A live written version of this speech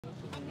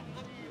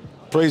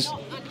Praise.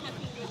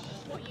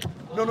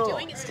 No.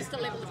 It's just a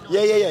level of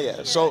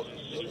Yeah. So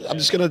I'm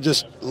just gonna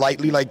just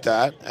lightly like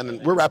that, and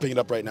then we're wrapping it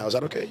up right now. Is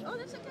that okay? Oh,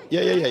 that's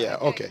okay. Yeah.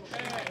 Okay.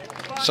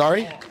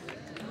 Sorry.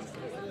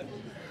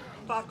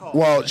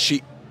 Well,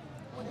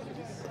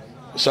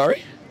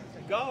 Sorry.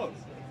 Go.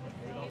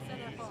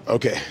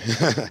 Okay.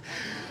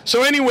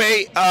 So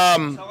anyway,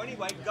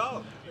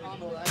 Go.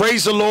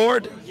 praise the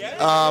Lord. We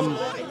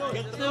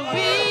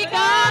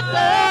got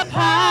the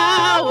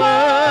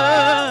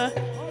power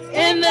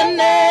in the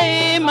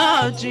name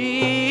of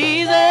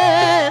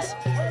Jesus.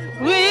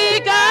 We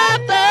got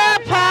the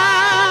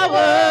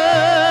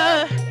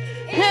power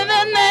in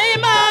the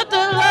name of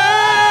the Lord.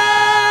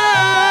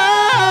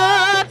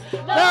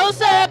 Don't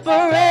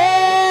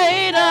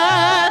separate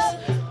us,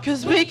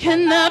 'cause we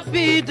cannot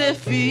be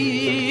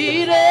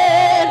defeated.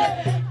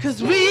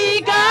 'Cause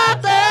we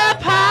got the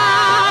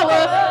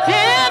power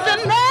in the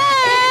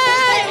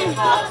name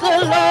of the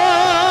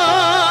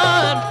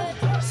Lord.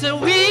 So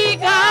we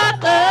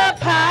got the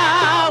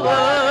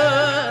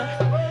power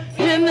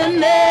in the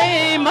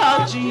name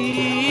of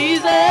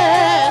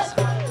Jesus.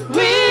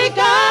 We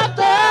got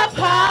the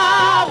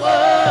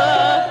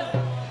power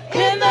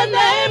in the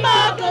name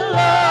of the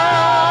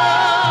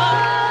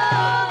Lord.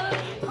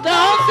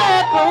 Don't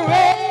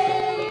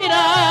separate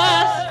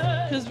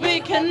us, 'cause we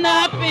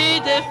cannot be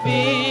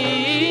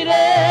defeated.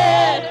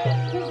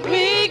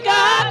 We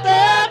got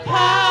the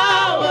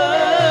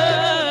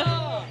power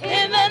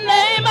in the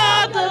name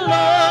of the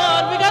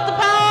Lord. We got the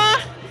power.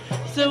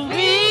 So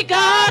we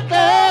got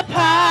the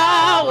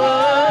power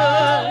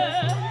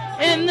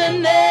in the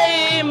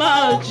name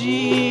of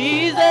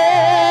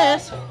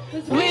Jesus.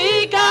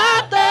 We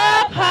got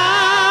the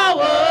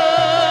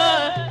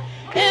power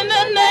in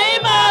the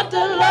name of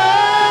the Lord.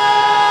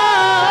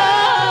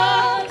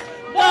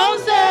 Don't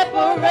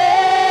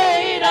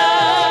separate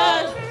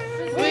us.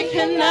 We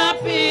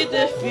cannot be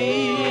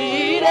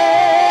defeated,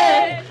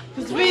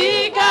 'cause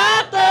we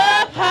got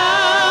the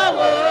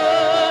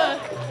power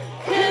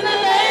in the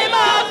name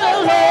of the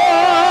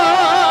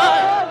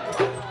Lord.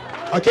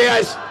 Okay,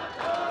 guys.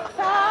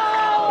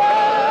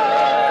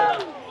 Power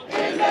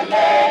in the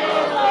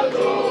name of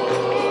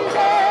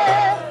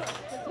Jesus.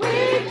 We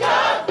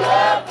got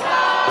the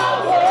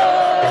power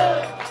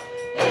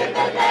in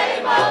the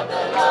name of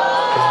the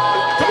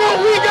Lord. Come on,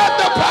 we got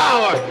the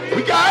power.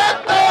 We got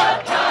the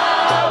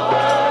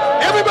power.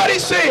 Everybody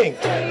sing.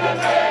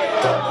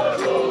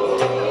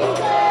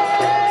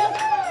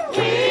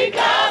 We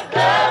got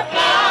the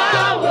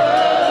power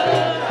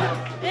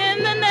in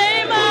the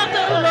name of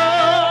the Lord.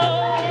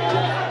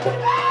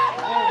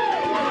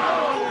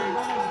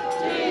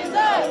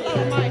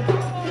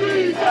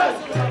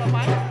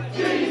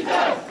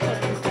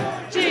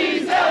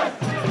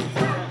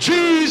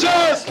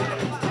 Jesus,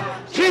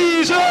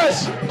 Jesus,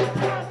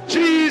 Jesus,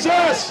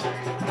 Jesus,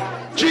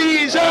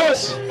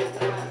 Jesus.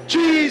 Jesus.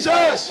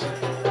 Jesus.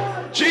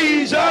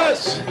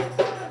 Jesus.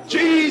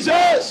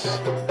 Jesus.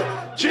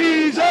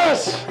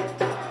 Jesus.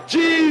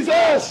 Jesus.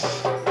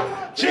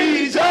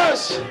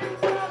 Jesus.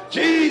 Jesus.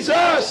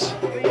 Jesus.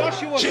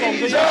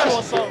 Jesus.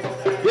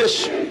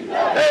 Yes.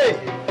 Hey.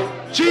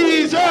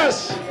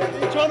 Jesus.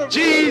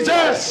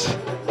 Jesus.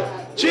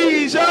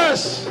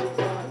 Jesus.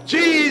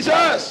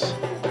 Jesus.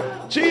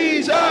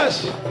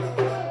 Jesus.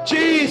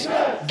 Jesus.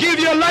 Give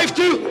your life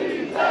to.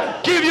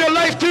 Give your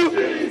life to.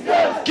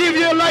 Give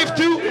your life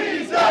to.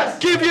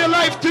 Give your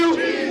life to.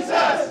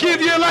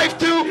 Give your life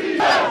to.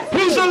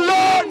 Who's the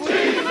Lord?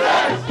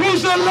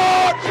 Who's the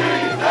Lord?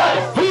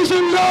 Who's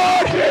the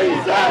Lord?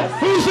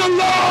 Who's the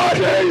Lord?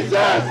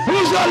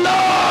 Who's the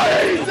Lord?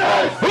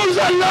 Who's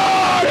the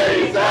Lord?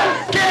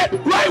 Get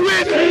right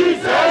with.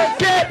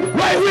 Get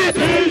right with.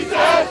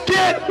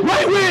 Get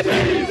right with.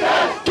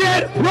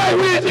 Get right with. Get right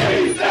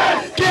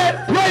with. Get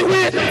right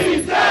with.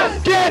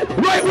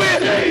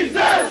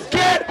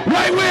 Get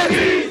right with.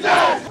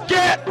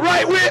 Get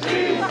right with.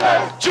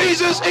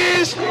 Jesus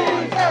is.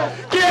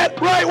 Get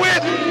right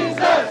with.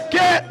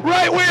 Get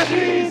right with.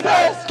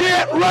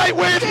 Get right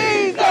with.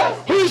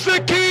 Who's the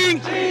King?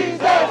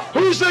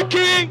 Who's the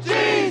King?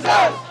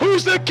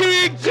 Who's the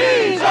King?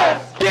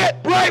 Get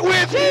right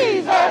with.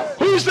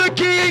 Who's the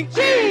King?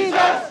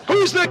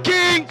 Who's the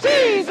King?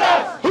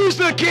 Who's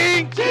the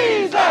King?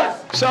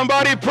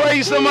 Somebody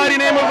praise the mighty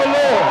name of the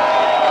Lord.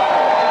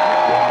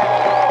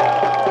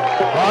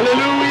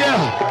 Hallelujah.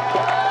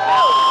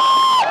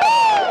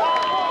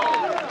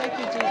 Thank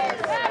you,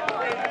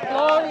 Jesus.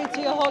 Glory to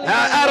your holy name.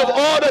 Out of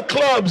all the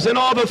clubs and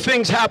all the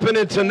things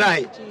happening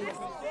tonight,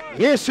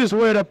 this is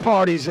where the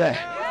party's at.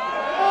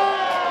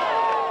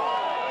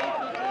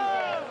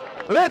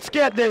 Let's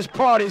get this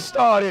party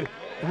started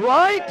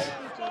right.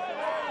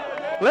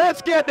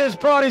 Let's get this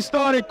party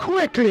started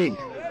quickly.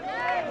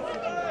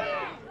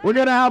 We're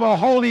going to have a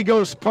Holy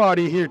Ghost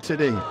party here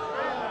today.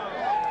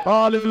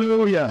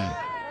 Hallelujah.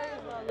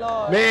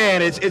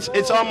 Man,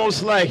 it's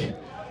almost like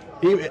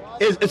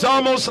it's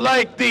almost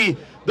like the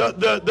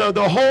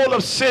whole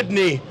of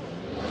Sydney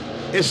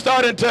is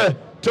starting to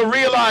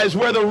realize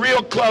where the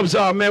real clubs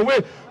are. Man,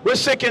 we're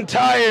sick and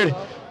tired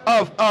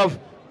of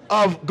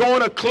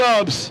going to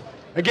clubs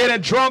and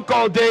getting drunk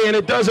all day, and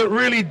it doesn't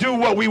really do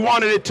what we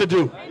wanted it to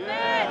do.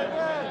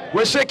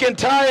 We're sick and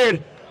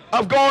tired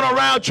of going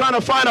around trying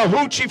to find a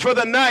hoochie for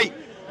the night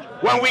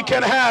when we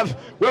can have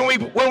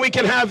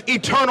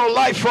eternal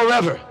life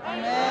forever.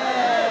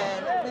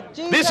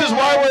 This is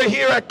why we're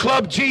here at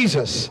Club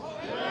Jesus.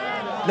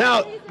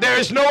 Now, there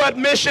is no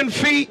admission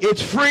fee.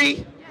 It's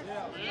free.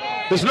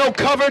 There's no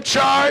cover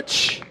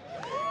charge.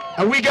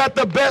 And we got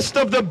the best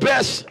of the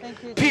best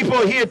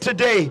people here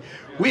today.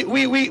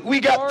 We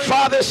got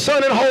Father,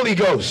 Son, and Holy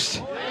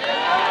Ghost.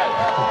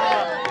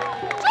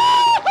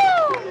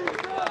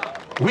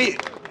 We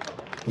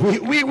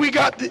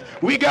got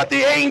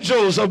the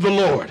angels of the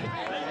Lord.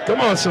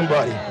 Come on,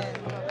 somebody.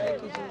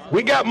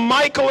 We got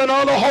Michael and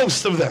all the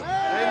hosts of them.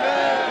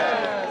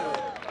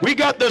 We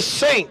got the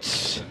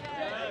saints.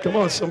 Come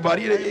on,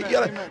 somebody.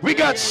 We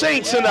got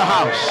saints in the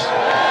house.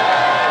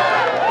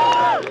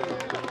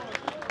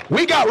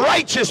 We got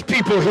righteous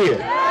people here.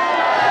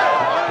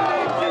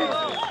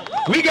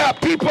 We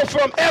got people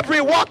from every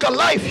walk of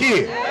life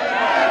here.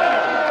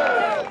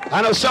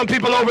 I know some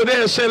people over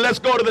there say, let's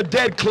go to the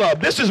dead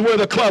club. This is where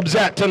the club's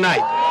at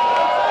tonight.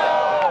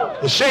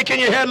 You're shaking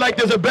your head like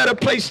there's a better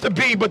place to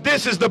be, but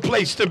this is the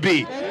place to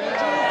be.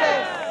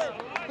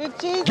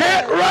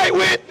 Get right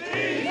with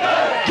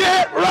Jesus.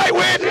 Get right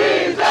with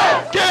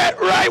Jesus. Get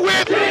right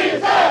with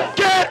Jesus.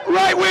 Get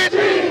right with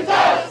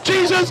Jesus.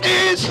 Jesus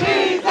is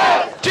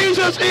Jesus.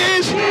 Jesus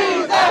is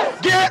Jesus.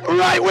 Get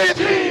right with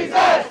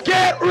Jesus.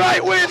 Get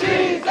right with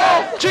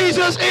Jesus.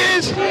 Jesus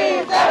is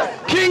Jesus.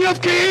 King of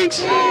kings.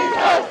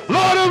 Jesus.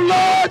 Lord of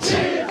lords.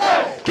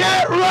 Jesus.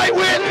 Get right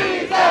with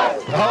Jesus.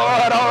 All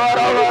right, all right,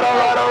 all right, all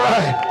right, all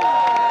right.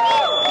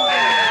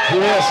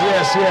 Yes,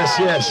 yes, yes,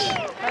 yes.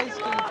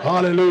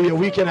 Hallelujah.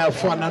 We can have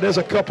fun. Now there's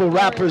a couple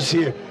rappers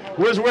here.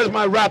 Where's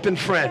my rapping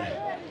friend?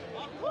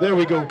 There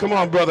we go. Come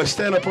on, brother.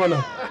 Stand up on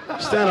the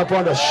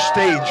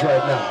stage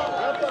right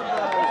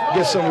now.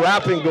 Get some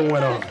rapping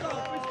going on.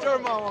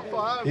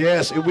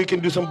 Yes, if we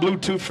can do some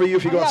Bluetooth for you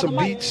if you got some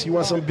beats. You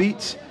want some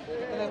beats?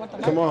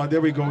 Come on,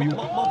 there we go. My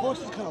voice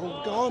is kind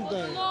of gone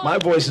though. My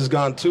voice is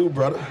gone too,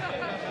 brother.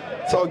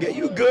 It's all good.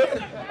 You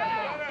good?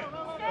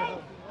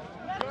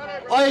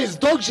 Oh, it's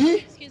Dogs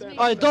here?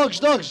 Alright, Dogs.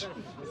 Excuse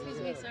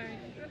me, sorry.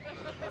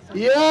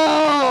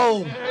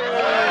 Yo!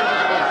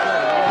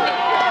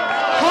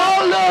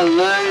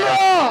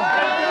 Hallelujah!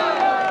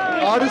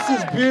 Oh, this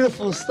is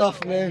beautiful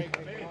stuff, man.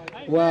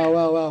 Wow,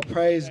 wow, wow.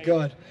 Praise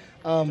God.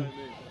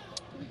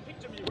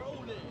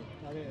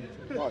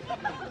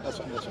 That's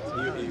fine.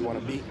 You want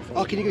to beat?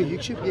 Oh, can you go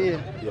YouTube? Yeah.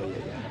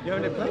 You're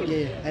in the play?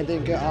 Yeah, and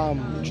then go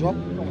Drop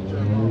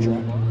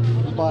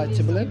by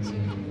Timberland.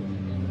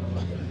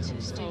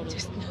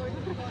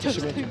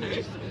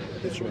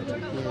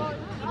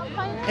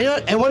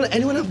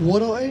 Anyone have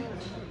water, eh?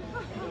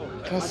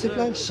 Can I sip,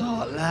 man?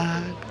 Short,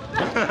 lad.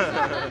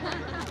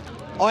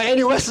 Oh,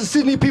 any Western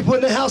Sydney people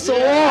in the house or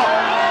what?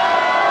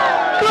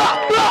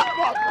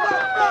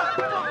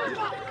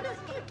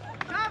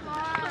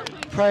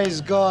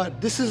 Praise God.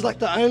 This is like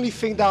the only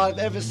thing that I've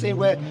ever seen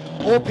where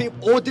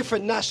all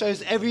different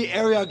nationals, every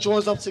area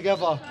joins up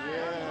together.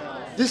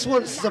 This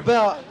what it's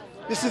about.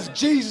 This is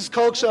Jesus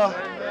culture.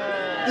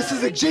 This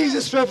is a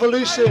Jesus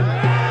revolution.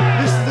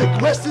 This is a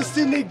Western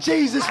Sydney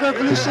Jesus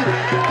revolution.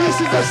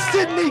 This is a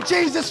Sydney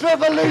Jesus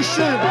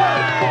revolution.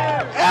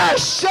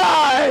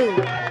 Ashai!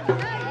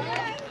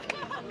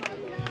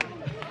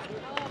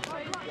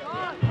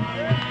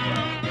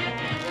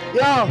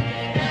 Yo.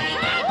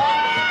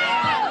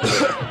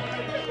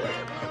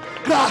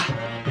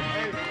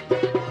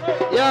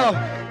 Yo.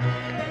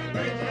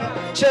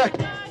 Check.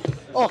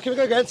 Oh, can we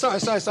go again? Sorry.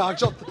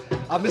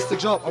 I missed the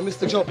job. Can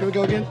we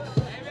go again?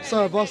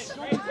 Sorry, boss.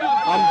 I'm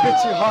a bit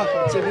too high.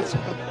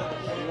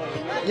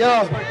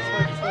 Yo.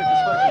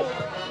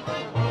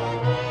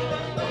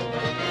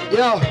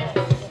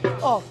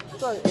 Oh,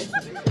 sorry.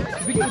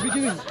 What are we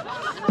doing?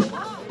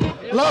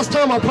 Last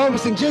time I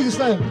promised in Jesus'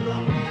 name.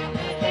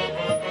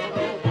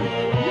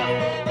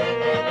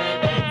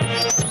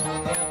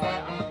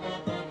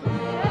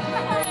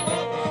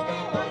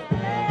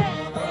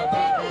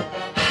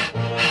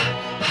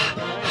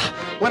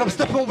 When I'm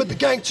stepping with the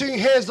gang, 2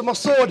 hands on my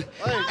sword.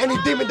 Any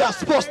demon that's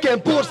supposed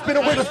getting bored,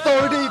 spinning with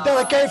authority that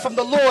I gained from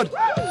the Lord.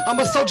 I'm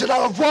a soldier that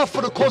I've run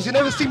for the cause. You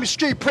never see me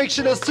street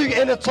preaching in a suit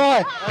and a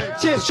tie.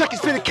 Cheers, check his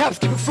fitted caps,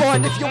 keep it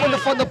flying. If you want to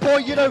find the boy,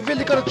 you don't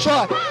really gotta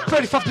try.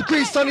 35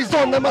 degrees, sun is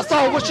on, then my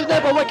style. Watch you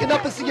never waking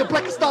up and see your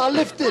black and start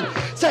lifting.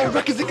 Saying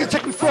records, it can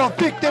take me for a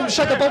victim.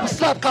 Shut the bubble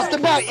slap, cast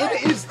them out in an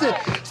instant.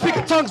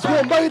 Speaking tongues,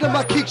 war made in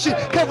my kick shit.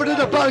 Covered in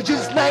the blood of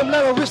Jesus' name,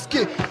 let me risk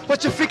it.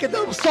 What you thinking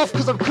that I'm soft,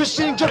 cause I'm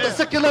Christian. Drop the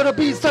secular to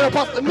be set up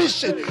off the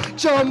mission.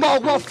 Jeremiah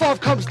 1:5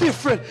 comes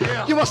different.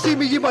 You must see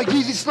me, you my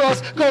Yeezy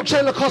slots. Gold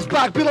chain across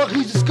back, be like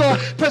who's the scar.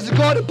 Present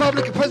God in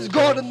public and present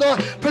God at night.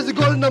 Present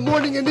God in the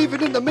morning and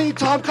even in the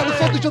meantime. Kind of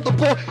footage of the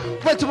ball,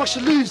 way too much to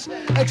lose.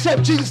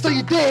 Accept Jesus so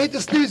you dare hit the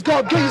snooze.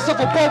 God, get yourself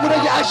a ball, what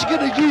are you actually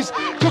gonna use?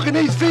 Cooking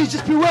these fees,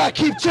 just beware,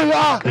 keep to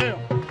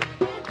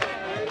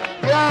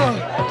Yeah.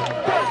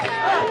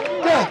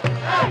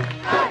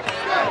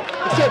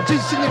 accept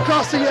Jesus in your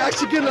cross, and you're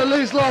actually gonna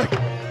lose life.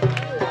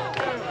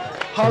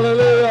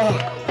 Hallelujah.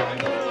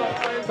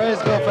 Praise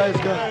God, praise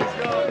God.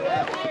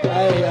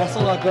 Hey, that's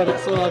all I got,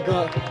 that's all I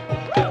got.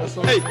 That's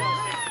all. Hey,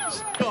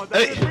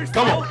 hey,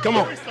 come on, come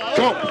on,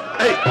 come on.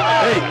 Hey,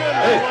 hey,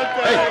 hey,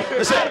 hey,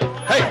 listen,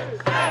 hey.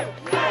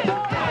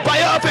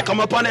 Fire will come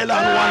upon the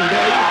land one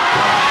day.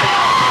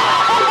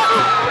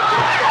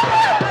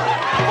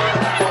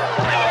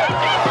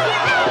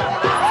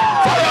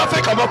 Fire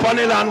will come upon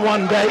the land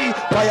one day.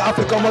 Fire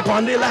will come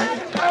upon the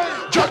land.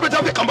 Judgment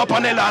will come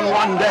upon the land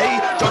one day.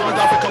 Judgment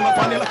will come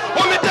upon the land.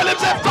 When me tell him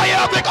say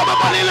fire will come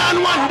upon the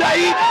land one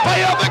day.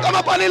 Fire will come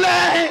upon the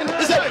land.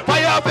 He say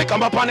fire will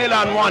come upon the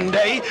land one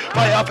day.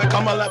 Fire will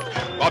come upon.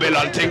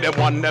 Babylon think them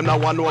one, them not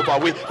one over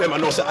with. Them a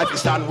know say if you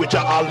stand with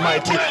your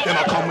Almighty. Them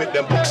a come with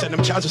them books and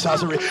them charges of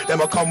sorcery.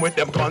 Them a come with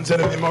them guns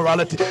and them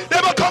immorality.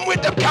 Them a come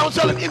with them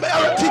counsel and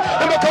immorality.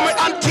 Them a come with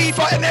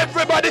Antifa and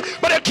everybody.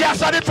 But they can't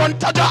stand in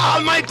front of the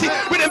Almighty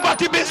with them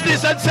body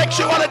business and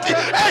sexuality.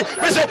 Hey,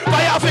 we say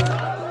fire will.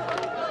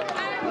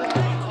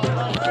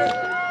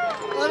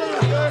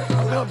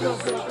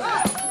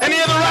 Any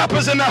other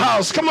rappers in the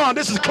house? Come on,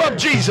 this is Club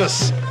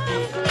Jesus.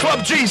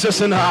 Club Jesus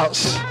in the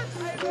house.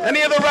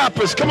 Any other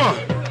rappers? Come on.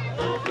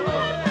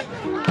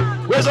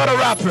 Where's all the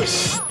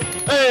rappers?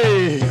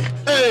 Hey,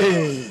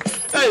 hey,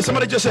 hey.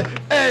 Somebody just say,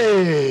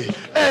 hey,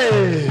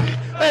 hey,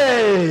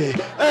 hey,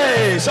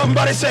 hey.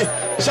 Somebody say,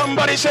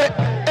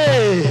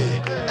 hey,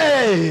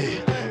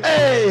 hey,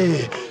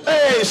 hey,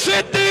 hey.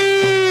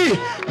 Sydney,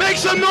 make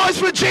some noise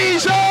for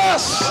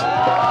Jesus.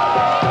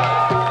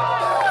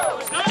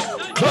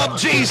 Club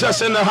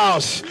Jesus in the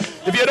house.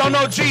 If you don't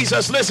know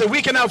Jesus, listen,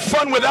 we can have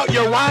fun without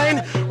your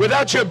wine,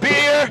 without your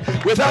beer,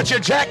 without your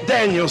Jack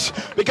Daniels,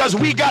 because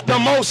we got the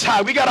Most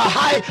High. We got a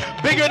high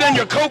bigger than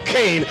your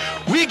cocaine.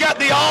 We got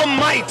the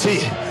Almighty,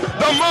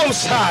 the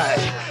Most High.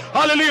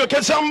 Hallelujah.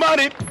 Can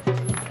somebody,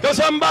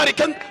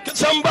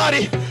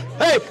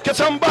 hey, can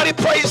somebody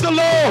praise the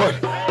Lord?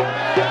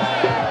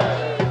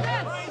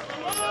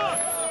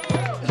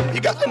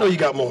 I know you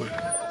got more.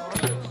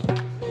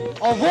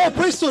 Oh, raw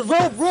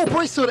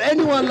priesthood,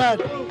 anyone,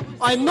 lad.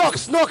 I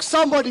Knox,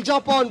 somebody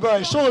jump on,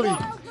 bro, surely.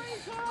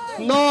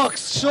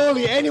 Knox,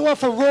 surely, anyone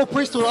from raw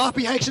priesthood,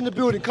 RPH in the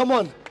building, come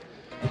on.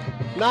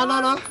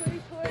 Nah.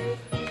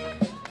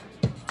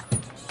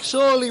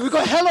 Surely, we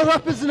got hella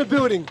rappers in the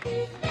building.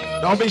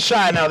 Don't be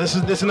shy now, this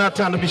is not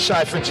time to be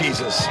shy for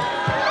Jesus.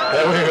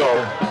 There we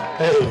go.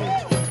 Hey,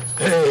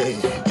 hey,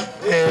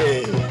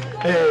 hey,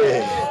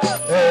 hey,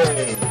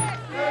 hey.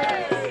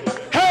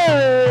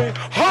 Hey,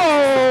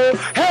 ho,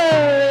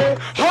 hey,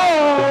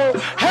 ho,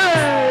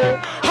 hey,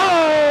 ho,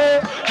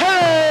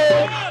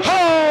 hey,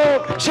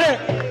 ho. Check.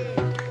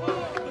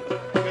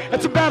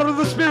 It's a battle of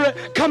the spirit.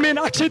 Come in,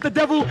 I shoot the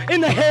devil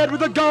in the head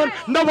with a gun.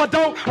 No, I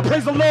don't. I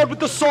praise the Lord with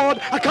the sword.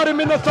 I cut him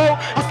in the throat.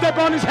 I step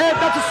on his head,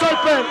 that's a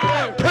serpent.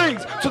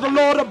 Praise to the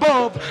Lord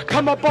above.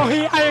 Come up on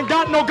here, I ain't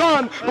got no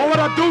gun. But what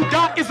I do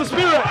got is the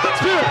spirit.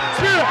 Spirit.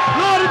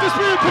 Lord, in the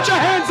spirit, put your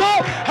hands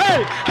up.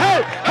 Hey,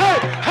 hey, hey,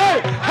 hey,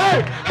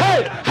 hey,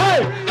 hey,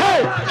 hey,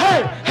 hey,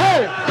 hey,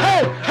 hey,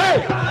 hey, hey.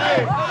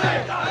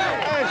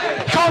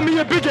 Call me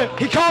a bigot.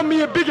 He called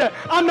me a bigot.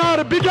 I'm not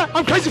a bigot.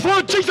 I'm crazy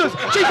for Jesus.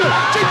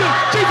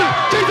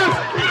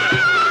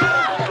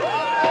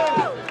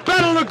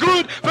 Battle of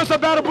good versus a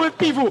battle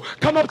with evil.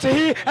 Come up to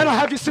here and I'll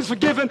have your sins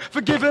forgiven.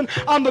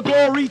 I'm the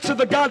glory to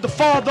the God the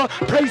Father.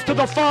 Praise to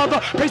the Father.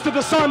 Praise to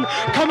the Son.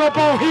 Come up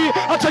on here.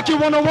 I'll take you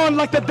one-on-one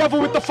like the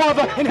devil with the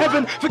Father in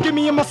heaven. Forgive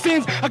me of my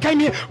sins. I came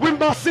here with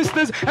my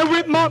sisters and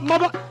with my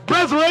mother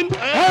brethren.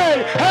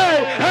 Hey,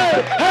 hey,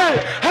 hey, hey,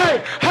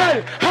 hey,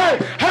 hey, hey,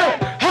 hey,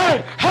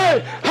 hey,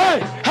 hey, hey,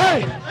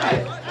 hey.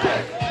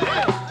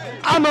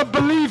 I'm a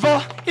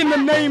believer in the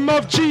name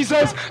of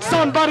Jesus.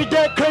 Somebody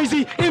get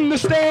crazy in the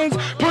stands.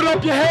 Put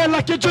up your hand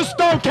like you just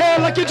don't care,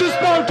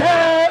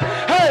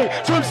 Hey,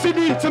 from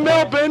Sydney to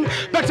Melbourne,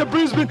 back to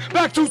Brisbane,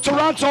 back to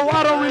Toronto.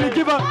 I don't really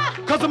give a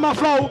cause of my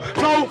flow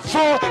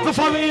for the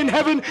Father in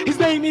heaven. His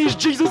name is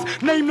Jesus,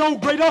 name no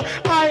greater.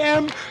 I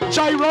am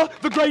Jireh,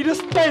 the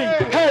greatest thing.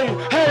 Hey,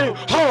 hey,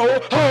 ho,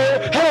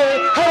 hey,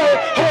 hey, hey,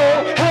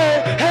 ho,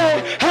 hey,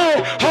 hey,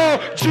 hey, ho.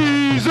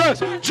 Jesus,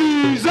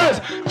 Jesus,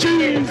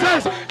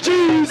 Jesus,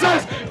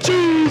 Jesus,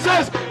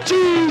 Jesus,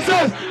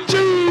 Jesus,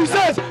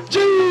 Jesus,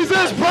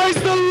 Jesus, praise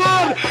the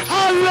Lord,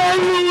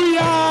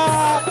 hallelujah.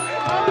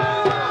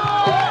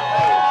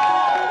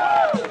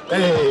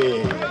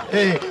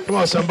 Hey, come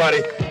on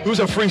somebody, who's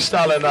a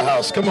freestyler in the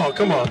house? Come on,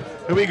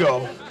 here we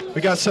go.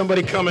 We got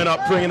somebody coming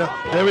up, bringing up,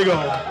 there we go.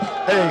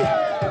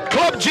 Hey,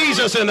 Club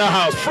Jesus in the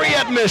house, free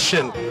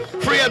admission,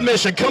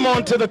 come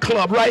on to the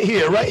club, right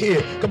here.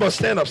 Come on,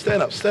 stand up,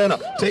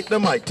 take the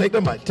mic,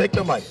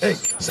 hey,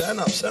 stand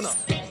up.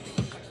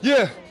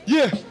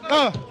 Yeah,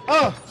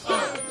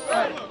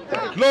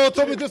 Lord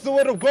told me this is the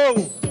way to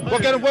go.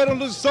 Walk out and wait on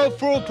lose soul,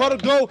 fruit, pot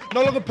of gold.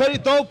 No longer petty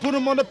though, put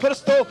him on the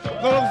pedestal.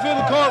 No longer feel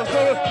the call.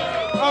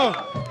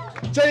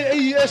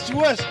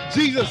 Jesus,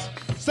 Jesus,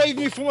 save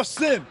me from my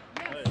sin.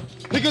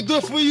 He can do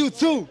it for you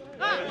too.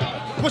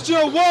 But you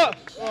know what?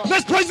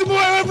 Let's praise him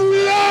wherever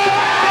we are.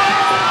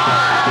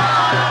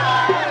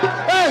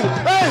 Hey,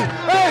 hey,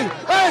 hey,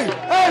 hey,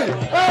 hey,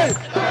 hey,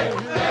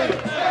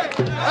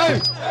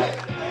 hey.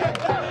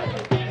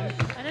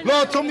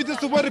 Lord told me this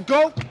is the way to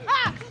go.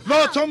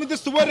 Lord told me this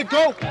is the way to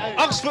go.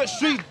 Oxford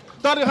Street,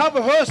 thought I'd have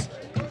a hearse.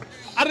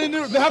 I didn't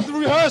even have to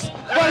rehearse,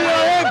 but here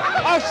I am.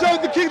 I've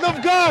showed the kingdom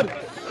of God.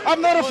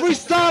 I'm not a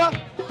freestyler,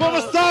 but my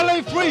style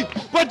ain't free.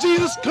 But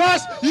Jesus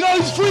Christ, you know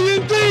he's free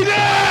indeed.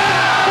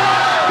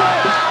 Yeah!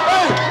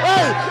 Hey,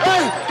 hey,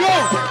 hey,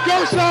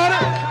 go, Shauna.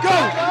 Go.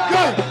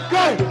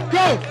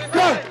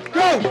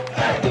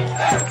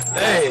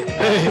 Hey,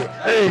 hey,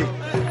 hey.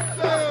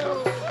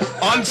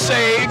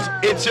 Unsaved,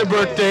 it's your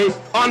birthday.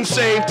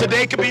 Unsaved,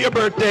 today could be your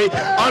birthday.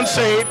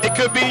 Unsaved, it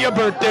could be your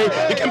birthday.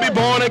 You can be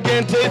born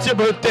again, it's your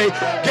birthday.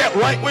 Get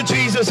right with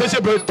Jesus, it's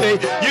your birthday.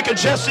 You can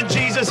trust in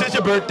Jesus, it's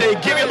your birthday.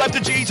 Give your life to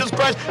Jesus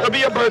Christ, it'll be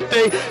your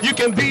birthday. You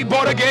can be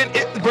born again,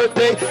 it's your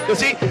birthday. You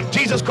see,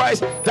 Jesus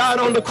Christ died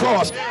on the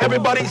cross.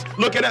 Everybody's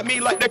looking at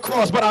me like they're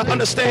cross, but I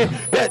understand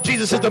that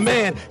Jesus is the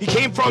man. He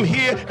came from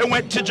here and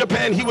went to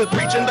Japan. He was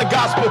preaching the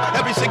gospel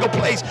every single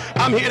place.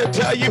 I'm here to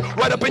tell you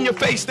right up in your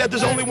face that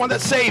there's only one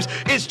that saves.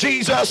 It's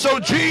Jesus. So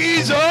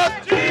Jesus,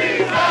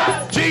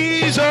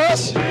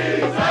 Jesus,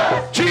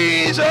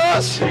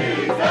 Jesus,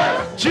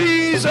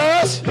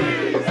 Jesus.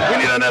 We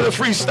need another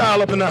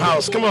freestyle up in the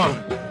house. Come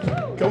on.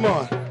 Come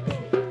on.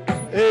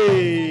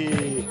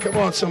 Hey, come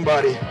on,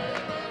 somebody.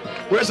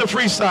 Where's the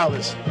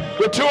freestylers?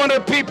 We're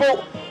 200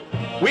 people.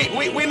 We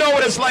know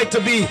what it's like to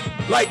be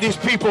like these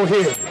people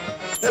here.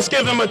 Let's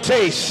give them a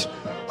taste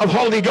of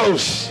Holy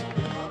Ghost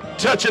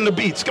touching the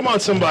beats. Come on,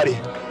 somebody.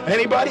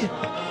 Anybody?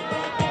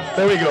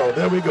 There we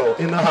go,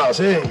 in the house.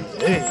 Hey,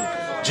 hey,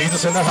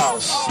 Jesus in the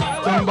house.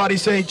 Somebody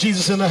say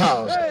Jesus in the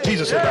house.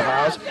 Jesus in the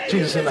house.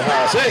 Jesus in the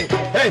house. Hey,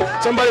 hey,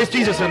 somebody's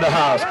Jesus in the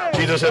house.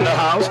 Jesus in the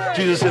house.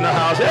 Jesus in the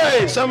house.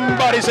 Hey,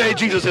 somebody say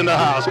Jesus in the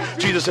house.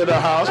 Jesus in the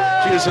house.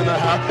 Jesus in the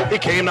house. He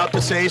came not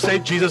to save, say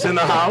Jesus in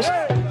the house.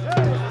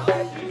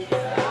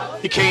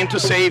 He came to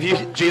save you,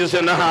 Jesus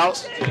in the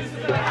house.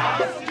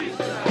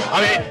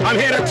 I'm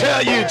here to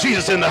tell you,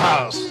 Jesus in the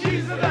house.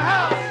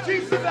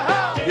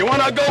 You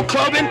want to go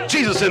clubbing?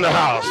 Jesus in the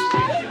house.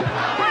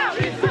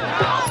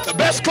 The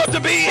best club to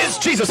be is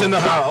Jesus in the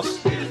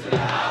house.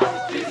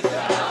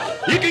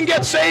 You can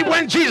get saved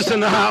when Jesus in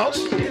the house.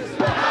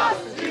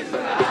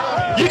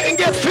 You can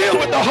get filled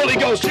with the Holy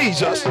Ghost,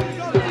 Jesus.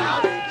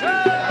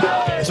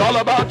 It's all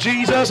about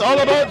Jesus,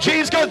 because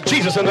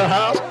Jesus in the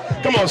house.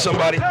 Come on,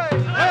 somebody.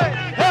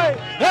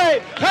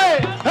 Hey,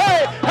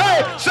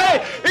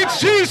 say, it's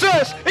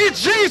Jesus,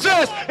 it's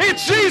Jesus,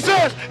 it's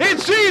Jesus,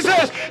 it's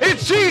Jesus,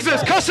 it's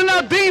Jesus, cussing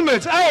out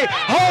demons. Hey,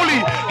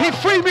 holy, he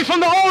freed me from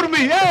the old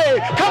me. Hey,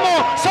 come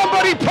on,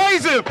 somebody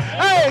praise him.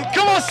 Hey,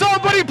 come on,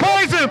 somebody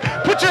praise him.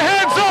 Put your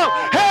hands up,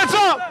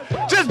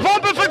 just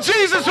bump it for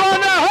Jesus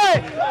right now.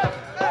 Hey,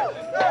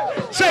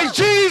 say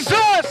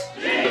Jesus,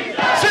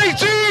 say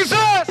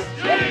Jesus,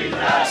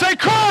 say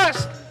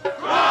Christ,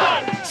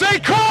 say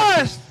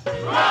Christ.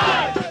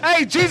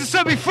 Hey, Jesus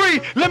set me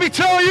free. Let me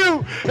tell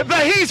you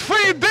that he's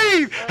free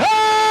indeed. Hey!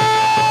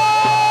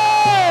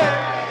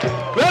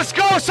 Let's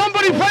go.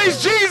 Somebody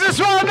praise Jesus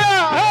right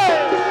now.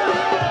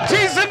 Hey!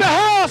 Jesus in the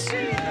house.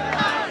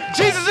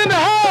 Jesus in the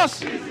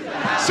house.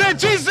 Say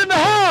Jesus in the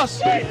house.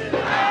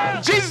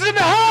 Jesus in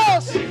the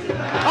house.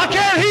 I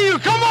can't hear you.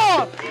 Come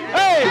on.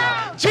 Hey,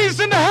 Jesus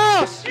in the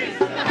house.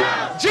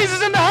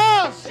 Jesus in the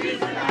house.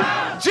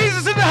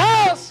 Jesus in the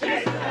house.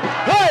 Hey,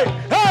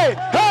 hey,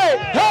 hey,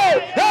 hey,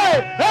 hey,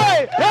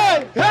 hey,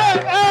 hey, hey,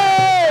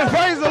 hey.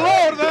 Praise the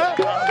Lord, man.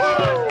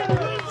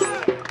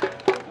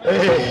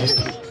 Hey.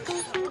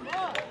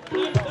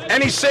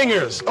 Any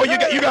singers? Oh, you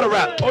got to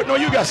rap. Oh, no,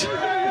 you guys.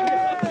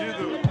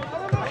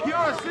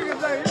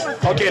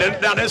 Okay,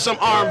 now there's some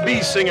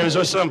R&B singers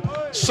or some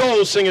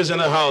soul singers in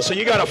the house. So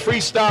you got to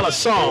freestyle a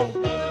song.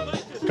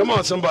 Come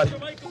on, somebody.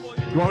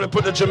 You want me to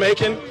put the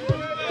Jamaican?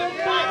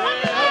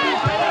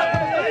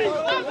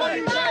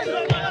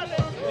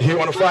 You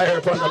want to fire her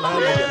upon the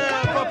line?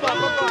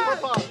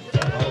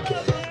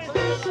 Okay.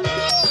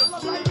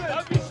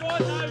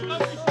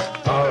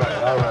 All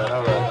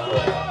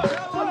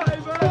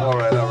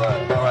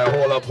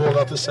right. Hold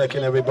up a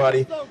second,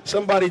 everybody.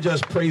 Somebody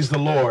just praise the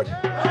Lord.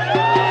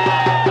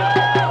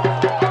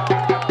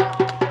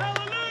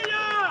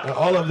 Now,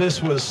 all of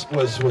this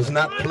was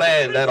not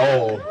planned at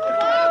all.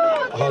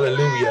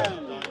 Hallelujah.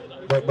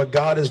 But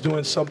God is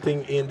doing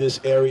something in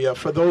this area.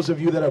 For those of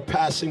you that are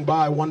passing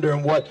by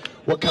wondering what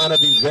kind of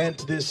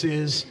event this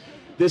is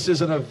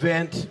an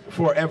event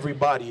for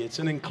everybody. It's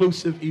an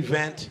inclusive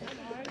event.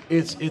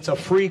 It's a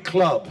free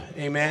club.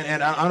 Amen.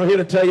 And I'm here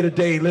to tell you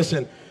today,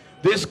 listen,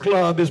 this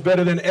club is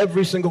better than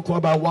every single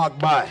club I walk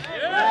by.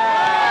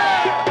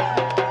 Yeah.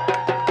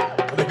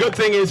 The good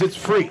thing is it's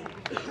free.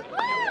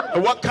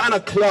 And what kind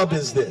of club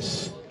is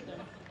this?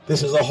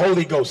 This is a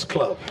Holy Ghost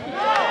club.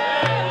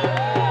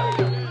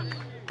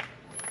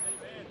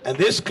 And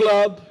this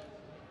club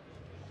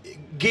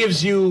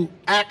gives you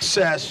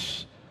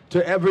access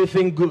to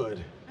everything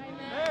good.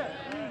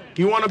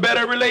 You want a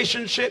better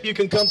relationship? You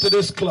can come to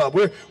this club.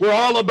 We're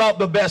all about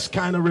the best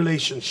kind of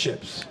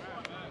relationships.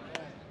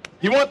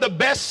 You want the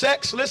best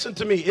sex? Listen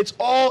to me. It's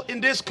all in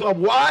this club.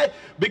 Why?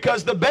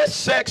 Because the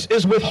best sex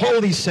is with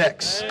holy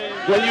sex.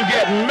 When you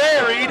get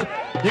married,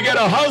 you get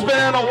a husband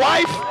and a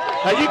wife,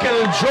 and you can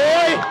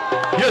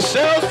enjoy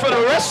yourselves for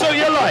the rest of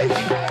your life.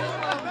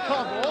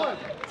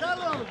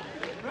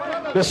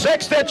 The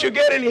sex that you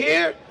get in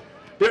here,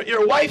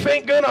 your wife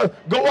ain't gonna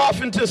go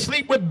off into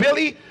sleep with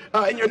Billy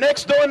and your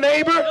next door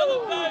neighbor,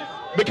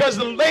 because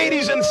the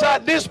ladies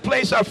inside this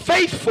place are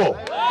faithful.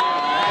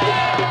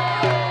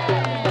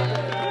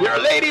 You're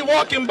a lady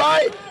walking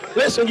by.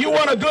 Listen, you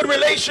want a good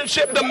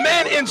relationship? The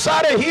men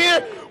inside of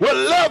here will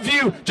love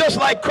you just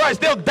like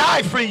Christ. They'll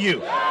die for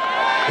you.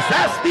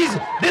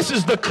 This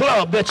is the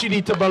club that you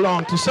need to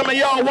belong to. Some of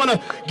y'all want to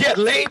get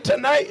laid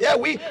tonight. Yeah,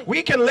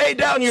 we can lay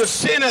down your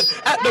sin at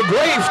the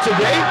grave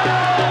today.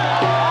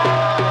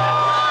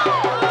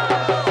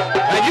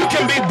 And you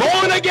can be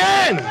born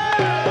again.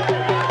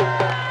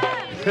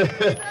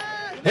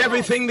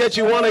 Everything that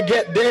you want to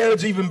get there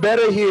is even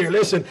better here.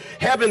 Listen,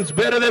 heaven's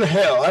better than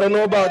hell. I don't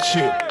know about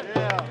you.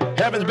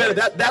 Heaven's better.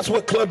 That's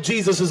what Club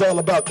Jesus is all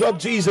about. Club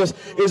Jesus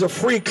is a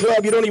free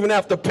club. You don't even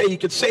have to pay. You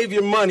can save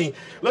your money.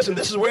 Listen,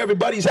 this is where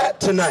everybody's at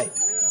tonight.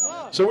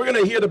 So we're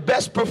going to hear the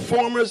best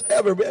performers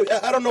ever.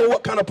 I don't know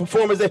what kind of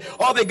performers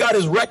all they got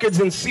is records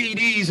and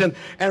CDs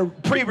and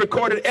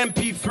pre-recorded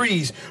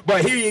MP3s.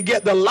 But here you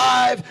get the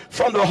live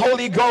from the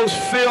Holy Ghost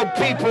filled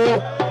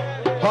people.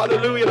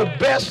 Hallelujah, the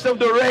best of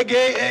the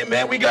reggae.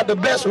 Amen. We got the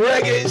best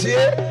reggaes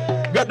here.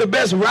 We got the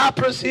best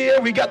rappers here.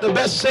 We got the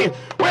best singers.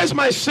 Where's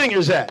my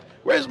singers at?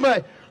 Where's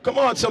my, come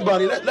on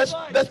somebody, let's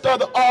start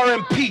the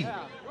R&P.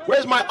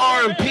 Where's my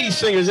R&P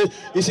singers?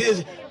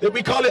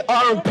 We call it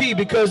R&P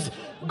because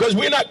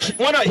we're not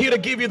here to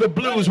give you the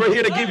blues. We're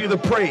here to give you the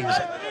praise.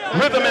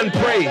 Rhythm and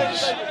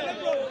praise.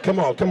 Come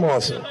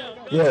on, sir.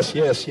 Yes.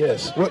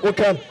 What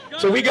kind?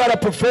 So we got a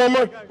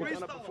performer. What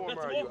kind of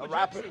performer are you? A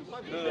rapper?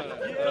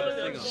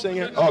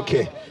 Singer?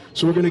 Okay.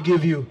 So we're gonna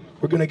give you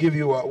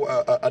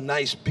a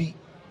nice beat.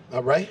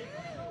 All right.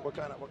 What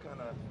kind of? We're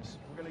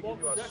gonna give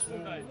you a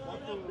smooth.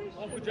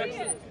 Michael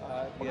Jackson.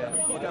 Yeah.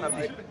 What kind of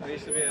beat? I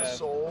used to be a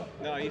soul.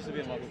 No, I used to be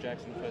a Michael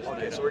Jackson first.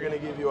 Okay. So we're gonna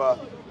give you a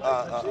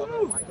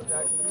Michael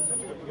Jackson.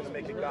 We're gonna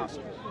make it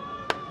gospel.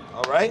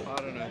 All right. I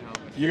don't know how.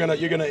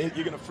 You're gonna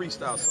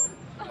freestyle something.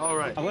 All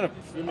right. I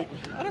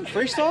don't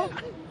freestyle.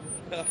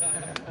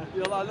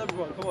 You're like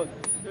everyone. Come on.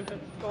 I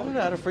don't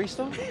know how to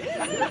freestyle.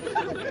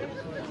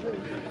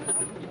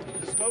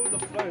 Just go with the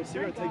flow. See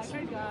where it takes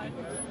you.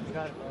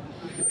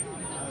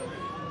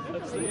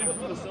 That's the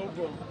infamous soul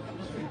bomb.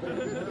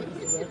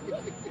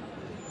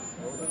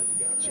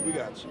 We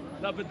got you.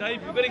 No, but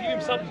Dave, you better give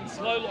him something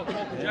slow like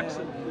Michael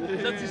Jackson.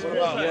 That's his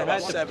Yeah, forte.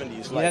 about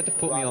 70s. You had to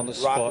put me on the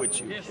spot. Rock with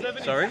you. Yeah,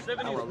 70s. Sorry?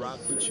 70s. I want to rock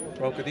with you.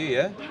 Rock with you,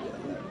 yeah?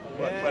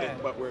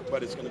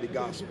 But it's going to be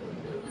gospel.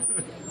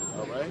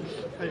 All right?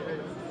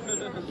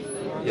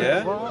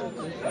 Yeah?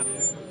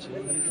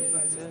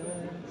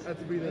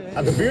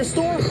 At the beer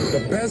store,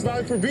 the best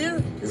value for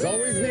beer is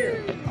always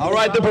near. All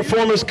right, the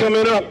performer's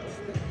coming up.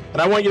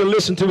 And I want you to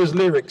listen to his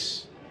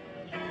lyrics.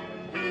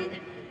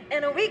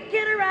 And we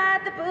can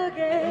ride the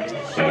boogie.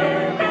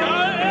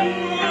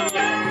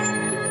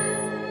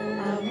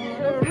 I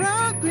wanna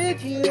rock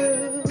with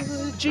you,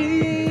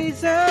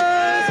 Jesus.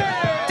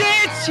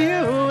 Dance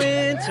you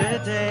in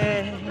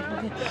today.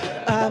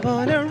 I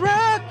wanna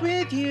rock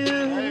with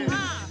you,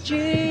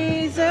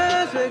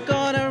 Jesus. We're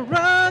gonna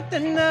rock the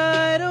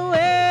night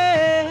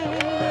away.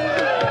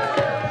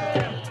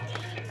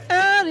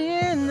 Out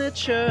in the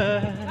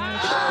church,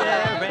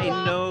 there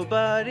ain't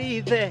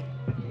nobody there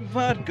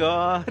but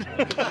God.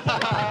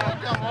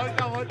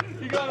 Come on.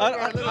 You got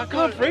I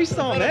can't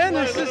freestyle, man.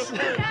 This is.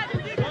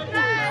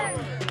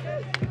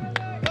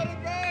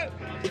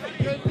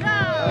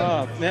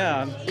 Oh,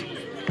 man.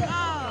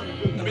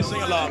 Let me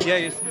sing along. Yeah,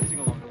 you sing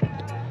along.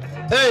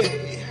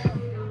 Hey,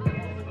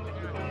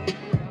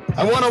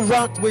 I want to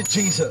rock with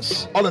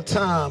Jesus all the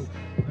time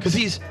because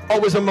he's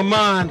always in my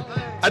mind.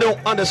 I don't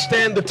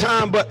understand the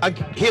time, but I'm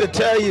here to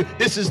tell you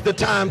this is the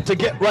time to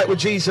get right with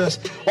Jesus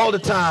all the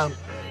time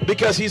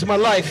because he's my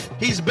life.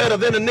 He's better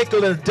than a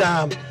nickel and a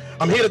dime.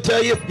 I'm here to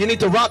tell you, you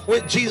need to rock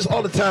with Jesus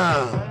all the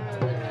time.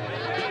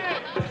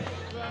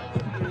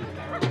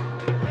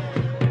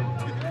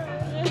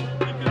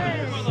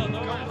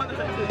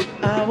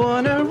 I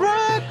wanna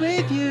rock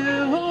with you,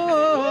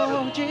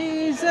 oh,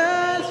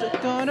 Jesus. We're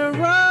gonna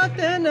rock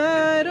the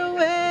night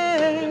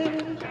away.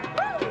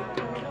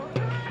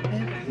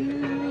 And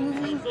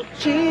you,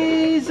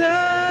 Jesus,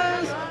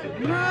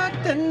 rock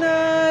the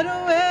night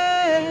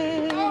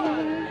away.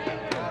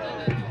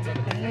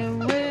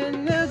 And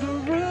when the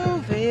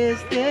groove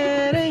is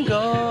dead and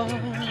gone,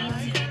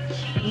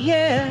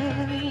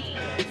 yeah,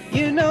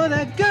 you know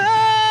that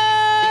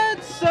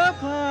God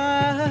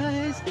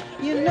supplies.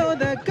 You know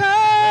that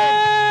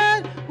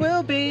God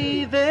will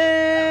be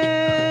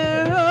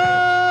there.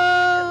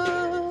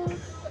 Oh.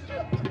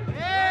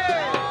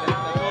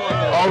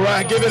 All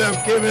right, give it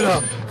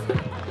up.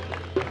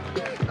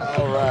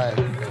 All right.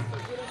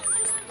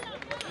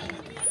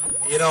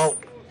 You know,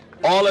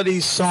 all of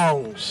these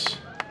songs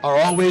are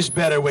always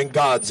better when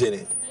God's in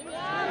it.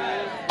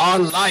 Our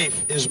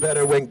life is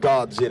better when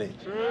God's in it.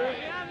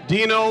 Do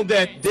you know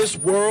that this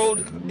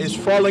world is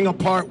falling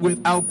apart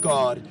without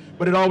God,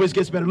 but it always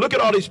gets better? Look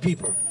at all these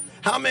people.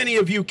 How many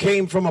of you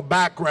came from a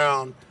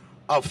background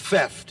of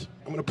theft?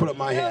 I'm going to put up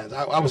my hands.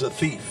 I was a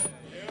thief.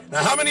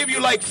 Now, how many of you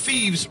like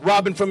thieves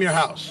robbing from your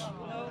house?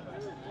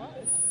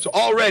 So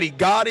already,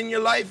 God in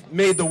your life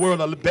made the world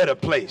a better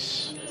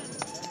place.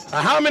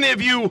 Now, how many of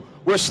you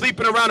were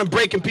sleeping around and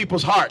breaking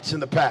people's hearts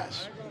in the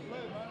past?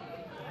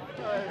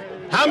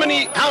 How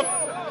many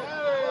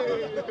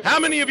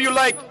of you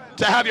like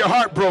to have your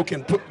heart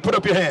broken? Put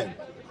up your hand.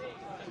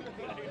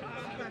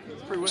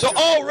 So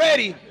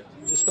already,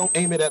 just don't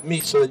aim it at me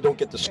so they don't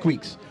get the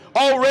squeaks.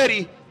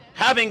 Already,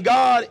 having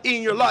God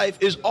in your life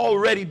is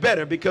already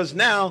better, because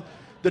now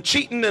the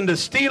cheating and the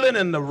stealing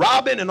and the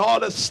robbing and all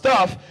the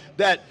stuff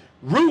that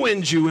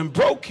ruined you and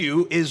broke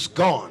you is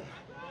gone.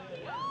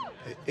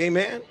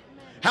 Amen.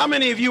 How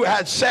many of you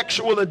had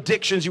sexual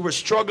addictions? You were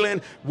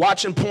struggling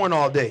watching porn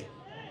all day.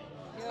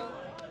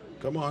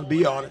 Come on,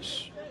 be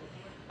honest.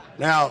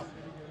 Now,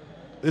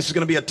 this is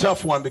going to be a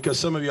tough one, because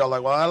some of you are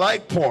like, well, I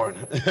like porn.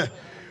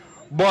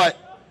 but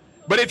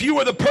if you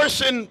were the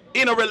person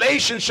in a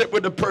relationship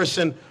with the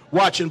person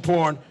watching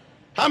porn,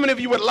 how many of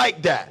you would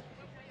like that?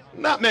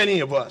 Not many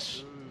of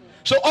us.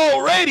 So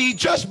already,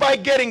 just by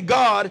getting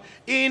God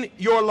in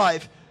your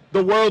life,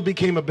 the world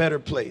became a better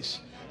place.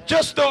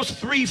 Just those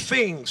three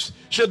things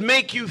should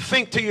make you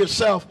think to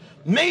yourself,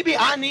 maybe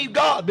I need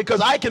God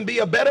because I can be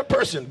a better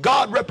person.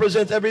 God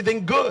represents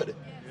everything good.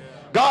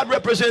 God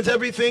represents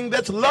everything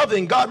that's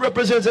loving. God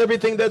represents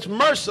everything that's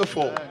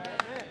merciful.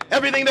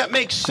 Everything that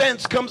makes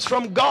sense comes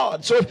from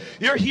God. So if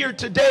you're here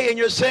today and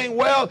you're saying,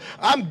 well,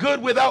 I'm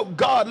good without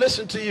God,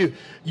 listen to you.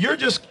 You're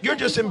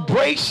just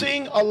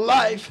embracing a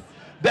life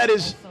that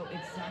is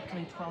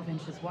exactly 12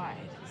 inches wide.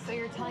 So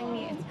you're telling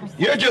me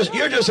it's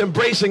you're just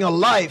embracing a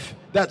life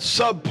that's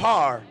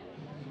subpar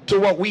to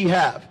what we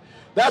have.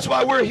 That's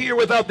why we're here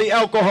without the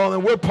alcohol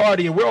and we're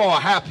partying. We're all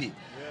happy.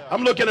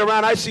 I'm looking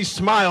around, I see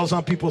smiles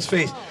on people's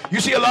face.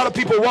 You see a lot of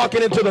people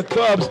walking into the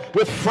clubs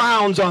with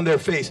frowns on their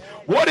face.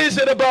 What is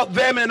it about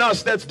them and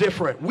us that's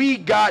different? We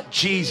got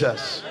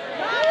Jesus.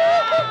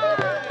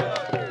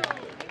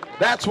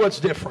 That's what's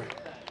different.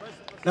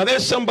 Now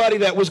there's somebody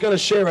that was going to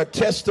share a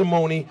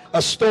testimony,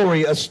 a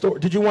story.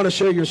 Did you want to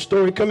share your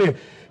story? Come here.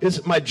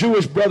 It's my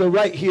Jewish brother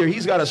right here.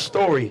 He's got a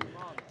story.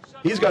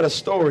 He's got a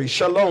story.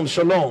 Shalom,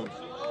 shalom.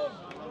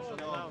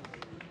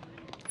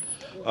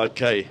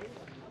 Okay.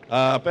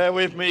 Bear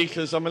with me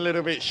because I'm a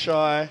little bit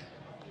shy.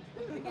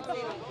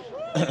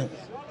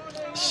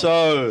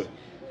 So,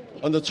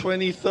 on the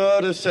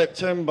 23rd of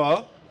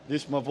September,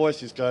 my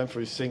voice is going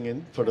through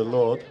singing for the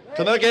Lord.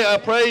 Can I get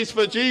a praise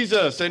for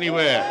Jesus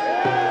anywhere?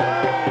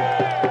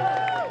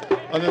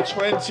 On the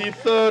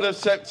 23rd of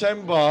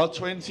September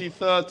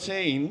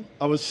 2013,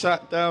 I was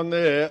sat down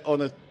there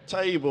on a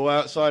table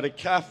outside a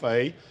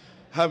cafe,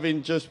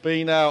 having just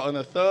been out on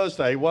a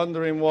Thursday,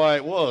 wondering why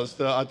it was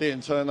that I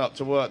didn't turn up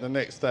to work the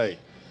next day.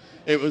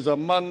 It was a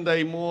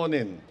Monday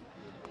morning.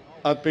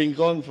 I'd been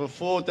gone for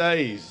 4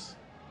 days.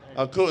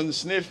 I couldn't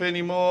sniff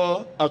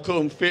anymore. I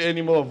couldn't fit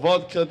any more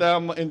vodka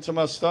down into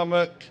my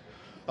stomach.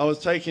 I was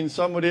taking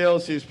somebody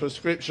else's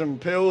prescription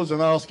pills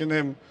and asking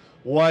them,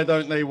 why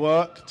don't they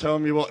work? Tell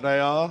me what they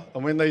are.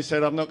 And when they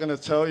said, I'm not going to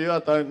tell you, I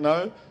don't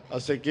know, I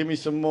said, give me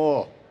some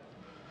more.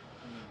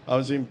 I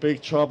was in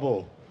big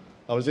trouble.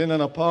 I was in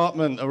an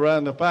apartment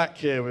around the back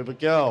here with a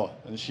girl,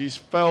 and she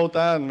fell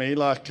down me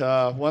like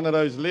one of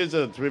those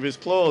lizards with his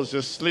claws,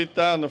 just slid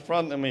down the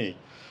front of me.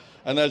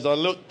 And as I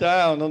looked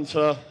down onto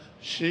her,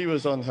 she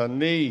was on her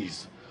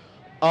knees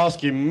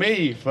asking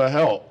me for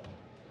help.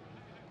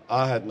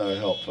 I had no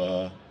help for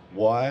her.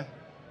 Why?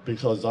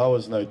 Because I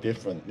was no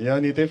different. The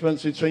only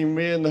difference between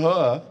me and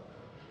her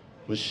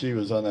was she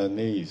was on her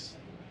knees.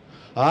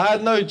 I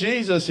had no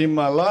Jesus in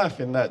my life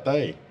in that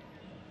day.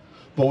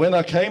 But when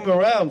I came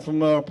around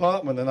from her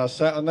apartment and I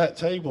sat on that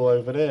table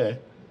over there,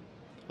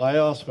 I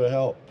asked for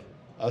help.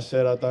 I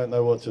said, I don't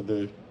know what to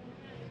do.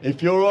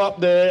 If you're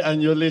up there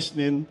and you're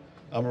listening,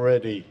 I'm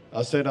ready.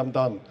 I said, I'm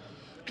done.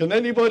 Can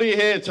anybody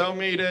here tell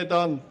me they're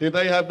done? Did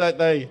they have that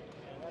day?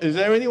 Is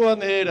there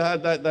anyone here that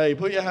had that day?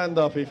 Put your hand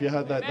up if you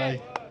had that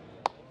day.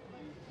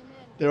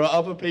 There are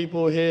other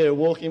people here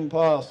walking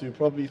past who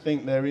probably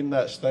think they're in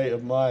that state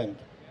of mind,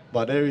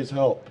 but there is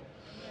help.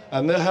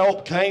 And the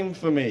help came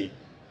for me.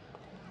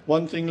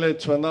 One thing led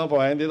to another.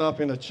 I ended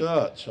up in a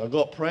church. I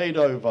got prayed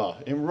over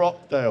in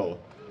Rockdale,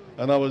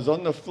 and I was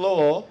on the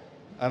floor,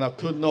 and I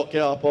could not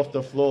get up off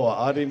the floor.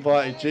 I'd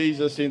invited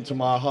Jesus into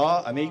my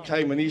heart, and he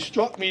came and he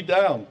struck me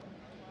down.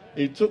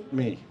 He took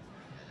me,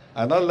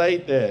 and I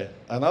laid there,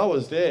 and I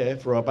was there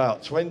for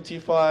about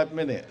 25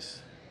 minutes.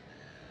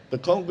 The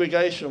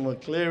congregation were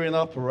clearing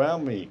up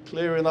around me,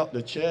 clearing up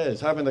the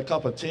chairs, having a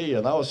cup of tea,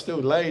 and I was still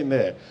laying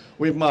there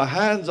with my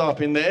hands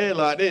up in the air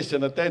like this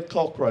in a dead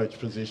cockroach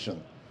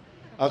position.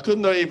 I could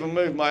not even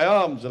move my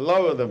arms and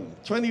lower them.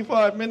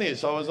 25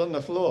 minutes I was on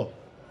the floor.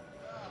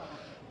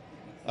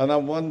 And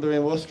I'm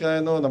wondering what's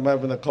going on. I'm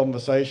having a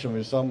conversation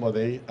with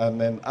somebody, and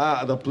then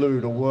out of the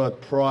blue, the word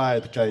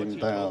pride came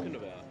down.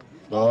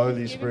 The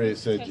Holy Spirit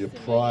said, you're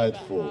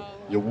prideful.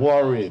 You're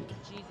worried.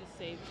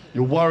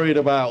 You're worried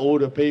about all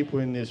the people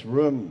in this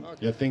room.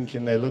 You're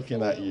thinking they're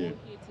looking at you.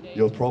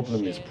 Your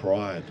problem is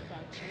pride.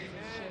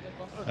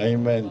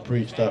 Amen.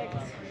 Preach that.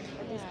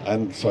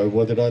 And so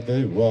what did I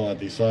do? Well, I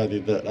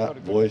decided that that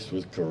voice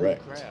was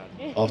correct.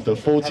 After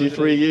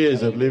 43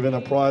 years of living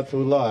a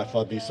prideful life,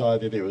 I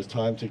decided it was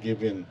time to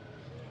give in.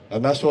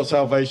 And that's what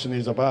salvation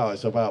is about.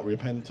 It's about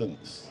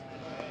repentance.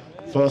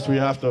 First, we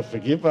have to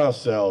forgive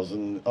ourselves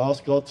and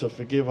ask God to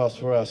forgive us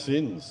for our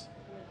sins.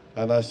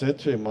 And I said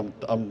to him,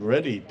 I'm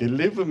ready,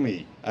 deliver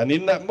me. And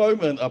in that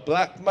moment, a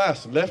black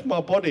mass left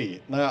my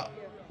body. Now,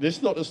 this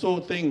is not the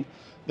sort of thing,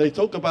 they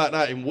talk about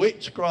that in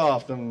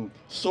witchcraft and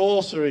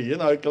sorcery, you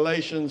know,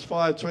 Galatians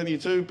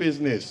 5:22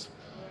 business.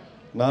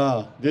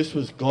 Nah, this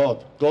was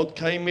God. God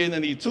came in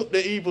and he took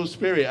the evil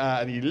spirit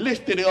out and he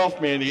lifted it off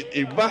me and it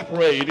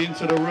evaporated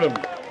into the room.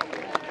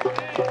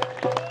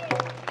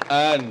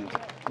 And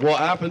what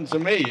happened to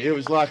me, it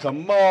was like a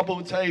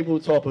marble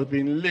tabletop had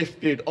been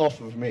lifted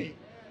off of me.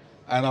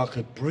 And I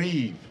could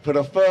breathe for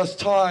the first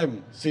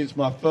time since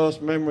my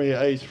first memory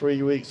at age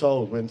 3 weeks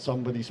old when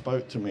somebody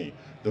spoke to me.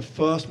 The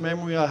first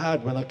memory I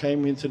had when I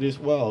came into this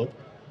world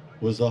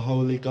was the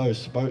Holy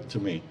Ghost spoke to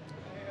me.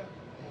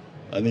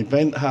 An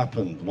event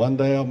happened. One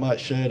day I might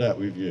share that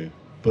with you.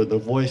 But the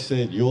voice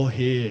said, you're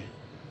here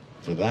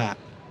for that.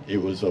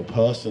 It was a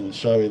person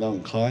showing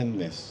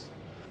unkindness.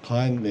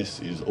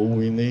 Kindness is all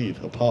we need,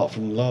 apart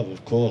from love,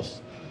 of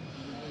course.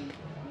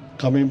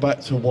 Coming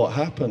back to what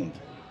happened,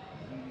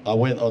 I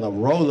went on a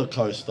roller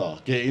coaster,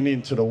 getting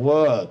into the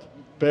Word.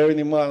 Bearing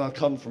in mind I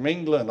come from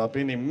England, I've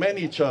been in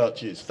many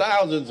churches,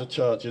 thousands of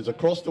churches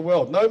across the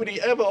world. Nobody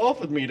ever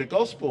offered me the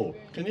gospel.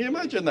 Can you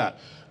imagine that?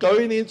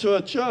 Going into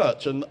a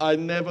church and I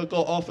never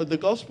got offered the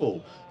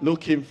gospel.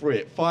 Looking for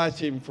it,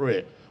 fighting for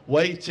it,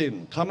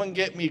 waiting. Come and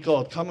get me,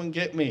 God, come and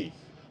get me.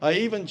 I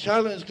even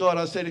challenged God.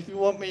 I said, if you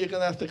want me, you're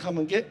going to have to come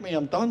and get me.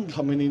 I'm done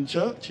coming in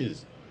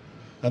churches.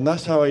 And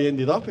that's how I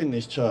ended up in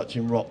this church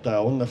in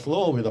Rockdale, on the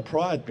floor with a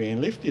pride being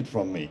lifted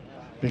from me.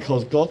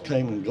 Because God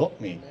came and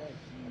got me.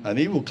 And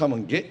he will come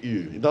and get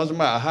you. It doesn't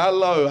matter how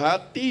low,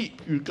 how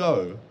deep you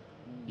go.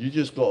 You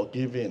just got to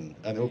give in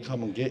and he'll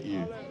come and get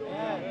you.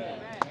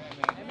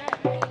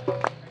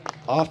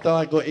 After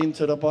I got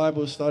into the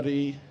Bible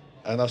study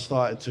and I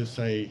started to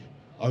say,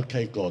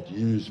 okay, God,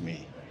 use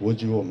me. What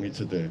do you want me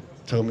to do?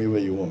 Tell me where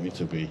you want me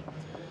to be.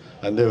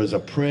 And there was a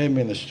prayer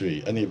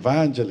ministry, an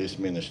evangelist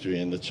ministry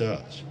in the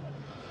church.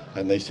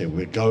 And they said,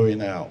 we're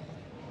going out.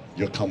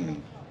 You're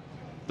coming.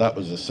 That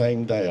was the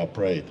same day I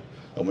prayed.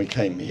 And we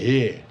came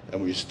here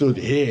and we stood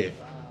here,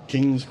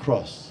 King's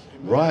Cross,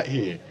 right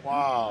here.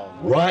 Wow.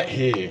 Right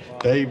here.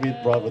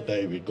 David, brother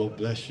David, God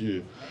bless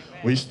you.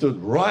 We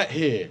stood right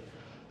here.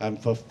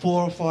 And for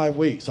 4 or 5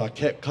 weeks, I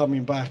kept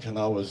coming back and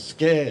I was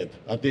scared.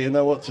 I didn't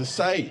know what to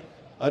say.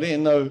 I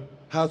didn't know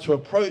how to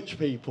approach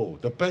people.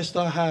 The best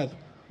I had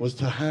was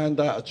to hand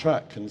out a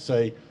tract and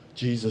say,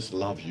 Jesus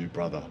loves you,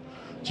 brother.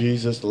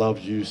 Jesus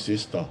loves you,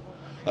 sister.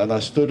 And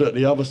I stood at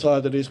the other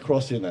side of this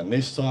crossing and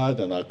this side,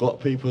 and I got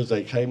people as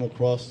they came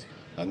across.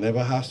 I never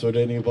hassled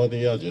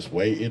anybody. I just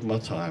waited my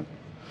time.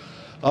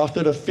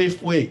 After the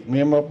 5th week,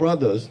 me and my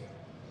brothers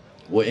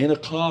were in a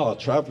car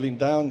traveling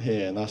down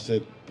here, and I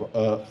said,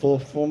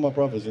 four of my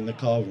brothers in the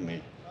car with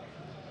me.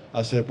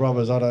 I said,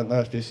 brothers, I don't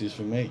know if this is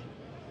for me.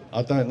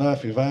 I don't know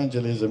if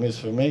evangelism is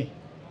for me.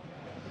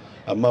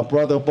 And my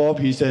brother Bob,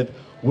 he said,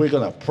 we're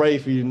going to pray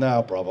for you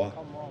now, brother.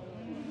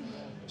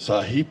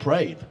 So he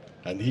prayed,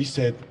 and he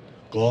said,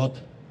 God,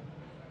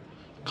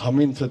 come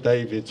into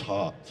David's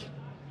heart.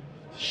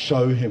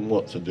 Show him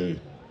what to do.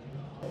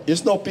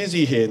 It's not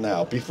busy here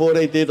now. Before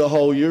they did the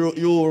whole,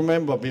 you'll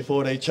remember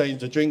before they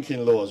changed the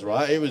drinking laws,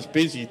 right? It was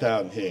busy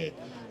down here.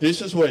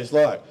 This is what it's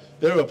like.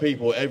 There were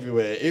people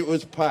everywhere. It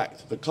was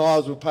packed. The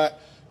cars were packed.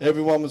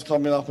 Everyone was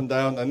coming up and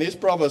down. And this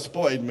brother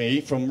spotted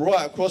me from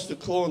right across the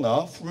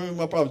corner through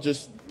my brother,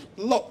 just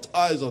locked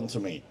eyes onto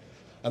me.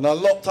 And I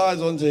locked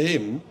eyes onto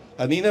him,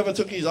 and he never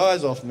took his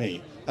eyes off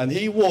me. And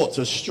he walked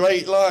a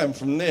straight line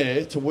from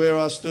there to where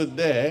I stood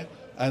there,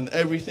 and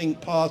everything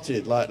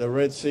parted like the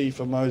Red Sea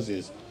for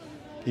Moses.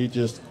 He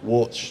just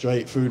walked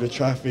straight through the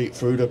traffic,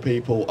 through the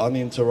people,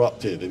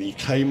 uninterrupted. And he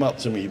came up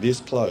to me this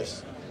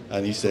close,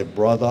 and he said,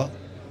 brother,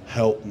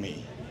 help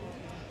me.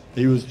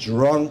 He was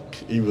drunk,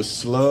 he was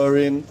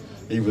slurring,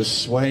 he was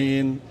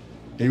swaying,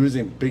 he was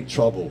in big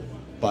trouble.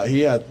 But he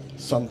had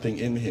something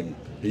in him.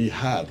 He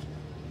had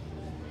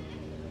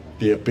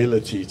the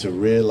ability to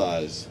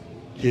realize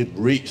he'd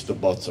reached the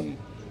bottom.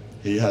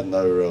 He had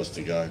nowhere else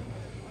to go.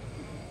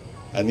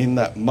 And in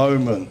that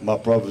moment, my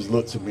brothers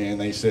looked at me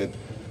and they said,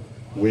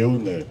 we all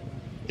knew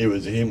it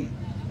was him,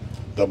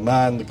 the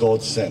man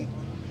God sent.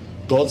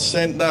 God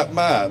sent that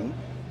man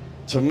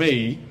to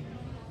me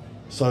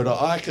so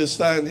that I could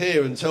stand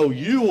here and tell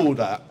you all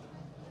that,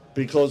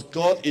 because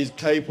God is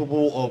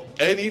capable of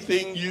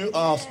anything you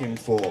ask him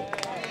for.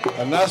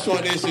 And that's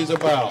what this is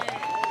about.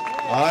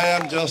 I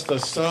am just a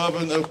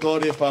servant of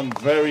God if I'm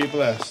very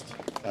blessed.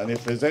 And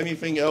if there's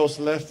anything else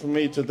left for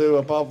me to do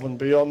above and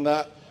beyond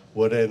that,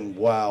 well then,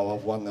 wow,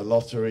 I've won the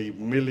lottery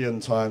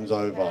 1,000,000 times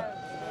over.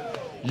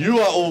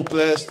 You are all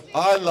blessed.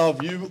 I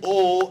love you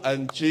all,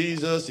 and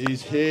Jesus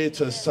is here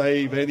to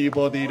save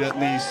anybody that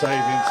needs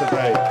saving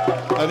today.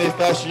 And if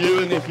that's you,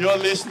 and if you're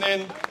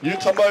listening, you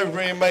come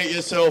over here and make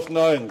yourself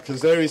known, because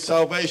there is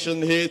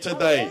salvation here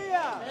today.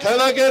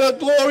 Can I get a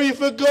glory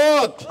for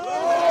God?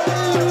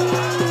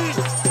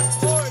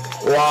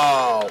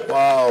 Wow,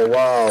 wow,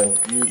 wow.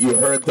 You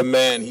heard the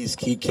man.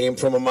 He came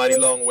from a mighty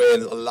long way,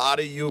 and a lot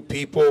of you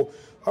people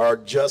are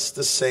just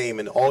the same,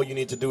 and all you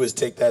need to do is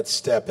take that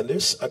step. And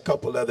there's a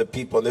couple other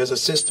people, and there's a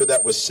sister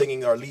that was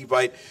singing, our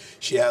Levite.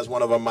 She has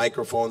one of our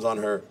microphones on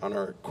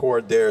her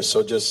cord there,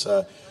 so just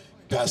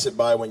pass it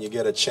by when you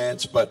get a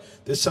chance. But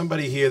there's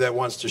somebody here that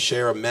wants to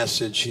share a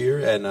message here,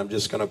 and I'm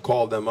just going to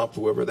call them up,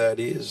 whoever that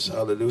is.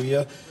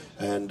 Hallelujah.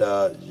 And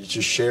you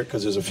just share,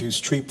 because there's a few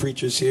street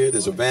preachers here.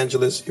 There's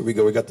evangelists. Here we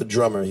go. We got the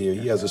drummer here.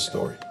 He has a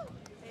story.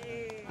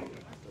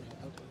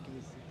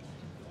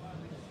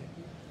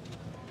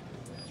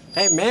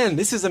 Amen.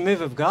 This is a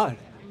move of God.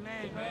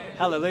 Amen.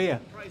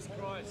 Hallelujah.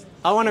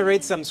 I want to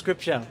read some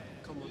scripture,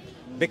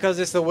 because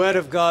it's the word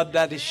of God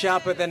that is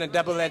sharper than a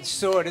double-edged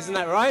sword. Isn't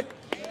that right?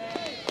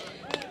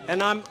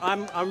 And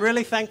I'm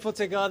really thankful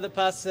to God that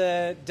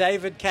Pastor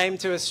David came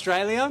to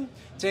Australia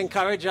to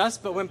encourage us.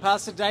 But when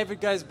Pastor David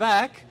goes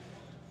back,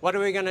 what are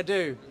we going to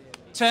do?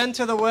 Turn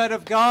to the word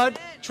of God,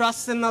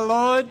 trust in the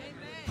Lord,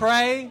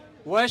 pray,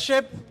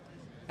 worship,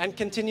 and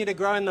continue to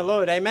grow in the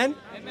Lord. Amen?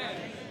 Amen.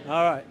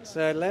 All right,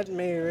 so let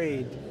me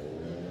read.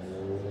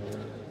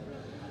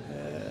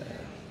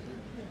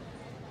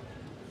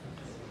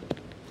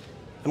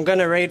 I'm going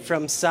to read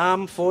from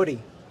Psalm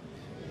 40.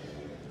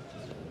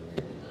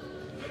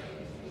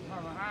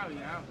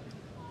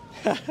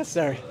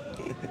 Sorry.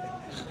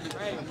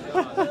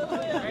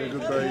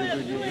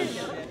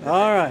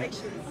 All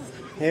right,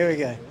 here we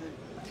go.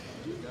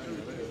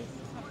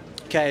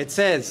 Okay, it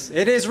says,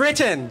 "It is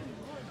written,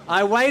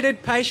 I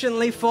waited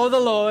patiently for the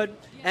Lord,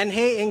 and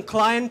he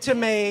inclined to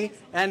me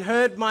and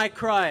heard my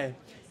cry.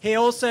 He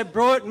also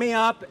brought me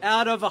up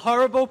out of a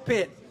horrible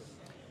pit,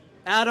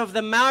 out of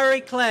the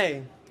miry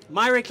clay,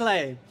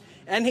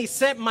 and he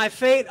set my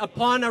feet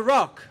upon a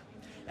rock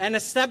and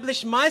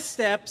established my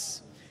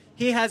steps.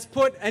 He has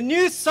put a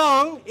new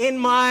song in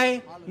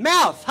my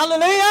mouth."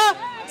 Hallelujah!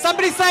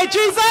 Somebody say,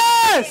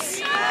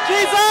 Jesus!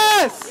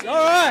 Jesus!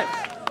 All right,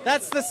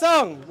 that's the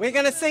song. We're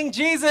going to sing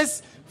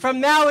Jesus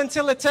from now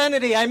until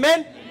eternity.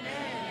 Amen?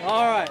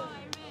 All right.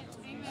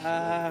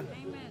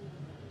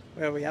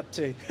 Where are we up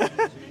to?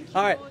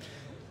 All right.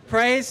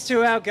 Praise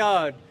to our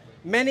God.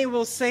 Many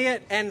will see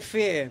it and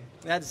fear.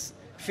 That's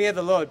fear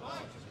the Lord.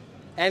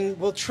 And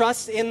will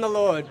trust in the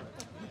Lord.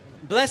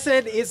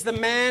 Blessed is the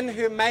man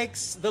who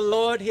makes the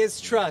Lord his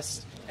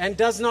trust and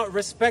does not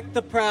respect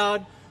the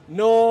proud,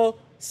 nor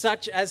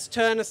such as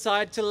turn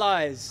aside to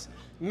lies.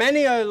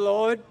 Many, O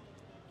Lord,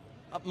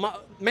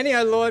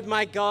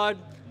 my God,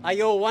 are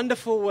your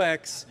wonderful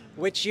works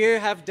which you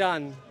have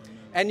done.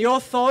 And your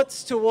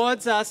thoughts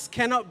towards us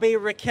cannot be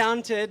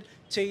recounted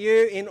to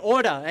you in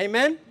order.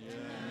 Amen? Yeah.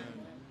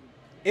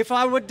 If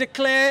I would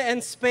declare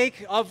and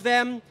speak of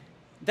them,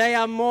 they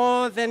are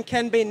more than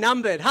can be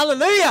numbered.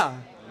 Hallelujah!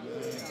 Amen.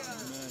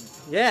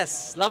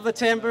 Yes, love the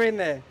tambourine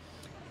there.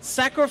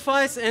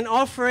 Sacrifice and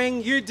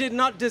offering you did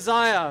not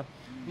desire.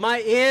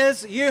 My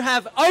ears you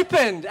have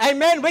opened.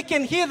 Amen. We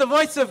can hear the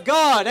voice of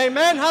God.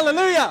 Amen.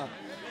 Hallelujah.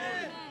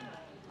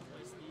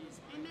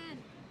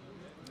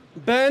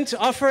 Burnt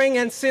offering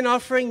and sin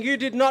offering you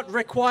did not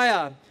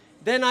require.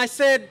 Then I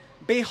said,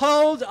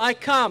 behold, I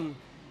come.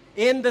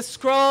 In the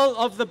scroll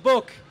of the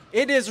book,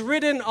 it is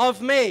written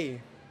of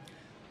me.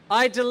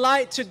 I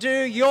delight to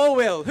do your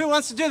will. Who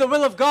wants to do the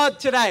will of God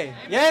today?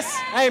 Amen. Yes?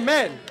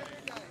 Amen.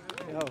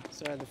 Oh,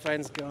 sorry, the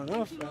phone's gone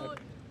off.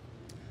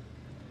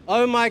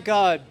 Oh my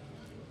God,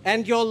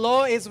 and your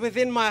law is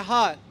within my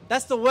heart.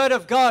 That's the word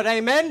of God.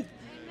 Amen? Amen.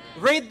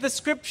 Read the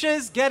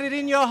scriptures, get it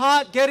in your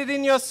heart, get it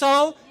in your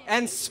soul,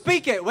 and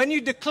speak it. When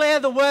you declare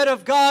the word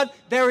of God,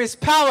 there is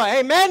power.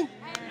 Amen?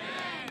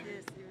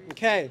 Amen.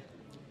 Okay.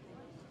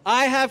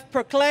 I have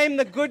proclaimed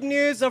the good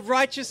news of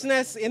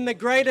righteousness in the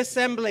great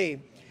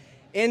assembly.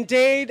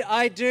 Indeed,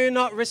 I do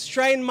not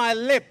restrain my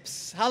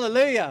lips.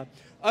 Hallelujah.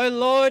 O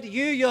Lord,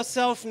 you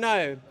yourself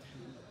know.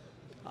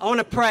 I want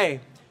to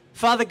pray.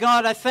 Father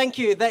God, I thank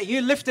you that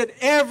you lifted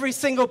every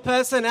single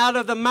person out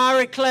of the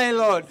miry clay,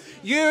 Lord.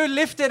 You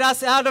lifted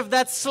us out of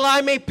that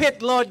slimy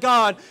pit, Lord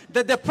God.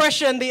 The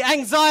depression, the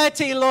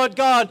anxiety, Lord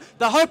God.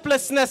 The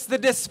hopelessness, the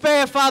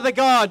despair, Father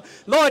God.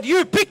 Lord,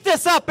 you picked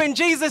us up in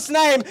Jesus'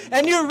 name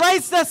and you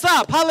raised us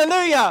up.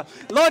 Hallelujah.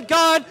 Lord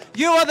God,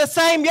 you are the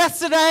same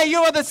yesterday. You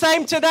are the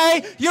same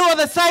today. You are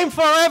the same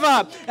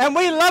forever. And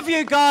we love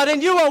you, God.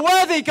 And you are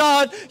worthy,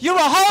 God. You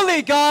are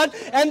holy, God.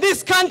 And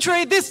this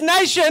country, this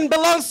nation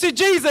belongs to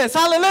Jesus.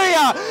 Jesus.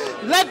 Hallelujah.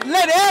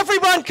 Let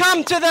everyone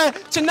come to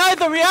know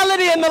the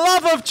reality and the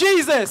love of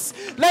Jesus.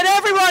 Let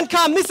everyone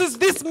come.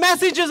 This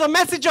message is a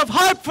message of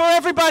hope for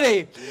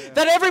everybody.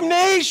 That every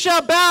knee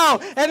shall bow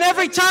and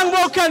every tongue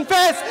will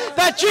confess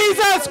that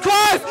Jesus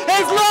Christ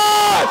is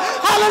Lord.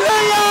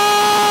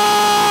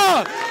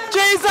 Hallelujah.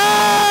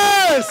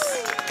 Jesus.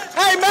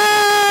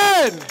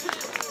 Amen.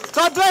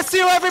 God bless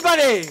you,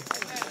 everybody.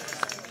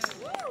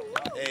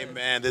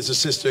 Amen. There's a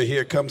sister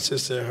here. Come,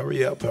 sister.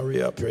 Hurry up.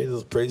 Hurry up.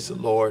 Praise the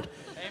Lord.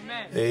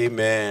 Amen.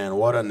 Amen.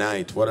 What a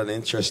night. What an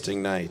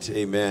interesting night.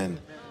 Amen.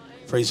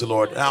 Praise the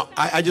Lord. Now,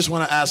 I just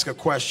want to ask a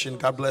question.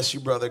 God bless you,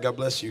 brother. God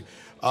bless you.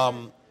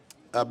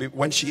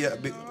 When she's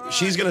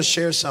going to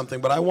share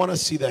something, but I want to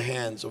see the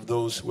hands of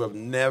those who have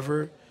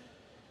never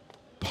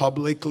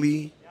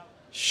publicly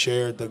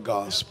shared the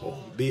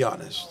gospel. Be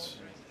honest.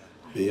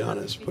 Be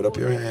honest. Put up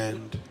your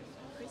hand.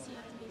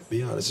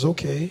 Be honest. It's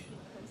okay.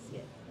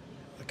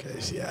 Okay,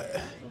 see,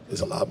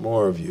 there's a lot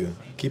more of you.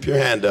 Keep your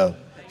hand up.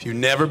 If you've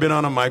never been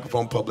on a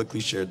microphone, publicly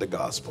shared the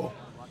gospel.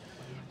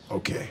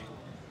 Okay.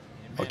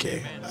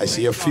 Okay. I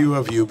see a few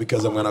of you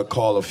because I'm going to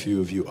call a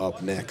few of you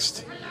up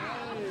next.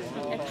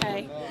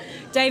 Okay.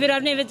 David,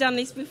 I've never done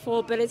this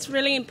before, but it's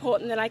really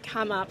important that I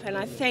come up, and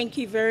I thank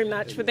you very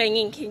much for being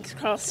in King's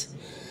Cross.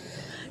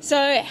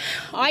 So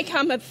I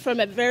come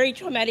from a very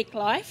traumatic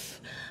life,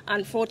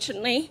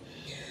 unfortunately.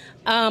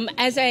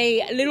 As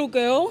a little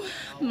girl,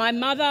 my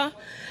mother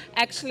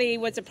actually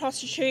was a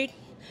prostitute,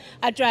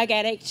 a drug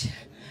addict,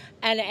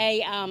 and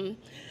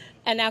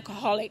an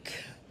alcoholic.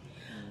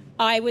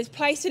 I was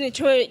placed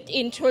into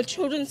a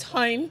children's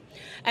home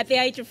at the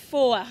age of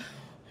 4,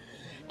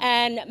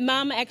 and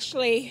Mum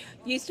actually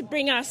used to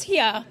bring us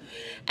here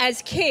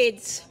as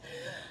kids,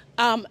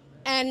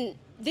 and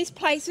this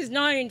place is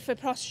known for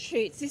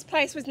prostitutes. This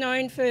place was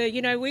known for,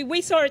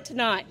 we saw it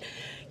tonight.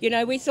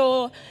 We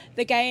saw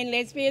the gay and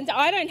lesbians.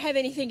 I don't have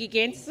anything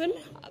against them.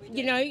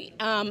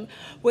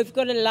 We've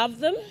got to love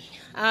them.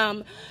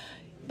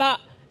 But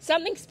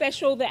something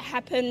special that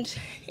happened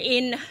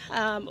in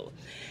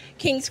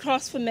King's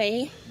Cross for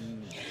me,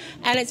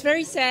 and it's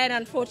very sad,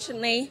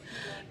 unfortunately,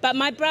 but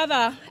my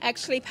brother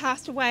actually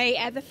passed away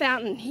at the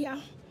fountain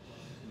here.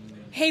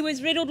 He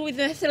was riddled with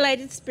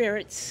methylated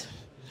spirits,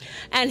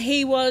 and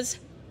he was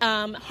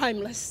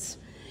homeless.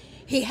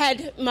 He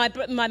had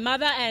my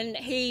mother, and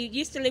he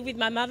used to live with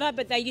my mother,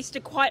 but they used to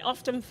quite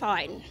often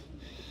fight.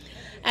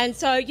 And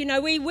so,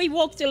 we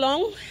walked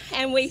along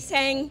and we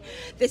sang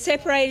the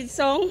separated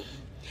song,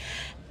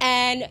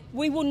 and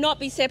we will not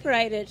be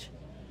separated.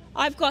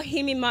 I've got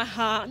him in my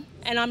heart,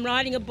 and I'm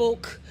writing a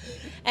book,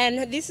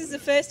 and this is the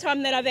first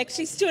time that I've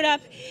actually stood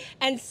up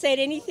and said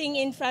anything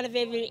in front of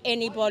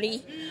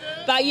anybody.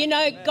 But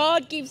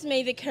God gives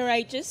me the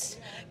courageous,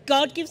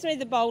 God gives me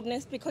the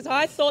boldness, because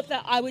I thought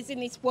that I was in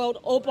this world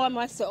all by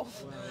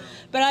myself.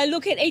 But I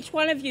look at each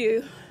one of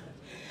you,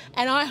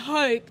 and I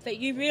hope that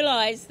you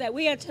realise that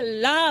we are to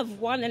love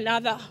one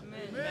another.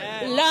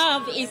 Amen.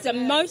 Love is the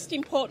most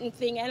important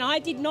thing, and I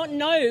did not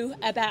know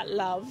about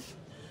love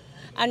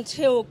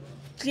until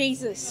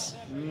Jesus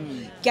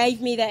gave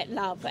me that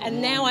love.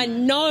 And now I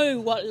know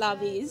what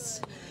love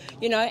is,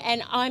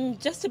 and I'm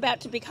just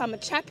about to become a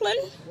chaplain.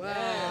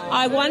 Wow.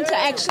 I want to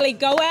actually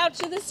go out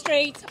to the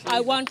streets. I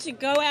want to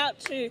go out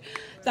to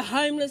the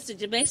homeless, the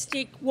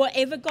domestic,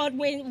 wherever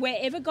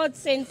God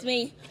sends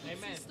me.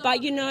 Amen.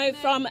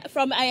 But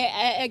from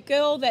a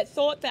girl that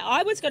thought that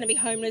I was going to be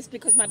homeless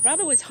because my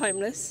brother was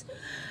homeless,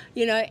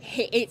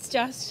 it's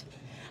just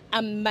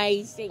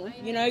amazing.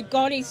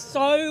 God is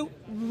so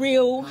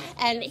real,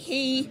 and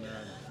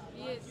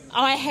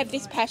I have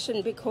this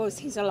passion because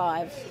he's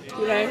alive.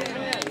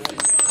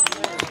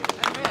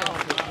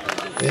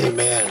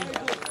 Amen.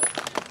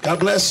 God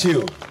bless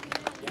you.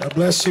 God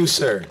bless you,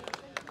 sir.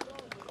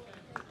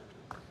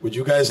 Would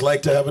you guys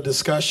like to have a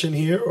discussion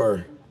here,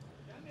 or?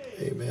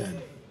 Amen.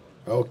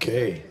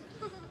 Okay.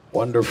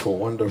 Wonderful,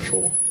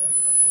 wonderful.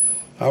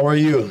 How are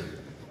you?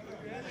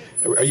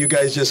 Are you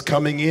guys just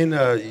coming in?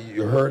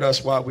 You heard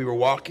us while we were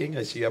walking.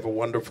 I see you have a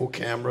wonderful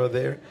camera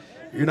there.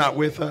 You're not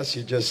with us.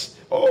 You just,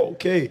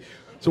 okay.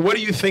 So what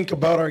do you think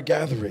about our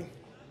gathering?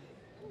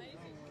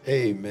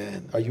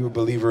 Amen. Are you a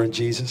believer in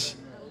Jesus?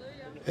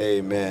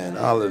 Amen.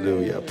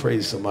 Hallelujah.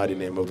 Praise the mighty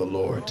name of the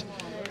Lord.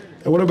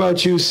 And what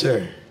about you,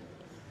 sir?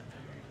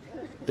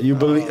 Are you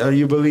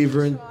a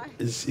believer in?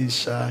 Is he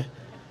shy?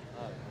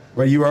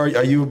 Are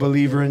you a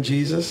believer in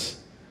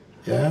Jesus?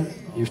 Yeah?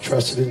 You've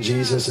trusted in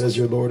Jesus as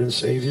your Lord and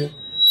Savior?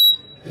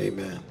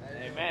 Amen.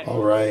 Amen.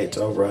 All right,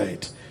 all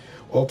right.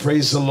 Well,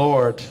 praise the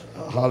Lord.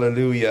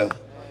 Hallelujah.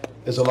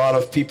 There's a lot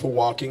of people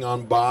walking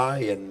on by,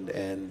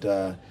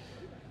 and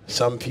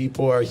some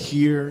people are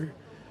here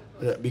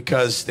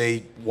because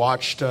they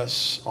watched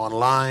us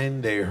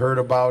online, they heard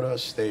about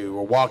us, they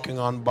were walking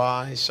on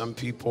by. Some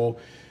people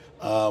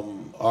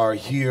are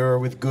here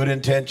with good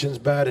intentions,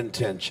 bad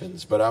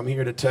intentions. But I'm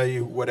here to tell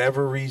you,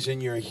 whatever reason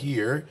you're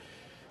here,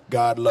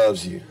 God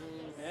loves you.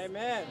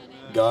 Amen.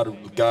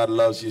 God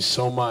loves you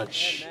so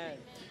much. Amen.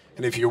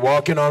 And if you're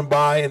walking on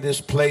by in this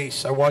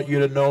place, I want you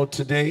to know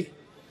today,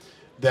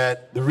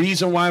 that the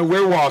reason why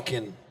we're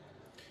walking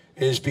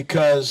is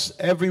because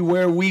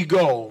everywhere we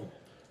go,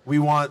 we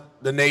want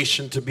the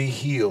nation to be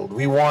healed.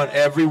 We want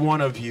every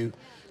one of you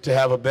to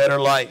have a better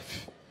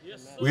life.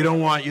 We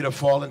don't want you to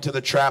fall into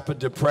the trap of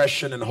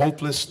depression and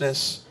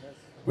hopelessness.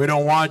 We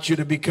don't want you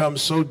to become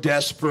so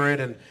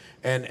desperate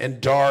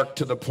and dark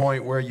to the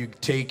point where you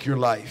take your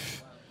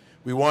life.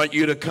 We want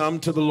you to come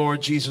to the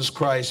Lord Jesus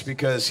Christ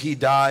because he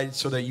died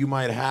so that you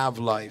might have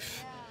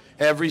life.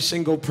 Every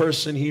single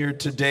person here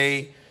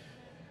today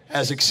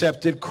has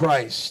accepted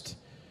Christ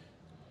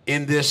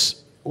in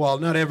this, well,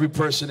 not every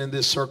person in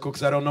this circle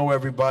because I don't know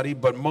everybody,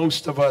 but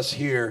most of us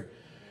here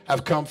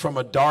have come from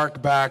a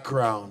dark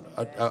background,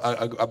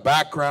 a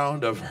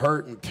background of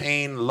hurt and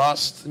pain,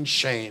 lust and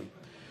shame.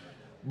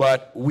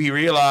 But we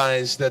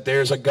realize that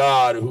there's a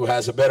God who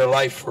has a better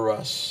life for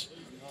us.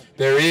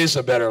 There is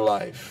a better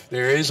life.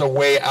 There is a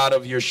way out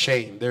of your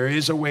shame. There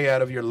is a way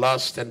out of your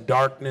lust and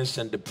darkness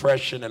and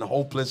depression and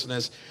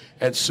hopelessness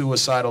and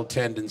suicidal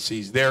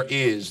tendencies.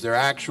 There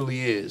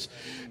actually is.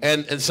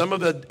 And some of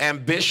the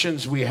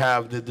ambitions we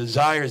have, the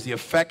desires, the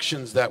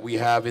affections that we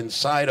have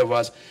inside of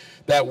us,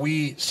 that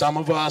some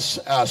of us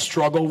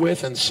struggle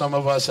with and some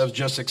of us have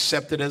just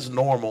accepted as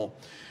normal.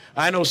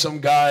 I know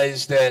some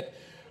guys that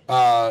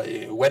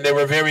when they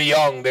were very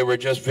young, they were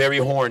just very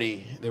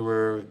horny. They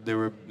were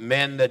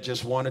men that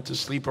just wanted to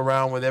sleep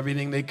around with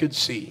everything they could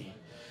see.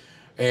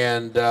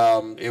 And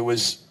they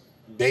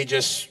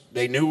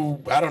knew,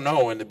 I don't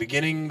know, in the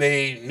beginning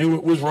they knew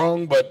it was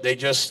wrong, but they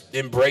just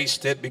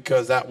embraced it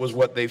because that was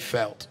what they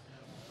felt.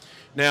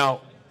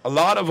 Now, a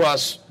lot of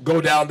us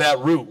go down that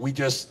route. We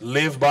just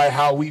live by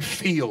how we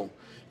feel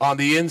on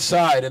the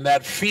inside, and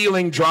that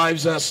feeling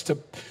drives us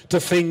to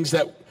things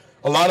that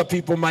a lot of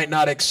people might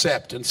not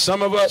accept. And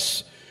some of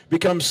us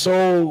become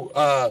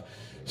so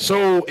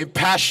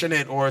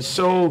passionate or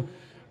so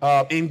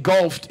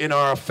engulfed in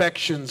our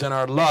affections and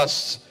our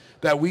lusts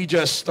that we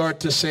just start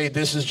to say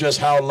this is just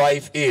how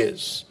life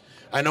is.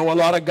 I know a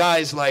lot of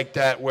guys like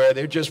that where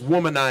they're just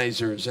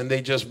womanizers and they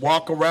just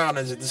walk around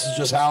and say this is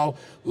just how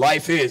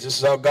life is. This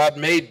is how God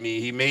made me.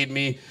 He made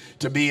me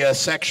to be a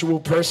sexual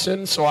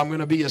person, so I'm going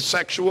to be a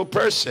sexual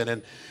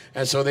person.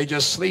 And so they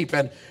just sleep.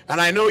 And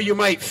I know you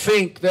might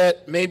think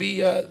that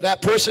maybe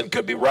that person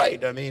could be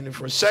right. I mean,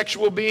 if we're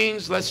sexual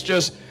beings, let's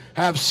just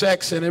have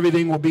sex and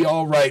everything will be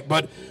all right.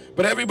 But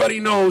everybody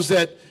knows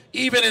that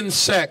even in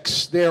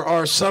sex, there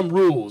are some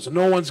rules.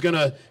 No one's going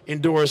to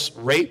endorse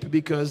rape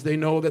because they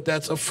know that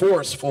that's a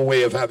forceful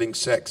way of having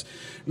sex.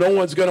 No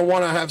one's going to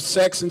want to have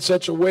sex in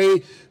such a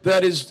way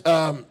that is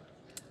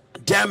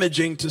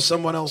damaging to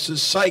someone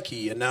else's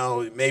psyche. And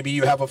now maybe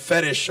you have a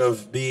fetish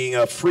of being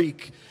a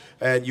freak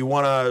and you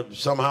want to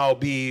somehow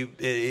be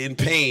in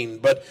pain,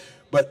 but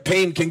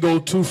pain can go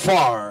too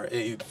far.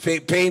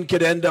 Pain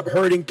could end up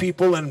hurting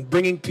people and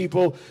bringing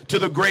people to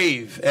the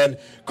grave and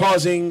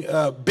causing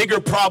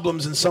bigger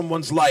problems in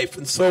someone's life.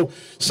 And so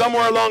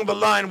somewhere along the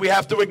line, we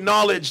have to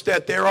acknowledge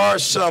that there are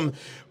some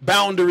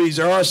boundaries,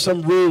 there are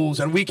some rules,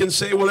 and we can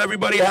say, well,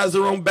 everybody has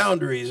their own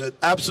boundaries.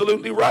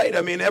 Absolutely right.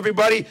 I mean,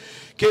 everybody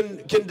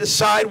can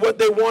decide what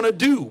they want to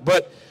do,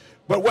 but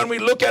when we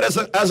look at it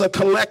as a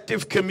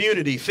collective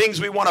community, things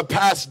we want to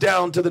pass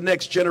down to the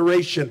next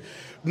generation,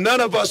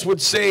 none of us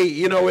would say,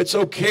 you know, it's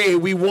okay.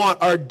 We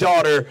want our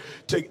daughter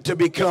to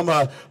become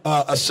a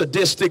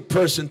sadistic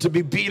person, to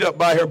be beat up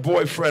by her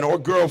boyfriend or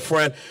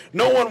girlfriend.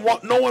 No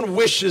one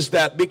wishes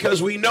that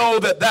because we know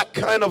that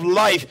kind of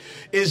life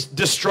is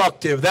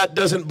destructive. That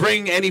doesn't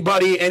bring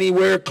anybody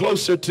anywhere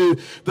closer to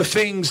the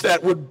things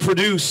that would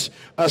produce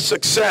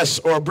success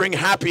or bring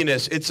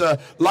happiness. It's a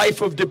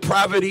life of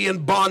depravity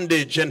and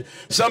bondage. And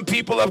some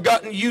people have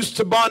gotten used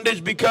to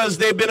bondage because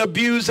they've been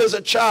abused as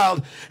a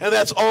child, and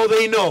that's all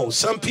they know.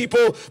 Some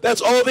people, that's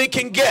all they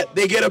can get.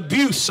 They get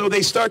abuse, so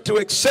they start to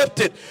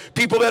accept it.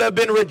 People that have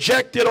been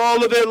rejected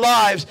all of their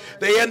lives,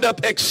 they end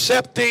up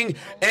accepting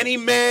any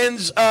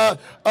man's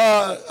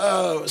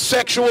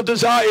sexual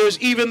desires,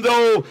 even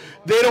though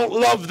they don't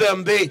love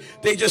them. They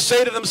just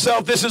say to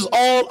themselves, this is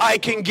all I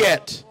can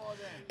get.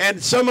 And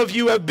some of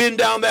you have been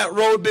down that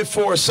road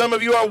before. Some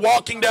of you are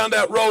walking down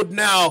that road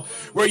now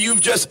where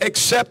you've just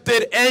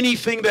accepted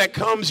anything that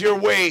comes your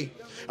way.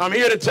 I'm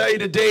here to tell you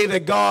today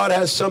that God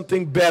has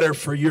something better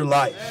for your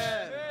life.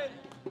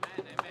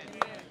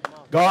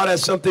 God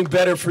has something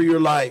better for your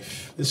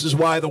life. This is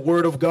why the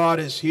Word of God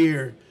is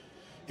here.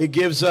 It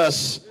gives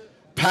us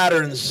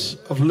patterns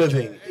of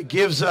living. It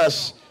gives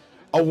us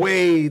a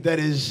way that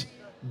is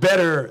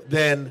better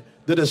than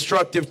the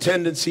destructive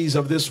tendencies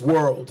of this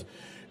world.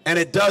 And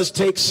it does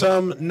take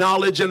some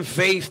knowledge and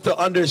faith to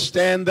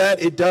understand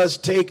that. It does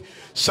take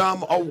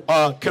some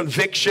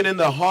conviction in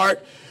the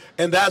heart.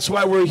 And that's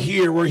why we're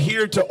here. We're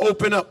here to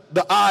open up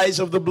the eyes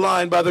of the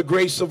blind by the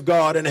grace of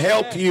God and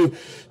help you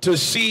to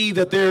see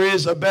that there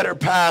is a better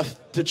path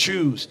to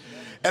choose.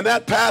 And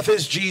that path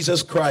is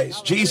Jesus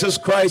Christ. Jesus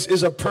Christ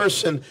is a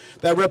person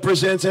that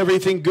represents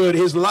everything good.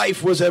 His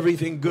life was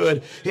everything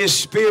good. His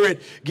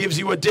spirit gives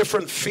you a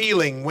different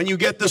feeling. When you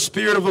get the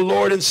Spirit of the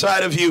Lord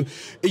inside of you,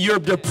 your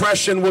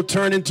depression will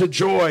turn into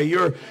joy.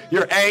 Your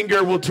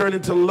anger will turn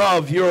into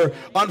love. Your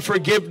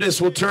unforgiveness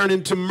will turn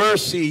into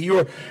mercy.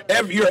 Your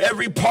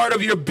every part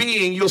of your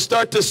being, you'll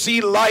start to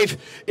see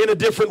life in a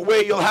different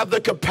way. You'll have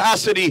the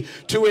capacity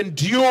to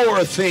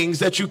endure things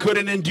that you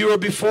couldn't endure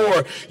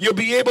before. You'll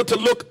be able to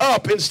look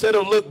up instead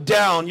of look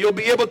down. You'll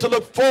be able to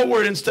look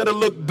forward instead of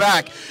look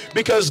back,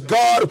 because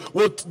God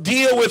will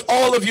deal with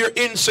all of your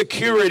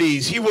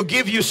insecurities. He will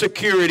give you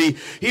security.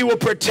 He will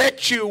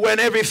protect you when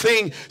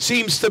everything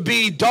seems to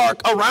be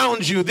dark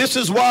around you. This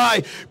is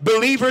why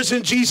believers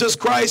in Jesus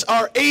Christ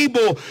are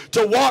able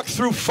to walk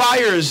through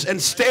fires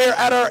and stare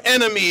at our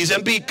enemies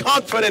and be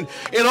confident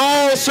in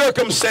all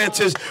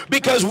circumstances,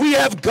 because we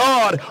have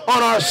God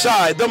on our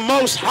side. The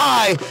Most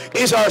High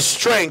is our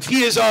strength.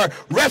 He is our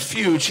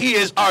refuge. He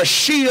is our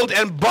shield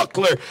and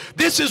buckler.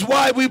 This is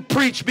why we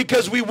preach,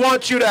 because we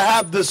want you to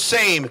have the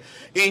same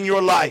in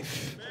your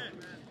life.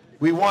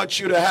 We want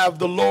you to have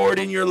the Lord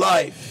in your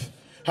life.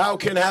 How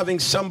can having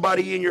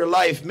somebody in your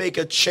life make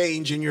a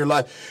change in your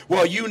life?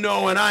 Well, you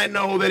know and I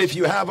know that if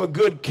you have a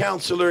good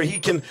counselor, he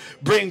can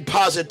bring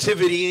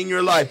positivity in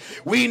your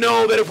life. We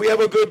know that if we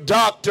have a good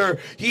doctor,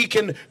 he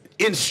can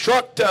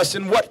instruct us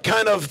in what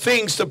kind of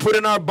things to put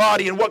in our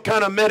body and what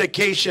kind of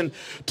medication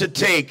to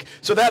take.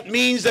 So that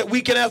means that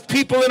we can have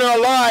people in our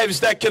lives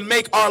that can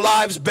make our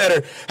lives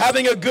better.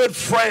 Having a good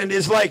friend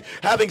is like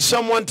having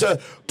someone to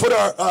put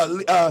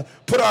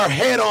our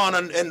head on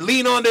and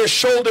lean on their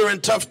shoulder in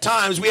tough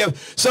times. We have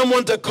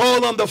someone to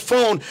call on the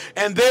phone,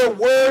 and their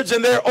words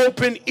and their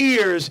open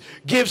ears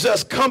gives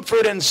us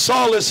comfort and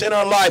solace in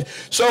our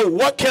life. So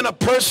what can a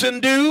person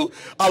do?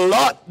 A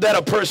lot that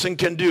a person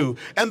can do.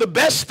 And the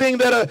best thing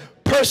that a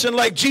person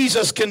like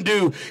Jesus can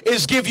do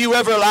is give you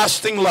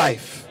everlasting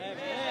life.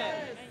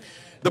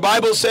 The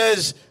Bible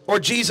says, or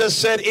Jesus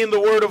said in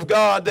the Word of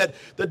God, that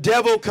the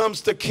devil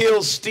comes to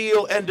kill,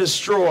 steal, and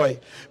destroy.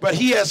 But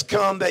he has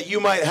come that you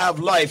might have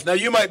life. Now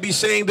you might be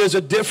saying there's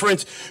a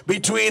difference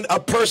between a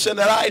person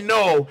that I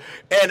know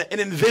and an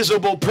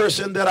invisible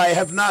person that I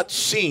have not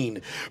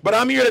seen. But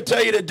I'm here to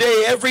tell you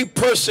today, every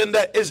person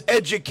that is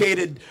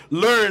educated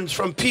learns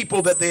from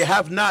people that they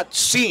have not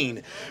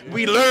seen.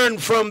 We learn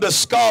from the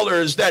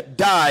scholars that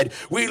died.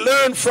 We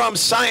learn from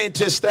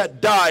scientists that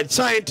died,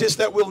 scientists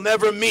that we'll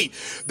never meet.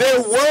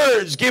 Their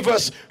words give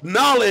us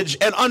knowledge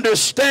and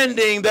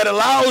understanding that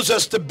allows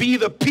us to be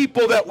the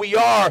people that we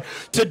are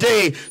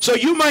today. So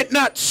you might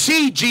not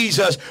see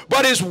Jesus,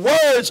 but his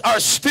words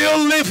are still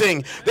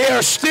living. They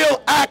are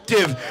still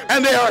active,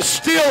 and they are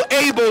still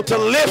able to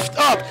lift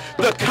up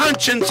the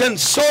conscience and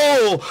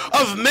soul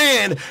of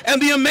man.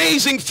 And the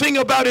amazing thing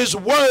about his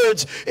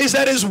words is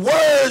that his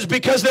words,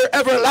 because they're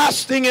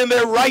everlasting and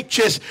they're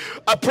righteous,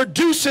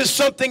 produces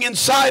something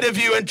inside of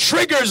you and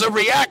triggers a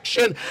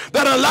reaction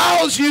that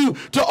allows you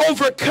to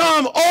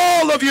overcome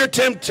all of your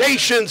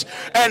temptations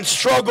and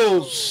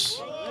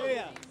struggles.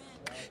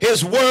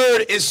 His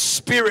word is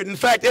spirit. In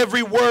fact,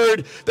 every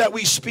word that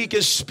we speak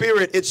is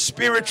spirit. It's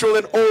spiritual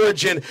in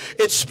origin.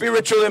 It's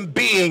spiritual in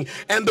being.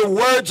 And the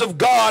words of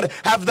God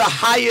have the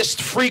highest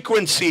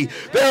frequency.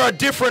 There are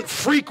different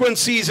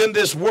frequencies in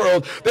this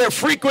world. There are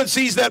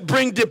frequencies that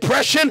bring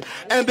depression,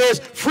 and there's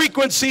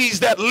frequencies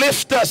that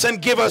lift us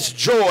and give us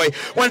joy.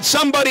 When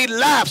somebody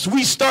laughs,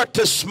 we start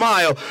to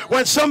smile.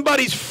 When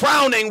somebody's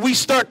frowning, we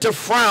start to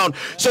frown.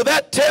 So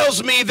that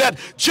tells me that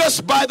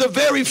just by the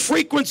very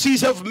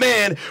frequencies of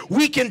man,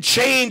 we can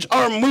change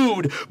our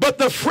mood. But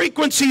the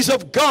frequencies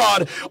of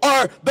God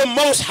are the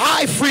most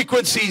high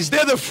frequencies.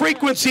 They're the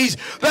frequencies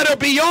that are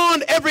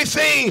beyond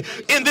everything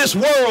in this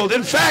world.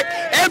 In fact,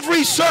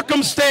 every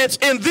circumstance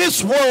in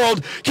this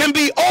world can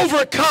be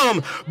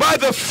overcome by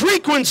the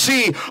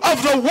frequency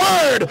of the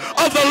word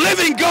of the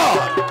living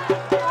God.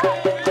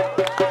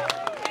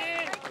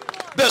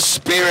 The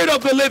Spirit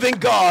of the living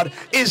God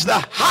is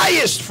the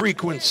highest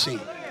frequency.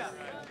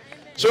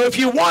 So if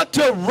you want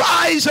to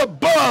rise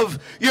above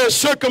your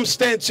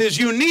circumstances,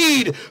 you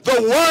need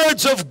the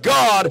words of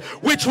God,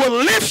 which will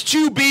lift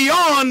you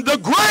beyond the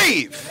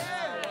grave.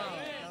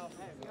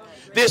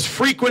 This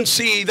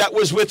frequency that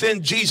was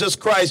within Jesus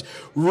Christ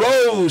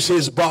rose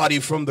his body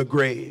from the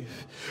grave,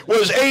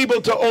 was able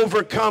to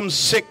overcome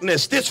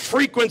sickness. This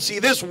frequency,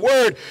 this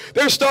word,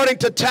 they're starting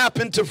to tap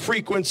into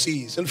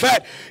frequencies. In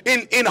fact,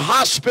 in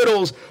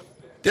hospitals,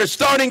 they're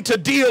starting to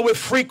deal with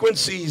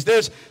frequencies.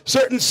 There's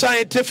certain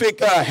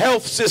scientific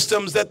health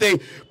systems that they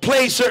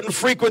play certain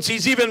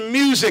frequencies. Even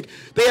music,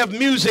 they have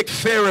music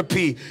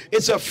therapy.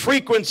 It's a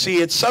frequency.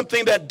 It's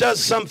something that does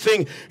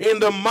something in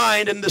the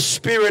mind and the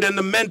spirit and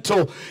the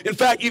mental. In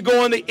fact, you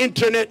go on the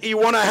internet, you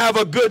want to have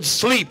a good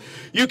sleep.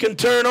 You can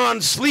turn on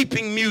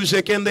sleeping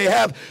music, and they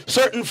have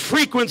certain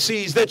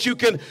frequencies that you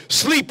can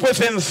sleep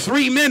within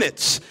 3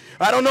 minutes.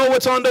 I don't know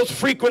what's on those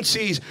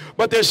frequencies,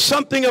 but there's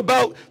something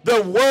about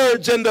the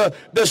words and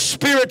the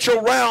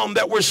spiritual realm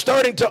that we're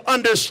starting to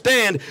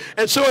understand.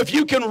 And so if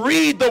you can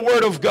read the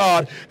Word of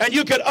God and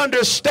you can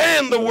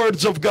understand the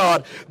words of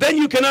God, then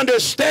you can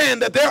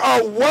understand that there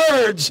are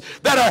words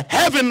that are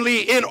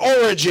heavenly in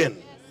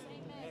origin.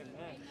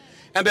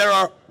 And there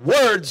are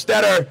words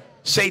that are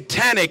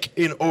satanic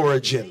in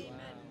origin.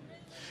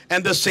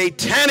 And the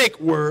satanic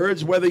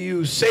words, whether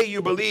you say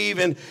you believe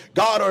in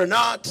God or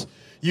not,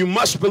 you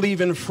must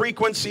believe in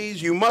frequencies.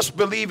 You must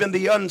believe in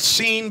the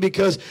unseen,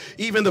 because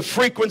even the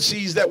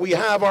frequencies that we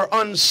have are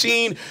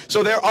unseen.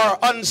 So there are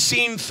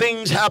unseen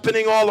things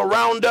happening all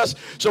around us.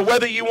 So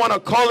whether you want to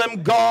call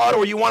him God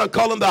or you want to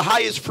call him the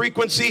highest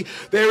frequency,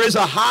 there is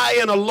a high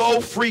and a low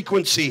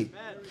frequency.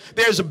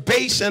 There's a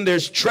bass and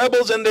there's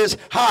trebles and there's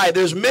high.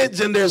 There's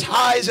mids and there's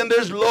highs and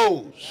there's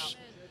lows.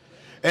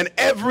 And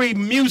every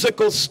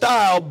musical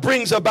style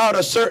brings about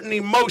a certain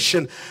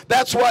emotion.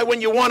 That's why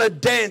when you want to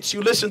dance,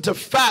 you listen to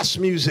fast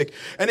music.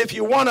 And if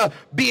you want to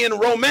be in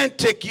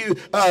romantic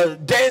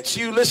dance,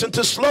 you listen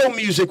to slow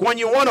music. When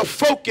you want to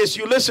focus,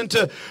 you listen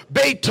to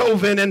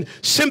Beethoven and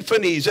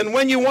symphonies. And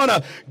when you want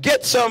to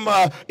get some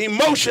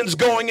emotions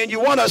going and you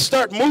want to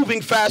start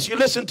moving fast, you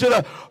listen to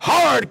the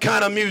hard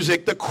kind of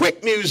music, the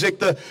quick music,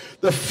 the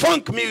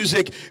funk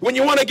music. When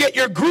you want to get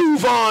your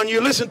groove on, you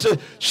listen to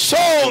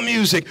soul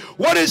music.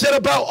 What is it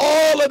about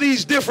all of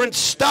these different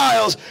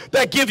styles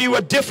that give you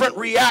a different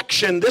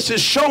reaction? This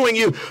is showing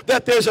you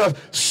that there's a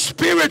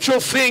spiritual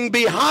thing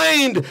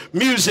behind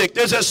music.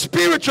 There's a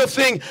spiritual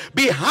thing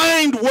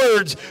behind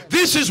words.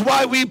 This is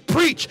why we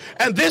preach,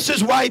 and this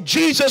is why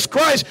Jesus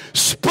Christ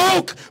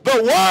spoke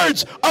the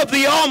words of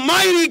the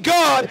Almighty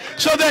God,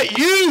 so that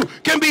you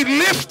can be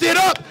lifted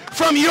up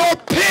from your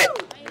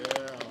pit.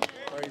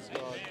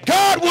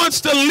 God wants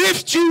to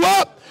lift you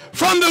up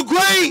from the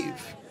grave.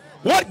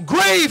 What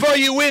grave are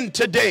you in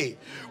today?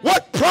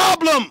 What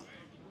problem?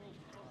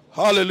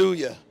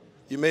 Hallelujah.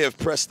 You may have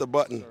pressed the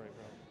button.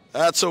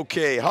 That's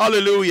okay.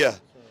 Hallelujah.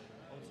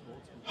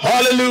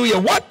 Hallelujah.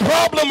 What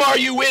problem are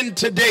you in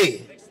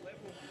today?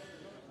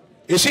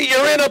 You see,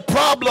 you're in a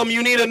problem.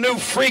 You need a new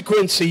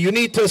frequency. You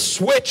need to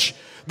switch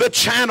the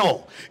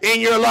channel in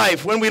your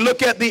life. When we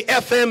look at the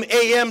FM,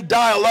 AM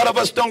dial, a lot of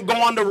us don't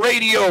go on the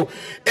radio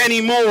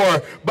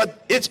anymore,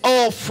 but it's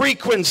all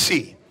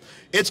frequency.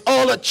 It's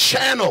all a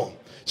channel.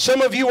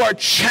 Some of you are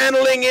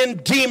channeling in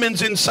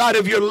demons inside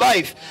of your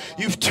life.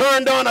 You've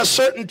turned on a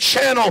certain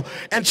channel,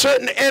 and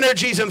certain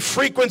energies and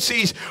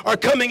frequencies are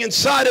coming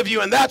inside of you,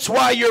 and that's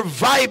why you're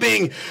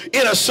vibing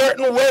in a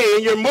certain way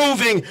and you're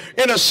moving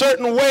in a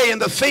certain way, and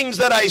the things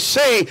that I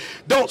say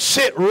don't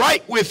sit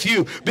right with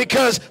you,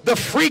 because the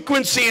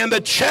frequency and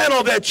the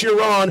channel that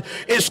you're on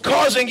is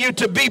causing you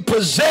to be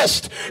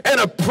possessed and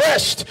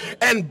oppressed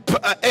and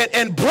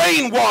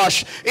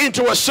brainwashed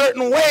into a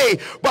certain way.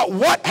 But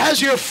what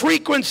has your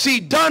frequency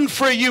done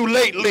for you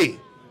lately?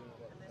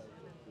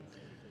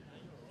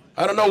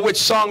 I don't know which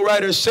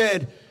songwriter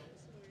said,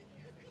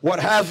 what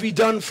have he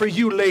done for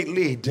you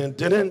lately? Dun,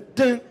 dun, dun,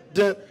 dun,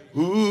 dun.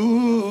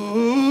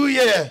 Ooh,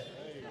 yeah.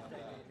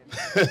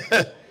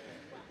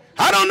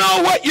 I don't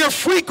know what your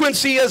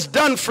frequency has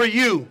done for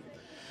you,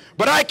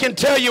 but I can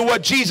tell you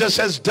what Jesus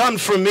has done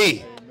for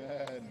me.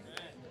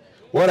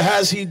 What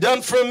has he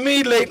done for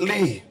me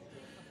lately?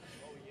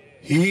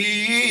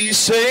 He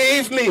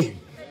saved me.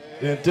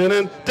 Dun, dun,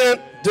 dun, dun,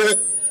 dun.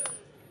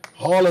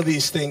 All of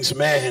these things,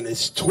 man,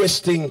 is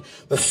twisting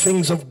the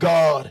things of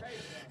God.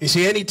 You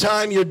see,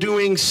 anytime you're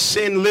doing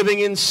sin, living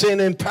in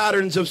sin and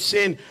patterns of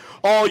sin,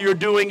 all you're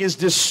doing is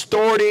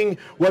distorting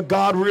what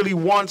God really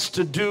wants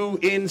to do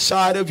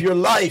inside of your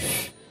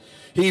life.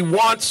 He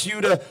wants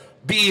you to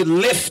be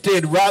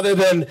lifted rather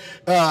than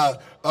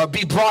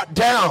be brought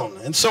down.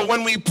 And so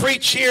when we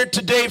preach here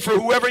today, for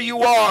whoever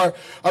you are,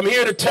 I'm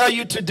here to tell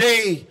you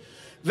today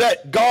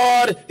that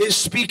God is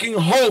speaking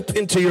hope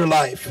into your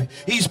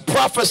life. He's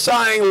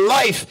prophesying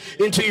life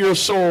into your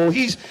soul.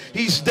 He's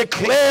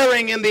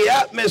declaring in the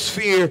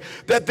atmosphere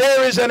that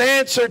there is an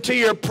answer to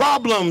your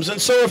problems. And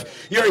so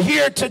if you're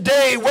here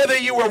today, whether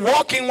you were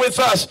walking with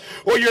us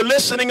or you're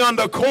listening on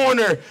the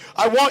corner,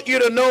 I want you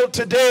to know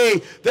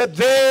today that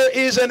there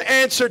is an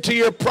answer to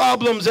your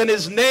problems, and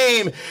his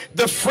name,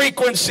 the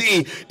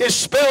frequency, is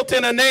spelt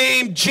in a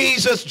name,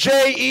 Jesus,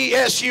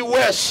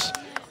 J-E-S-U-S.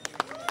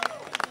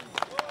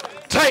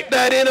 Type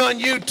that in on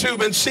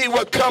YouTube and see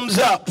what comes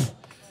up.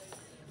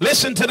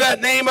 Listen to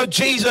that name of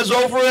Jesus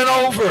over and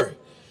over.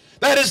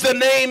 That is the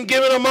name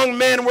given among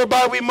men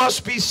whereby we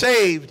must be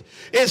saved.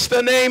 It's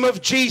the name of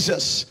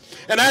Jesus.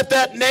 And at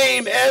that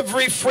name,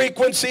 every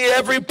frequency,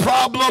 every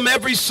problem,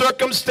 every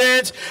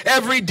circumstance,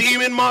 every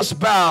demon must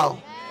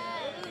bow.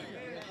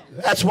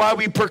 That's why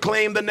we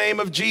proclaim the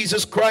name of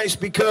Jesus Christ,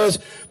 because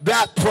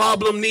that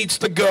problem needs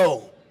to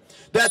go.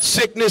 That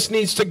sickness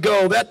needs to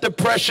go. That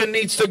depression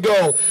needs to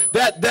go.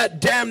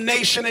 That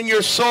damnation in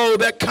your soul,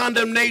 that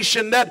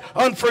condemnation, that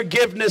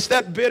unforgiveness,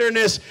 that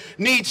bitterness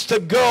needs to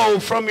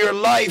go from your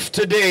life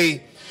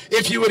today.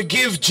 if you would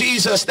give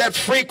Jesus, that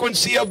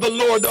frequency of the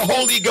Lord, the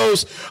Holy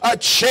Ghost, a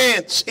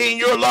chance in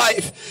your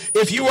life.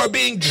 If you are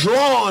being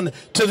drawn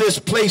to this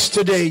place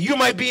today, you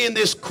might be in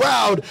this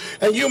crowd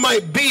and you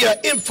might be an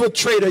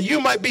infiltrator. You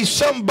might be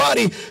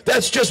somebody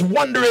that's just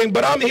wondering,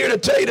 but I'm here to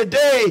tell you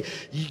today,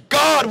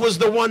 God was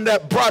the one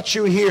that brought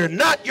you here,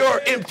 not your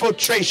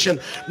infiltration,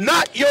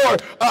 not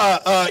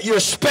your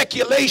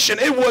speculation.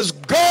 It was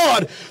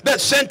God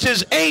that sent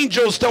his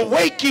angels to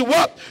wake you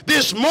up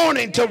this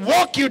morning, to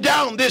walk you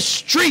down this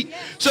street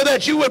so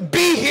that you would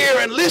be here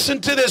and listen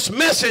to this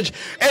message.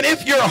 And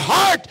if your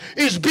heart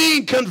is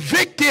being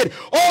convicted,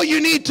 all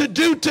you need to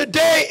do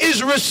today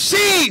is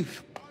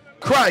receive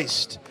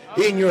Christ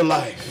in your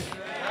life.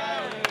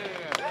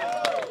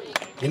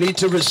 You need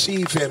to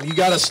receive him. You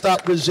got to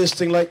stop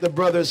resisting. Like the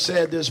brother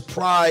said, there's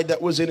pride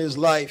that was in his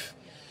life.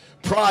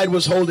 Pride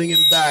was holding him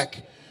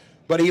back,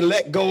 but he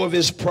let go of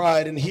his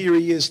pride, and here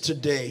he is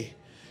today.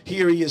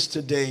 Here he is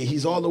today.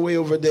 He's all the way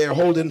over there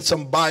holding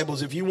some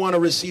Bibles. If you want to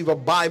receive a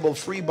Bible,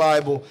 free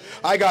Bible,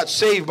 I got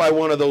saved by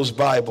one of those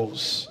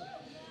Bibles.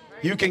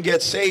 You can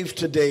get saved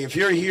today. If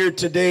you're here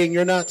today and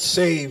you're not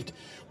saved,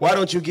 why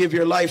don't you give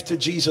your life to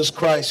Jesus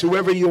Christ?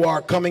 Whoever you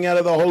are, coming out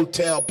of the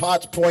hotel,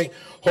 Potts Point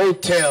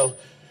Hotel.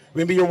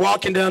 Maybe you're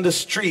walking down the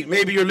street.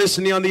 Maybe you're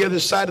listening on the other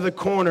side of the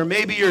corner.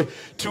 Maybe you're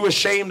too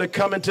ashamed to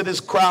come into this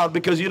crowd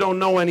because you don't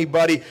know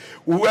anybody.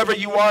 Whoever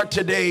you are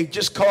today,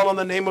 just call on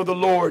the name of the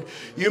Lord.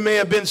 You may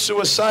have been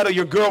suicidal.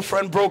 Your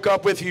girlfriend broke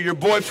up with you. Your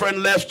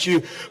boyfriend left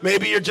you.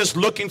 Maybe you're just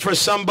looking for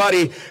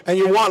somebody and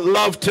you want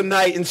love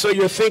tonight. And so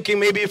you're thinking,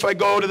 maybe if I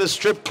go to the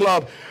strip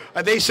club,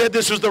 they said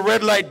this was the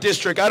red light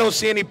district. I don't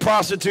see any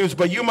prostitutes,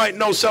 but you might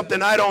know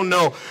something I don't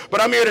know.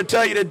 But I'm here to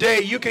tell you today,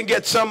 you can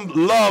get some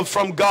love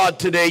from God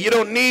today. You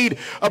don't need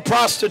a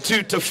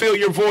prostitute to fill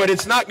your void.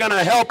 It's not going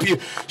to help you.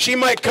 She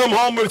might come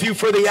home with you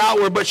for the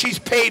hour, but she's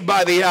paid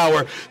by the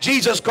hour.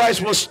 Jesus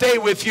Christ will stay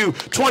with you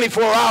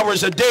 24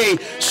 hours a day,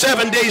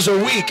 7 days a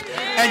week.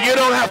 And you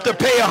don't have to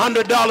pay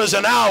 $100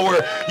 an hour.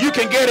 You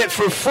can get it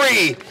for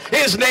free.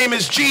 His name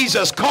is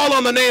Jesus. Call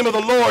on the name of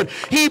the Lord.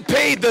 He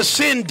paid the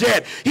sin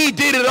debt. He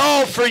did it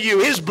all for you.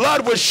 His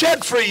blood was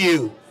shed for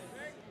you.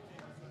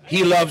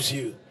 He loves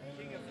you.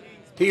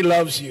 He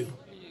loves you.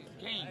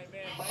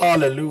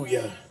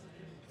 Hallelujah.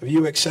 Have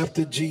you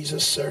accepted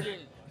Jesus, sir?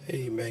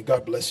 Amen.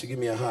 God bless you. Give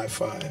me a high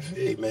five.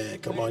 Amen.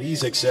 Come on.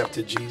 He's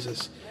accepted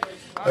Jesus.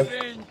 I've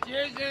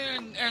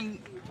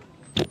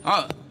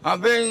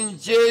been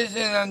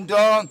chasing and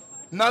dog,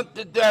 not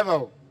the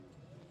devil.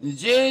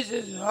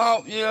 Jesus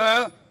help you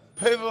out.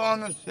 People on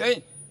the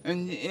street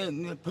and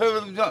the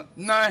people got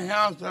no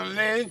house to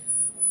live.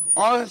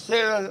 I see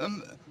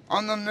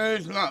on the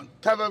news like a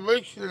couple of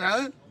weeks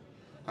ago,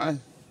 I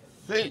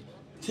see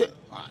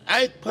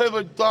 8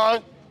 people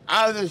died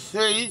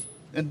overseas.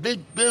 The big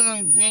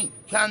buildings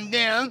come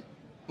down,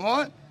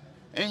 right,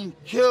 and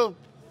killed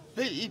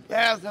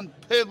 50,000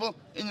 people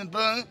in the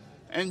building,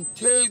 and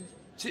two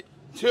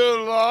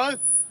alive.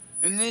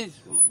 And this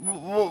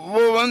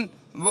woman,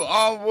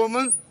 old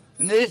woman,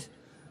 and this,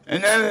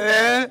 and over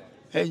there,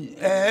 a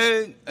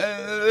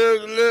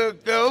little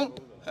girl,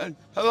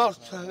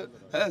 lost her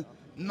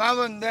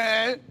mother and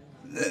dad.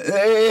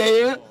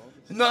 They're here,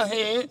 not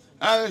here,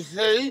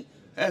 overseas,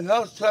 and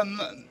lost her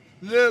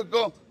little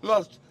girl,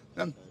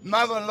 the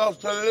mother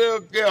lost her little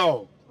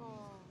girl.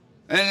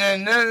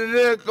 And then the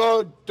little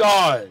girl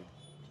died.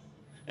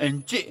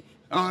 And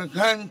I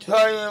can't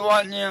tell you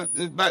right now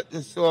about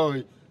the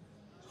story.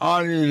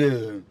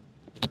 Hallelujah.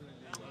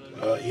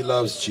 He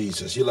loves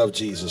Jesus. You love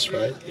Jesus,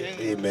 right?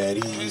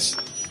 Amen. He's...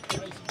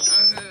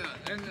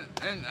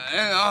 And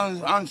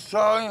I'm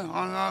sorry,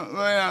 I'm not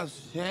really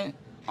upset.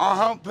 I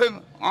help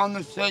people on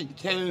the street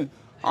too.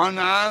 I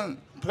know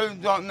people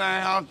don't know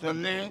how to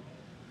live.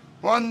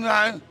 One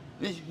day,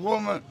 this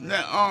woman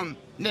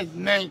this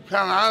man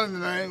come over to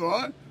me,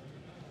 right?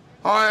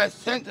 I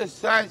sent the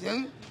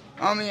station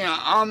on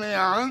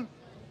my own.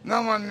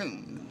 No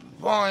one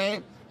for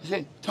him. He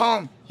said,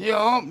 Tom, you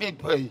help me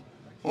please.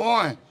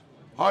 Why?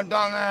 I don't know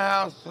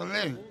how else to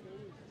live.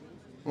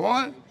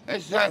 What?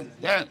 It says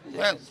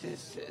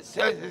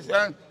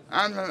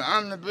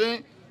on the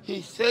bed.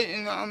 He's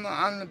sitting on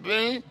the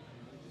bed.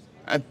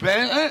 A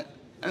bed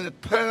and the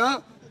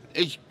pillow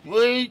is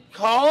really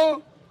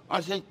cold. I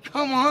said,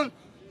 come on,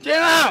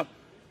 get up.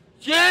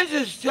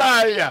 Jesus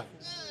tell you.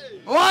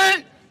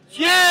 What?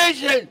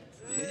 Jesus.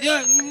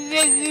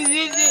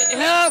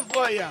 Help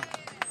for you.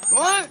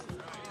 What?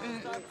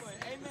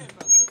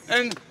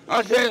 And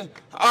I said,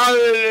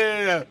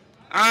 hallelujah.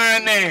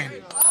 Amen.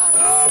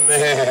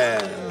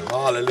 Amen.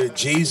 Hallelujah.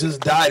 Jesus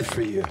died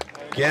for you.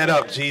 Get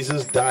up.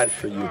 Jesus died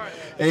for you.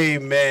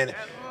 Amen.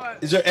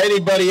 Is there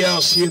anybody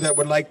else here that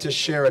would like to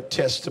share a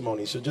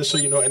testimony? So just so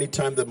you know,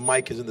 anytime the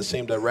mic is in the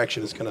same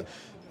direction, it's going to,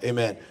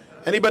 amen.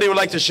 Anybody would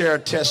like to share a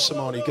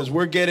testimony? Because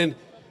we're getting,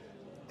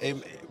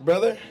 amen.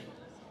 Brother?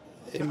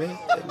 Amen.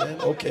 Amen.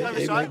 Okay.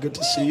 Amen. Good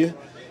to see you.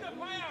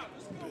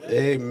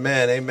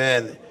 Amen.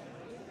 Amen.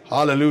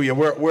 Hallelujah.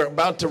 We're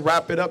about to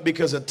wrap it up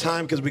because of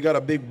time, because we got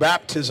a big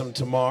baptism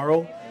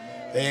tomorrow.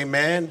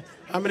 Amen.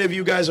 How many of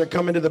you guys are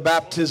coming to the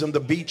baptism, the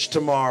beach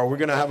tomorrow? We're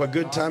going to have a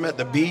good time at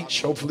the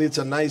beach. Hopefully it's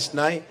a nice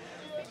night.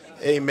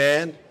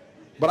 Amen.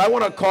 But I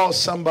want to call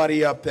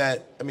somebody up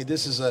that, I mean,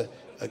 this is a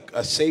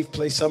safe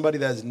place, somebody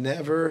that's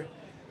never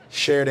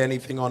shared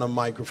anything on a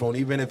microphone,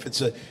 even if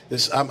it's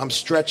I'm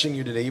stretching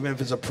you today, even if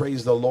it's a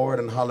praise the Lord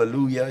and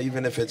hallelujah,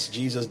 even if it's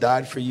Jesus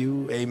died for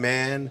you,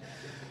 amen,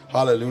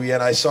 hallelujah.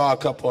 And I saw a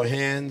couple of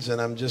hands,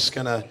 and I'm just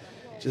gonna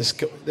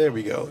there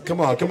we go.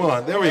 Come on,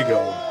 there we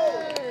go.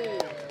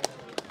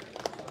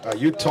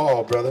 You're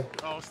tall, brother.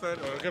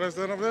 Can I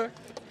stand up there?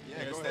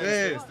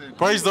 Yeah.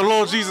 Praise the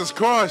Lord Jesus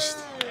Christ.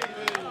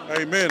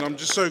 Amen. I'm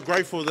just so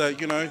grateful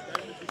that, you know,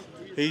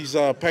 He's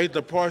paid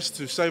the price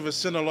to save a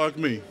sinner like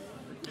me.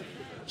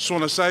 Just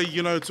want to say,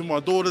 you know, to my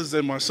daughters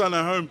and my son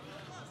at home,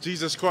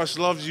 Jesus Christ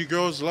loves you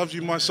girls, loves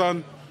you my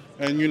son,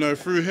 and, you know,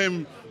 through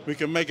Him, we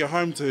can make it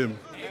home to Him.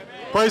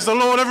 Praise the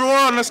Lord,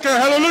 everyone. Let's go.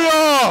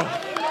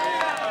 Hallelujah.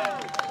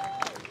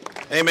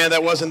 Hey, man,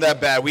 that wasn't that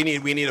bad. We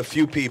need a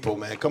few people,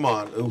 man. Come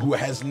on. Who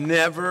has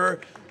never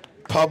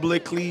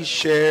publicly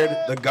shared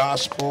the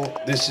gospel.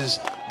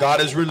 God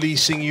is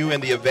releasing you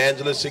in the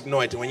evangelistic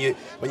anointing. When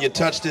you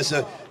touch this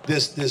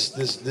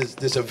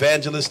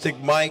evangelistic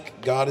mic,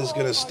 God is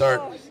going to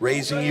start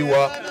raising you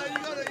up.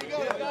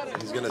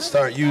 He's going to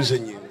start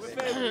using you.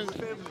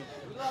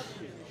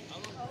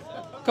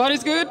 God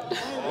is good.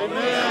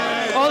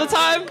 Amen. All the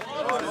time.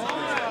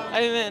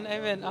 Amen.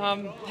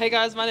 Amen. Hey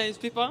guys, my name is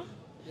Pippa.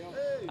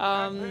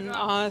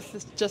 I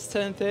just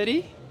turned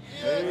 30.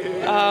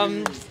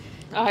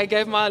 I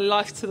gave my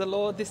life to the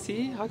Lord this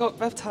year. I got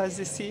baptized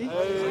this year.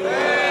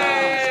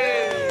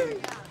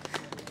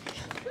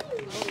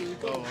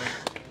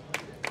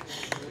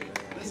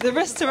 The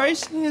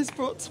restoration He has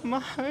brought to my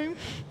home,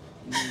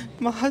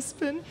 my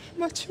husband,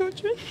 my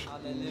children.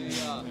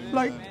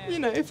 Like, you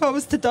know, if I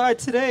was to die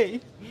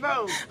today,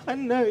 I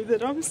know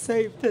that I'm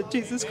saved, that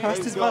Jesus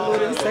Christ is my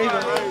Lord and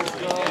Savior.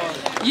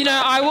 You know,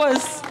 I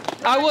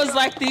was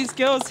like these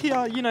girls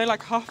here, you know,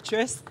 like half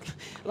dressed,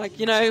 like,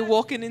 you know,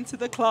 walking into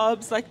the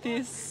clubs like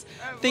this,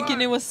 thinking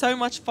it was so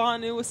much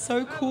fun, it was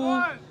so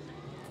cool.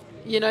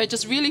 You know,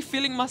 just really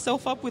filling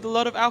myself up with a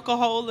lot of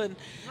alcohol and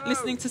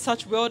listening to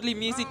such worldly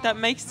music that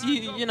makes you,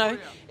 you know,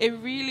 it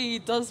really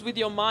does with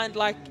your mind,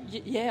 like,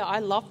 yeah, I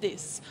love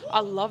this. I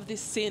love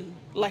this sin.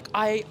 Like,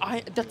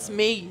 that's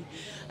me.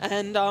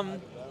 And,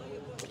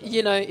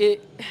 you know,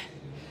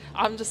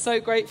 I'm just so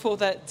grateful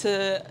that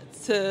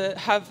to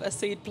have a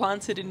seed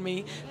planted in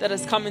me that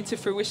has come into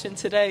fruition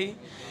today,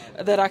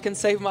 that I can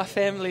save my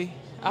family.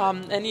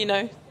 And, you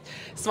know,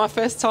 it's my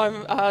first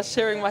time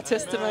sharing my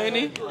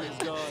testimony.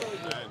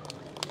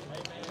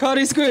 God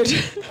is good.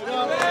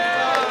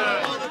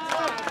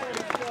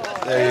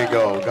 There you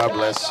go. God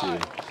bless you.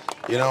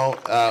 You know,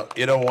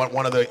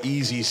 one of the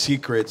easy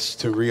secrets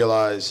to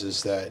realize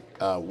is that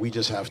we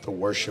just have to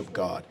worship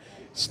God.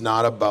 It's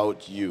not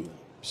about you.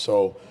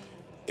 So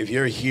if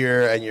you're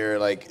here and you're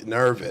like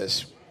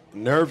nervous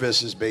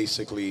is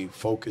basically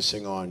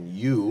focusing on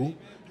you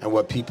and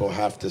what people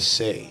have to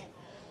say.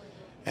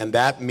 And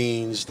that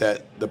means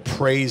that the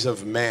praise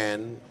of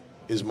man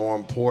is more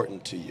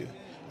important to you.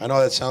 I know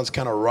that sounds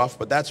kind of rough,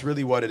 but that's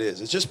really what it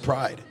is. It's just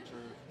pride.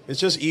 It's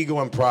just ego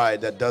and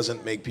pride that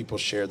doesn't make people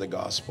share the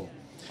gospel.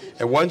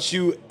 And once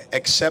you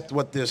accept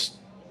what this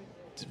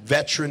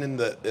veteran in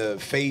the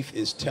faith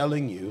is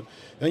telling you,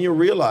 then you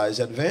realize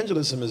that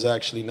evangelism is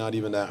actually not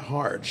even that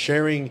hard.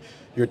 Sharing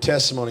your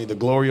testimony, the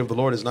glory of the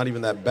Lord, is not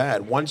even that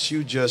bad. Once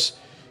you just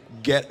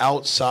get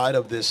outside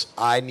of this,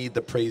 I need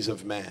the praise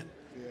of man.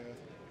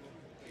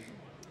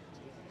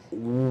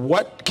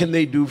 What can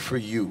they do for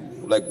you?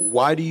 Like,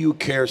 why do you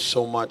care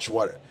so much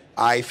what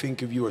I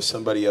think of you or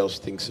somebody else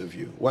thinks of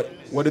you? What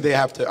do they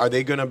have to, are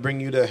they going to bring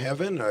you to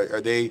heaven?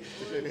 Or do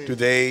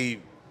they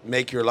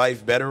make your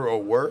life better or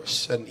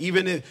worse? And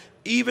even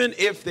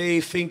if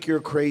they think you're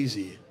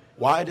crazy,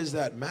 why does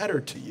that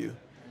matter to you?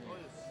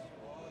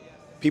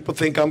 People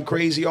think I'm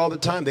crazy all the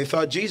time. They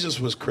thought Jesus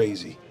was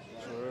crazy.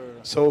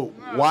 So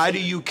why do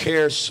you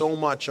care so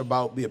much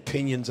about the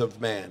opinions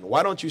of man?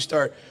 Why don't you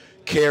start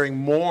caring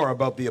more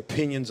about the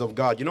opinions of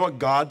God? You know what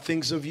God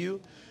thinks of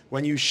you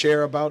when you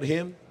share about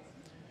Him?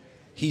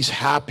 He's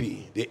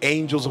happy. The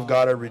angels of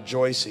God are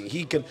rejoicing.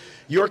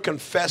 You're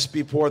confessed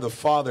before the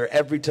Father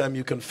every time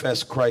you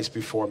confess Christ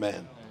before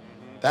man.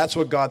 That's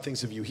what God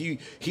thinks of you.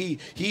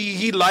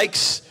 He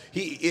likes.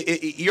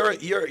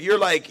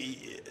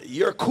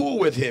 You're cool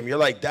with Him. You're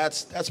like,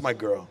 that's my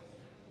girl.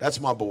 That's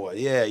my boy.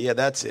 Yeah,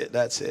 that's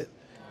it.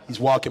 He's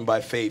walking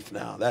by faith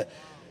now.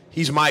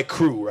 He's my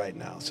crew right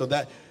now.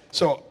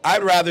 So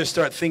I'd rather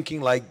start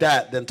thinking like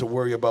that than to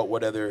worry about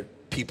what other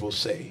people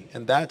say.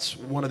 And that's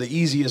one of the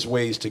easiest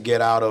ways to get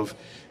out of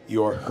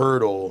your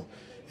hurdle,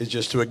 is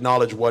just to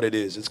acknowledge what it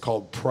is. It's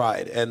called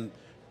pride. And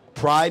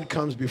pride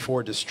comes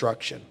before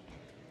destruction.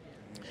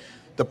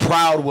 The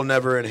proud will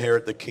never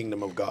inherit the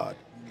kingdom of God.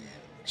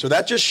 So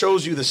that just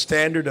shows you the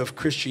standard of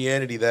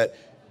Christianity that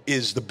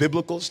is the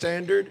biblical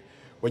standard.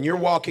 When you're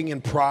walking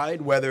in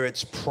pride, whether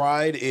it's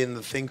pride in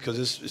the thing, because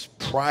this is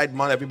Pride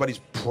Month, everybody's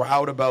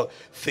proud about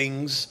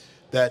things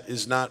that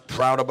is not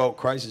proud about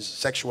Christ is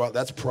sexuality.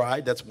 That's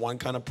pride. That's one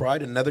kind of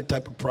pride. Another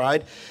type of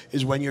pride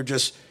is when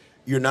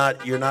you're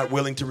not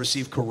willing to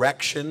receive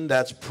correction.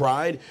 That's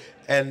pride.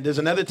 And there's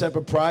another type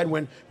of pride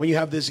when you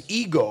have this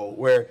ego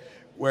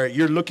where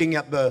you're looking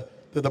at the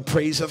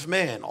praise of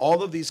man.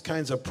 All of these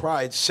kinds of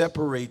pride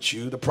separate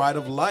you. The pride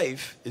of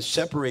life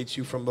separates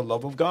you from the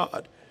love of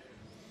God.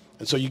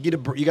 And so you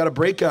got to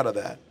break out of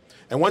that.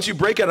 And once you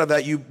break out of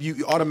that,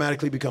 you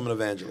automatically become an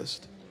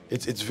evangelist.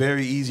 It's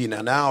very easy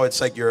now. Now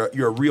it's like you're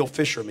a real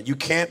fisherman. You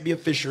can't be a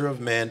fisher of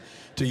men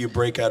till you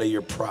break out of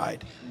your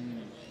pride.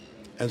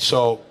 And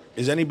so,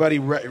 is anybody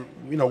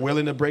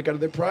willing to break out of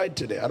their pride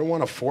today? I don't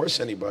want to force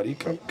anybody.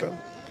 Come.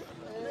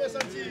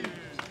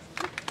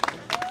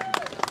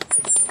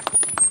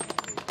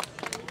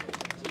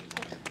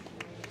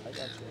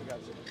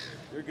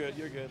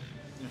 You're good.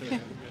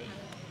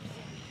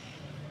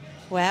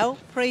 Well,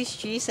 praise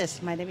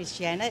Jesus. My name is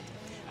Janet.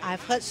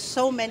 I've heard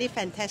so many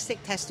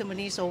fantastic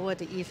testimonies over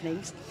the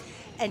evenings.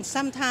 And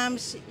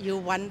sometimes you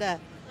wonder,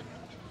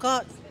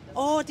 God,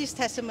 all these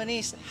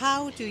testimonies,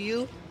 how do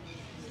you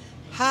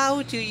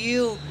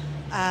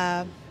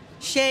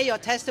share your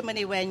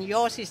testimony when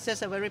yours is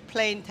just a very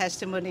plain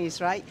testimonies,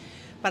 right?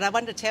 But I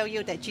want to tell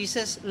you that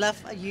Jesus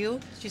loves you,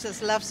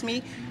 Jesus loves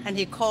me, and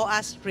he calls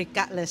us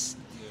regardless.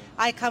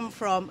 I come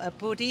from a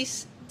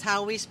Buddhist,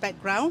 Taoist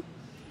background.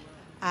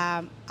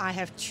 I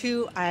have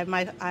two,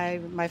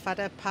 my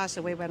father passed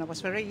away when I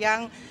was very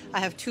young. I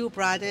have two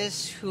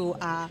brothers who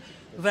are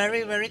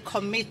very, very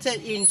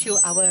committed into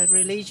our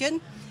religion.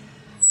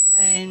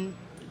 And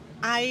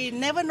I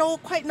never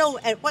quite know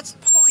at what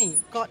point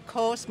God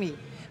calls me,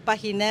 but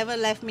he never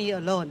left me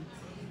alone.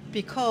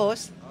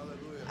 Because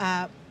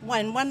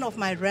when one of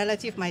my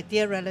relatives, my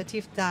dear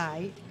relative,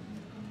 died,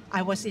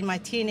 I was in my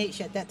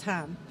teenage at that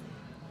time.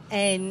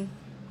 And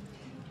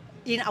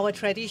in our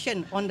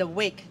tradition, on the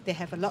wake, they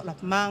have a lot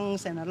of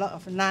monks and a lot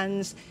of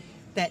nuns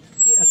that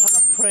did a lot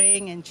of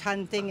praying and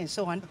chanting and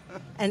so on.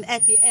 And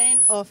at the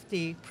end of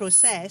the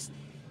process,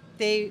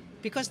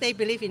 because they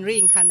believe in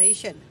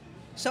reincarnation,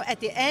 so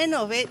at the end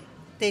of it,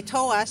 they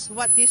told us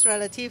what this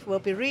relative will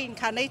be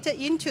reincarnated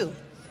into.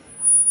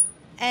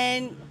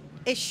 And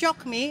it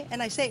shocked me,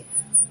 and I said,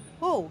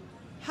 oh,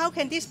 how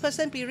can this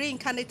person be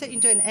reincarnated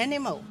into an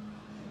animal?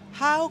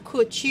 How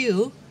could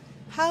you,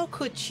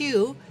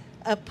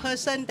 a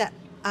person that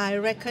I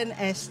reckon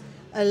as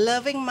a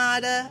loving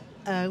mother,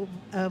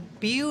 a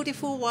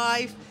beautiful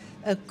wife,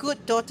 a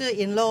good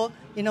daughter-in-law,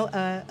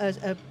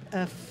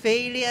 a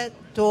failure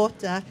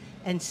daughter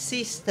and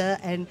sister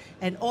and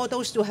all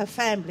those to her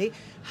family,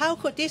 how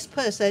could this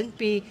person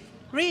be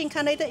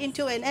reincarnated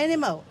into an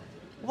animal?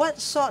 What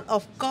sort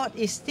of God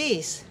is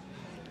this?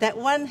 That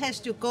one has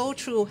to go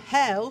through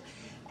hell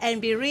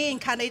and be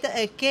reincarnated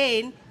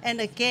again and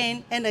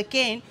again and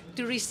again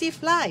to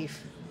receive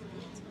life.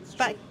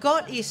 But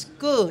God is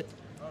good.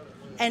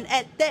 And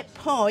at that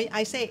point,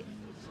 I say,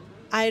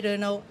 I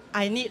don't know,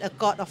 I need a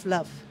God of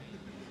love.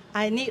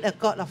 I need a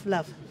God of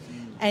love.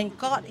 And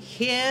God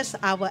hears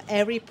our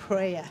every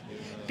prayer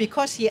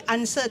because he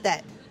answered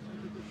that.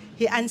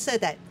 He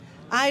answered that.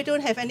 I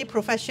don't have any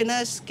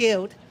professional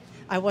skill.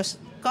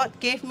 God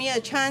gave me a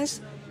chance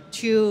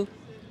to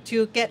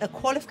get a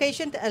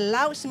qualification that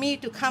allows me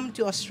to come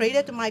to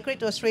Australia, to migrate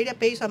to Australia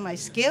based on my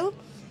skill.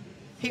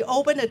 He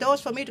opened the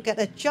doors for me to get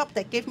a job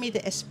that gave me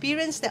the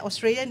experience that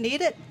Australia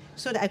needed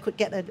so that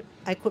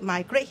I could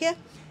migrate here.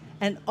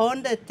 And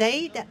on the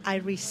day that I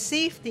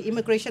received the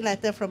immigration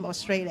letter from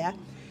Australia,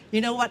 you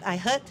know what I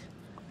heard?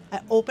 I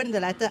opened the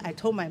letter, I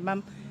told my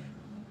mom,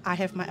 I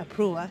have my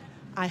approval.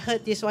 I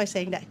heard this voice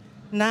saying that,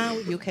 now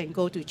you can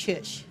go to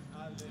church.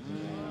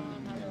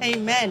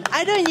 Amen.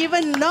 I don't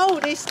even know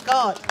this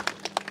God.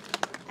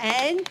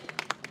 And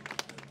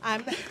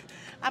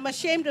I'm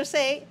ashamed to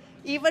say,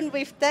 even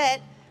with that,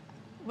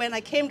 when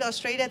I came to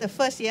Australia the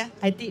first year,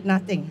 I did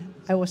nothing.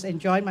 I was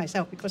enjoying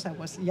myself because I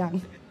was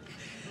young.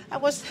 I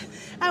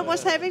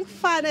was having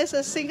fun as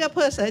a single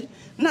person,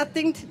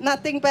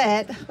 nothing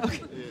bad.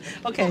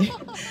 Okay.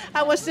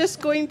 I was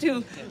just going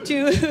to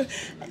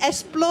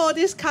explore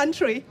this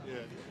country.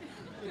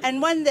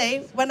 And one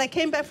day, when I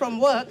came back from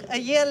work, a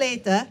year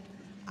later,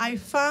 I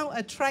found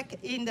a tract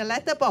in the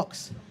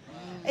letterbox.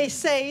 It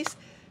says,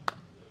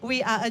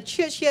 we are a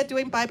church here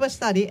doing Bible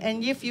study,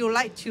 and if you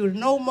like to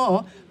know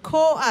more,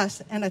 call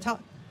us. And I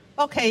thought,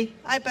 okay,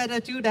 I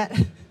better do that.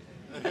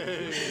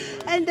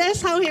 And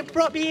that's how he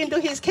brought me into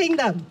his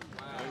kingdom.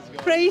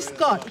 Praise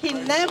God. He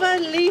never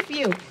leaves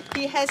you.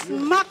 He has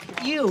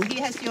marked you. He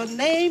has your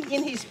name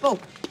in his book,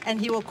 and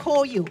he will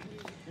call you.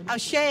 I'll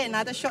share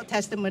another short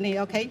testimony,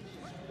 okay?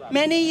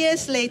 Many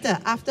years later,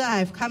 after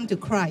I've come to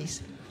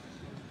Christ,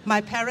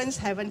 my parents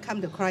haven't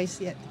come to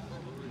Christ yet.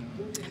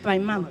 My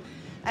mom.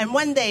 And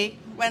one day,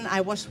 when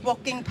I was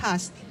walking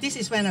past, this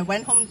is when I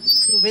went home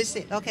to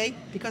visit, okay?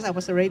 Because I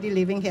was already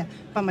living here,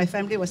 but my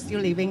family was still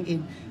living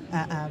in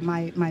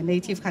my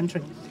native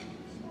country.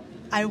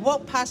 I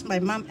walked past my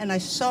mom and I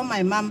saw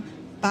my mom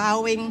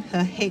banging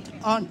her head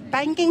on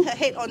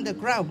the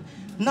ground,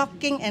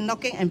 knocking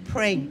and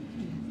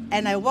praying.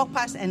 And I walked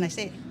past and I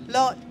said,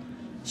 Lord,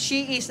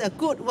 She is a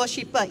good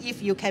worshiper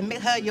if you can make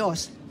her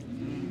yours.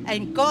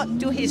 And God,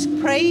 to his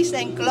praise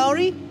and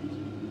glory,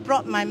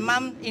 brought my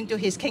mom into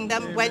his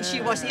kingdom when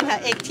she was in her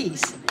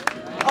 80s.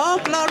 All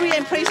glory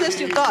and praises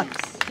to God.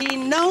 He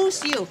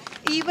knows you,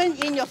 even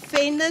in your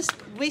faintest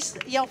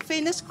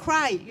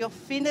cry, your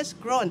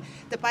faintest groan.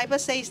 The Bible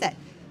says that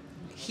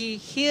he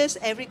hears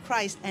every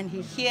cry and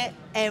he hears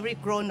every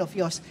groan of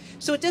yours.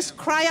 So just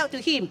cry out to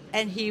him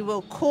and he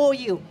will call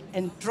you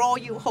and draw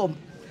you home.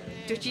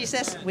 To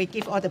Jesus, we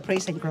give all the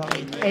praise and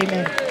glory.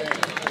 Amen.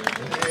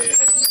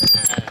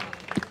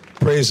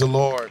 Praise the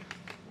Lord.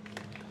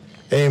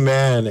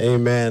 Amen.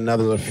 Amen. Now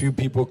there's a few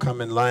people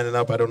coming lining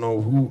up. I don't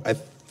know who. I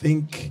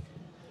think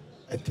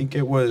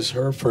it was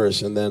her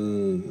first, and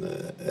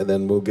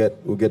then we'll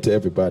get to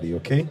everybody.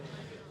 Okay,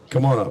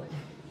 come on up.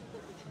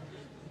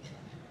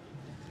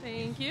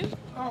 Thank you.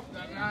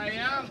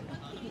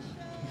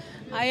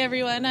 Hi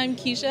everyone. I'm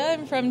Keisha.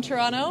 I'm from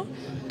Toronto.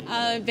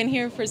 I've been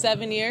here for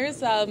 7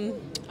 years,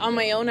 on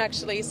my own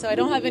actually. So I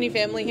don't have any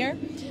family here.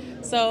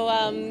 So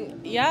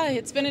yeah,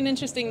 it's been an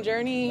interesting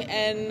journey,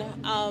 and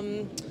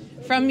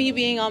from me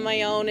being on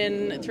my own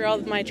and through all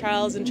of my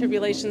trials and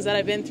tribulations that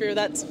I've been through,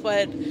 that's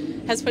what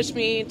has pushed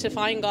me to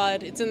find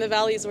God. It's in the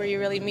valleys where you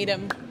really meet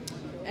him.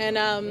 And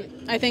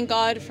I thank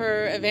God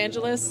for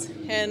evangelists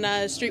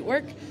and street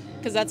work,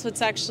 because that's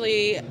what's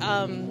actually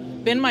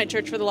been my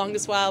church for the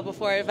longest while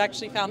before I've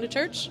actually found a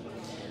church.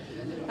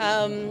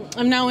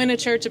 I'm now in a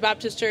church, a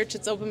Baptist church.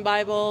 It's open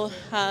Bible,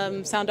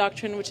 sound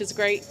doctrine, which is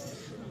great.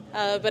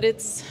 But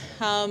it's,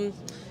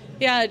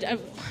 yeah,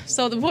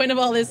 so the point of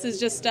all this is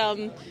just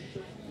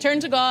turn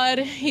to God.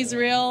 He's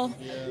real.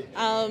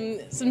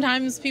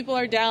 Sometimes people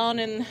are down,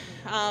 and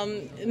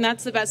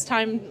that's the best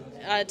time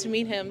to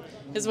meet him,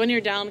 is when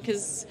you're down,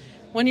 because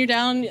when you're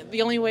down,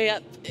 the only way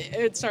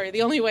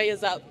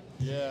is up.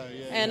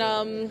 And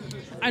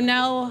I'm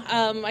now,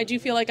 I do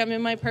feel like I'm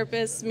in my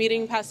purpose.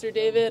 Meeting Pastor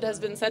David has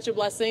been such a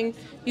blessing.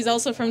 He's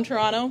also from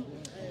Toronto.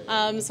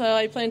 So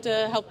I plan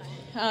to help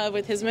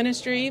with his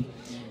ministry.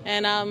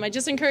 And I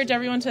just encourage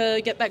everyone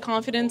to get that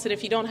confidence. And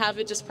if you don't have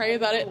it, just pray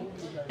about it.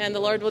 And the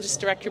Lord will just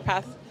direct your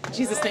path. In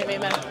Jesus' name,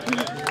 amen.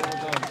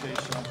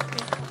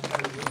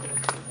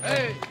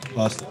 Hey.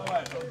 Pastor.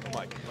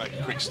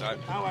 Quick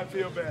statement. How I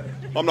feel better.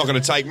 I'm not going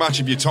to take much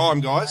of your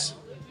time, guys.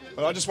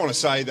 But I just want to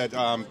say that,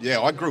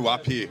 yeah, I grew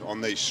up here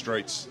on these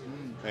streets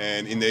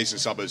and in the eastern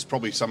suburbs.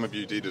 Probably some of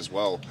you did as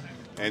well.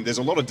 And there's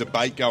a lot of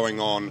debate going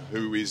on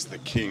who is the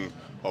king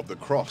of the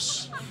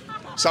cross.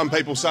 Some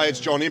people say it's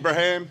John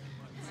Abraham,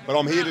 but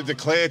I'm here to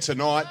declare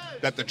tonight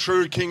that the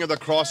true king of the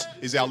cross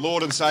is our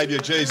Lord and Saviour,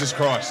 Jesus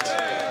Christ.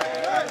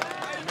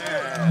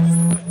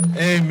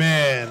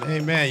 Amen.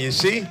 Amen. You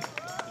see?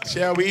 See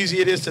how easy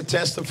it is to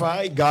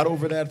testify? Got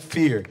over that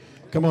fear.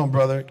 Come on,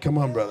 brother. Come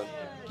on, brother.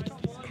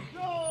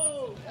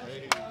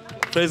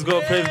 Praise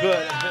God, praise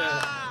God.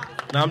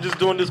 Now, I'm just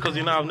doing this because,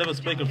 I've never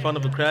spoken in front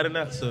of a crowd and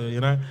that, so,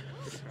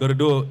 got to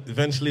do it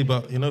eventually.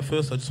 But,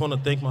 first, I just want to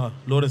thank my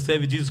Lord and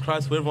Savior, Jesus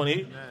Christ, for everyone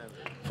here,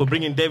 for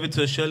bringing David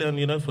to Australia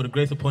and, for the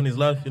grace upon his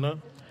life,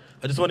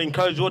 I just want to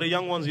encourage all the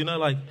young ones,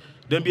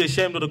 don't be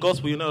ashamed of the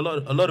gospel,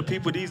 a lot of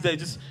people these days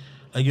just,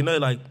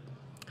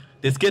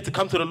 they're scared to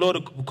come to the Lord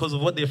because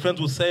of what their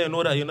friends will say and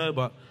all that,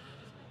 but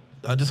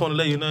I just want to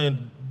let you know,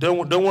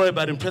 don't worry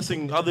about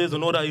impressing others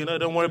and all that,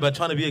 don't worry about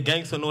trying to be a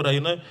gangster and all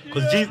that,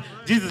 because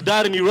Jesus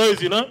died and he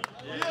rose,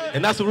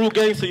 and that's the real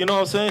gangster, you know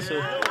what I'm saying?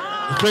 So,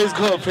 praise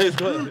God, praise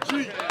God.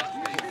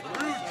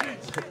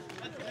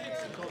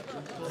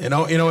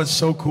 It's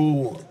so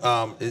cool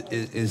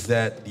is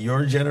that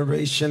your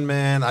generation,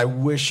 man, I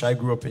wish I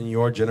grew up in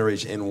your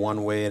generation in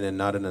one way and then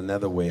not in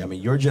another way. I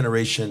mean, your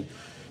generation,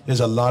 there's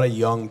a lot of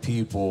young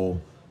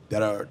people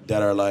that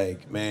are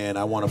like, man,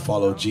 I want to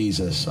follow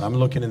Jesus. I'm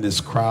looking in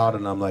this crowd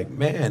and I'm like,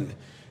 man,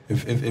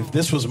 if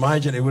this was my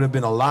generation, it would have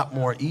been a lot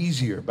more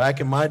easier. Back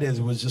in my days,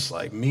 it was just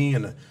like me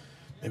and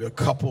maybe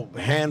a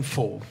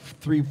handful,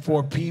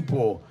 3-4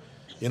 people,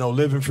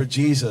 living for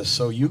Jesus.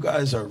 So you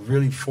guys are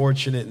really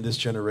fortunate in this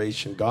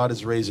generation. God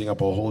is raising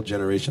up a whole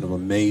generation of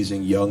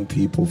amazing young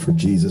people for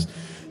Jesus.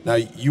 Now,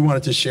 you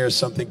wanted to share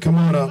something. Come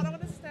on up. I don't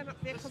want to stand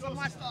up there because I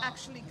might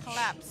actually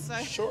collapse. So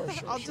sure,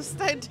 I'll just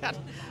stand down.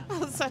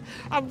 So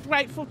I'm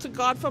grateful to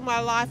God for my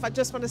life. I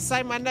just want to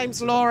say my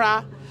name's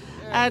Laura.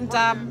 And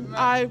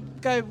I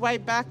go way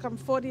back. I'm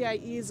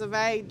 48 years of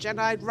age, and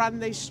I'd run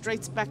these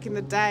streets back in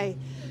the day.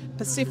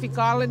 Pacific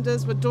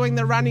Islanders were doing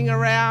the running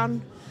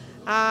around.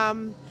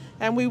 And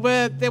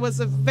there was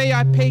a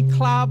VIP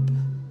club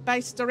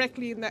based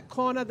directly in that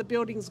corner. The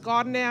building's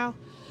gone now,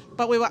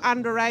 but we were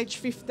underage,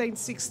 15,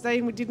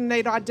 16. We didn't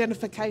need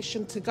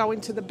identification to go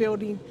into the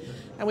building,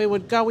 and we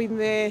would go in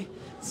there.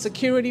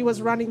 Security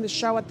was running the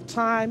show at the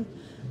time,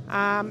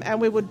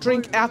 and we would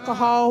drink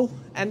alcohol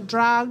and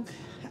drug.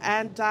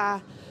 And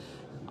I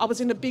was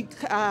in a big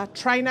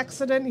train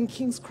accident in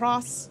King's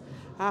Cross,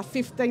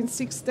 15,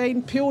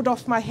 16, peeled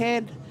off my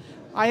head.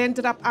 I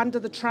ended up under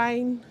the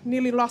train,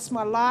 nearly lost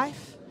my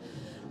life.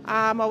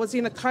 I was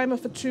in a coma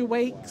for 2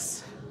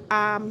 weeks,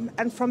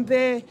 and from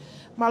there,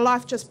 my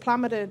life just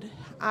plummeted.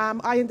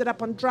 I ended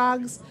up on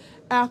drugs,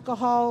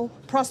 alcohol,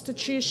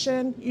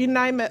 prostitution, you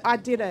name it, I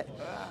did it.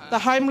 The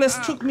homeless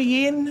took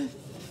me in.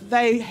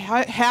 They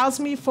housed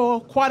me for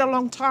quite a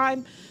long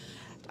time.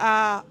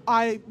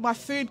 My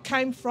food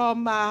came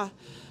from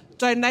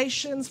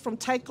donations from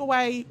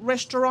takeaway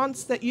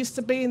restaurants that used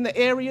to be in the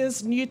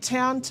areas,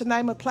 Newtown to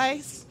name a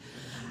place.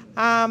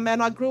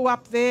 And I grew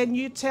up there,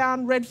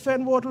 Newtown,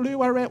 Redfern, Waterloo,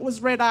 where it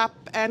was Red Up,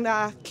 and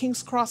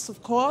King's Cross,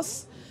 of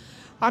course.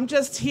 I'm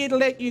just here to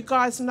let you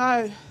guys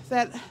know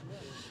that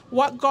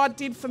what God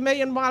did for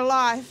me in my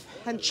life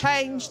and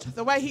changed,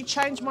 the way he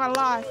changed my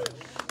life,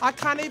 I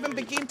can't even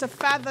begin to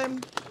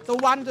fathom the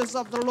wonders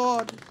of the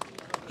Lord.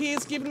 He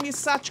has given me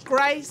such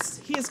grace.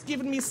 He's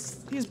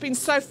been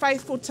so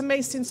faithful to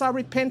me since I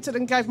repented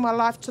and gave my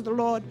life to the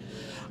Lord.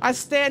 I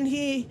stand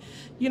here,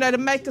 to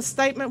make a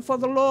statement for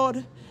the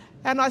Lord.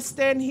 And I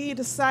stand here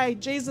to say,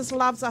 Jesus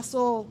loves us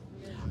all.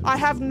 I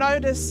have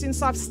noticed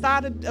since I've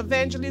started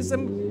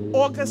evangelism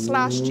August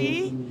last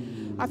year,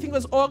 I think it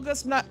was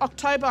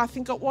October, I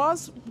think it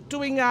was,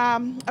 doing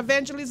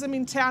evangelism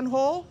in Town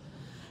Hall.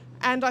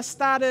 And I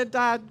started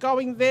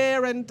going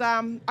there, and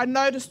I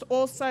noticed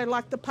also,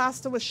 like the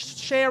pastor was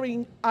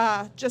sharing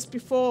just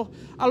before,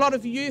 a lot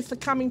of youth are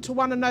coming to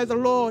want to know the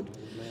Lord.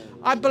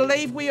 I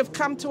believe we have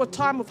come to a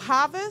time of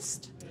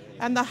harvest,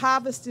 and the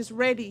harvest is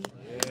ready.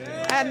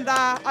 And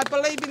I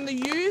believe in the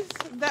youth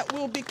that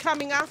will be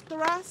coming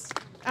after us.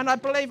 And I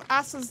believe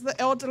us as the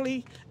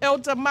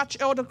much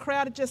elder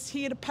crowd are just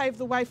here to pave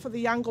the way for the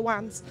younger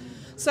ones.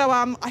 So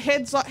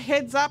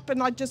heads up,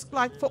 and I just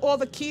like for all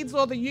the kids,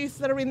 all the youth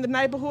that are in the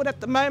neighbourhood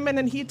at the moment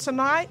and here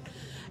tonight.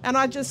 And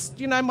I just,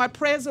 my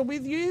prayers are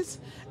with yous.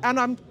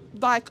 And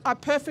I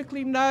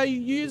perfectly know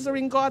yous are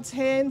in God's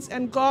hands,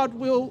 and God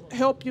will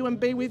help you and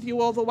be with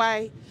you all the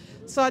way.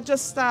 So I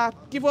just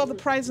give all the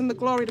praise and the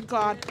glory to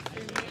God.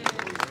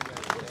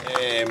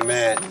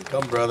 Amen.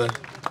 Come, brother.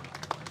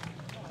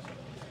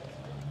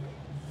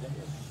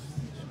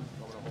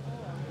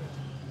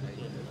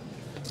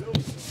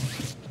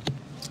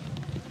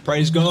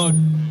 Praise God.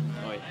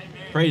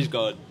 Praise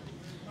God.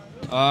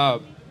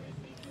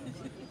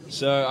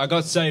 So I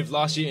got saved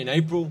last year in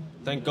April.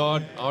 Thank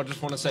God. I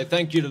just want to say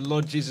thank you to the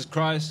Lord Jesus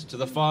Christ, to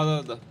the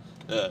Father,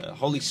 the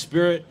Holy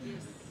Spirit.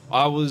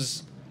 I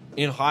was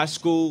in high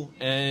school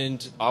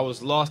and I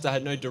was lost. I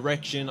had no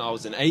direction. I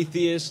was an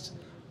atheist.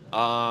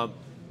 I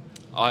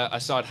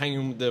started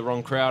hanging with the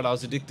wrong crowd. I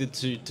was addicted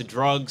to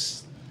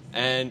drugs,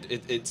 and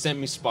it sent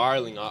me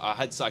spiraling. I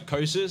had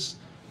psychosis,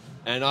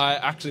 and I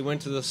actually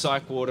went to the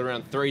psych ward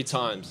around 3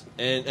 times.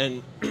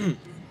 And it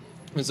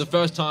was the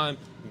first time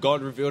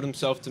God revealed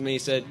himself to me. He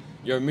said,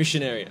 "You're a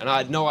missionary." And I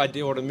had no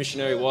idea what a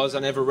missionary was. I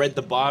never read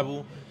the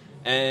Bible.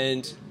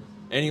 And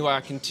anyway,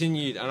 I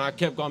continued, and I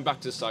kept going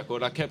back to the psych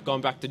ward. I kept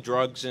going back to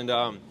drugs,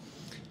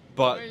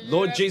 but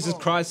Lord Jesus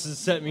Christ has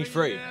set me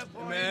free.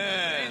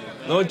 Amen.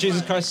 Lord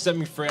Jesus Christ has set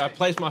me free. I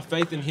placed my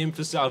faith in him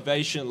for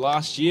salvation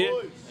last year.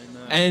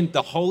 And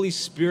the Holy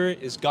Spirit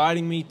is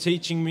guiding me,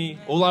 teaching me.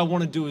 All I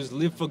want to do is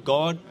live for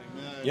God.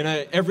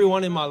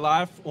 Everyone in my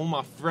life, all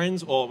my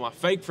friends or my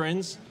fake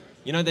friends,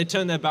 they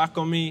turn their back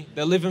on me.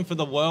 They're living for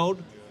the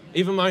world.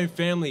 Even my own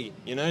family,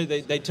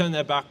 they turn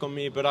their back on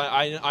me. But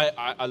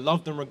I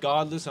love them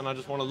regardless, and I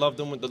just want to love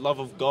them with the love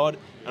of God.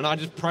 And I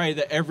just pray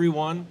that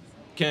everyone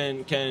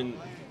can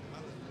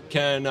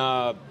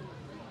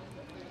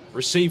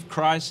receive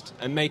Christ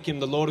and make him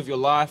the Lord of your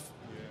life.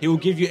 He will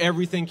give you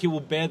everything. He will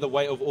bear the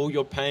weight of all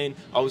your pain.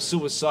 I was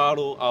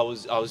suicidal. I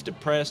was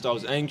depressed. I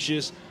was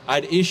anxious. I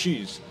had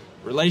issues,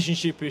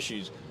 relationship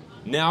issues.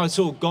 Now it's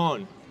all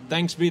gone.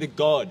 Thanks be to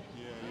God.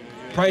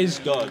 Praise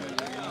God.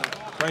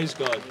 Praise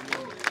God.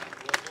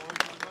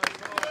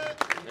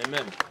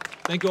 Amen.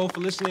 Thank you all for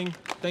listening.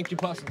 Thank you,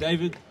 Pastor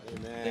David.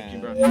 Amen. Thank you,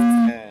 bro.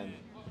 Amen.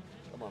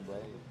 Come on, bro.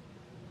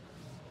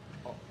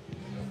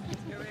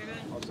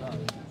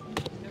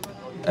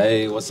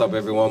 Hey, what's up,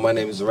 everyone? My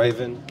name is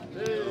Raven.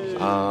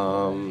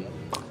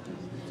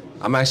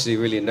 I'm actually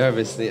really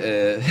nervous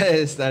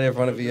standing in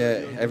front of you,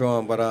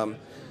 everyone. But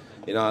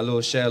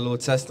I'll share a little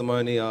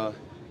testimony. As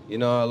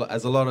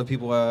a lot of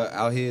people are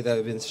out here that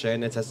have been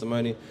sharing their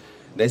testimony,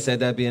 they said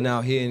that being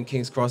out here in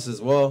King's Cross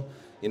as well.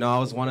 I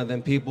was one of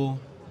them people.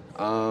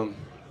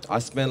 I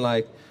spent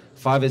like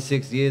 5 or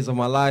 6 years of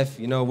my life,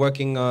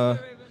 working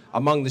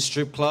among the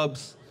strip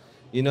clubs.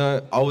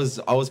 I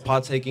was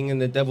partaking in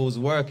the devil's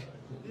work,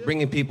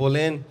 bringing people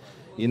in,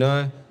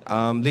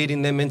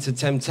 leading them into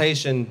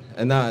temptation,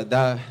 and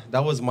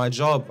that was my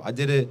job. I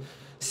did it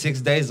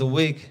 6 days a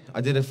week.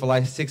 I did it for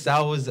like 6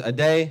 hours a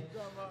day,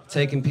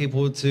 taking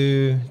people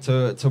to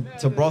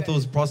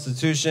brothels,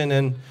 prostitution,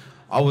 and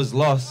I was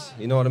lost.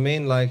 You know what I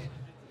mean? Like,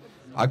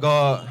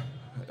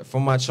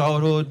 from my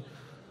childhood,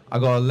 I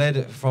got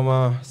led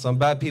from some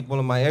bad people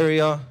in my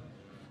area.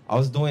 I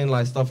was doing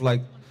like stuff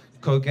like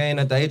cocaine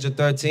at the age of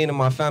 13 in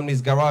my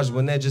family's garage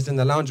when they're just in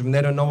the lounge room.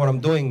 They don't know what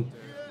I'm doing.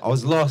 I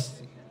was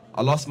lost.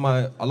 I lost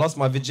my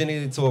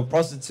virginity to a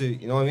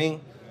prostitute. You know what I mean?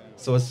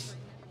 So it's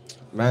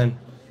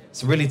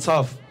really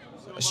tough,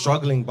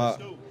 struggling, but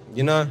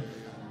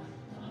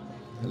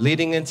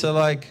leading into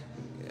like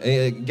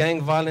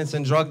gang violence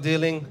and drug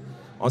dealing.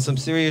 on some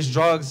serious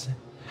drugs,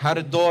 had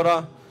a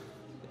daughter.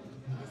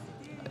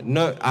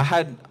 No, I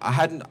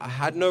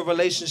had no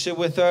relationship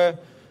with her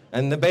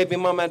and the baby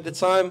mom at the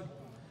time.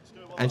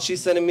 And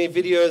she's sending me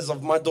videos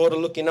of my daughter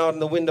looking out in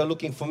the window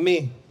looking for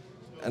me.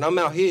 And I'm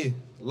out here,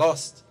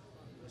 lost.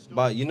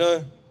 But you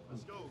know,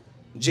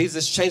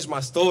 Jesus changed my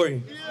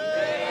story.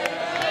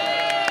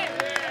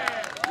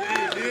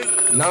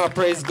 Now I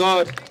praise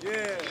God.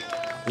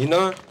 You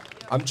know,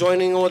 I'm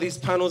joining all these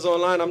panels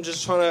online. I'm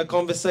just trying to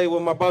conversate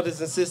with my brothers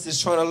and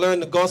sisters, trying to learn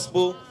the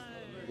gospel.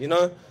 You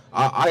know,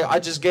 I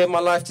just gave my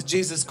life to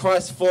Jesus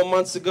Christ 4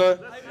 months ago.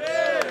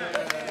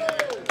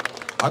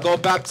 I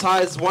got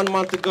baptized 1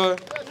 month ago.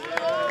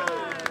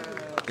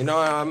 You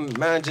know,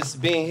 man,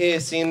 just being here,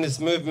 seeing this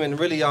movement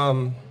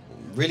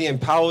really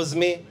empowers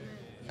me.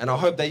 And I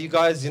hope that you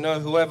guys, you know,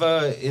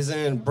 whoever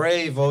isn't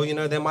brave or, you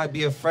know, they might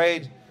be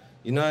afraid,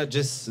 you know,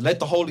 just let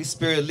the Holy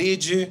Spirit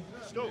lead you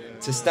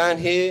to stand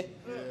here.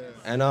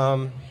 And,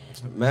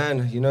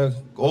 man, you know,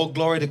 all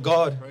glory to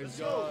God.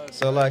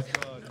 So, like,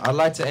 I'd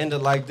like to end it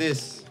like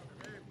this.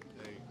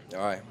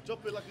 All right.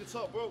 Jump it like it's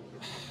up, bro.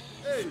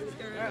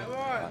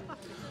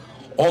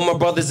 All my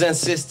brothers and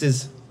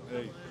sisters,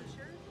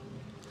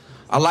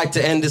 I like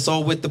to end this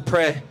all with the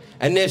prayer.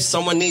 And if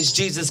someone needs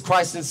Jesus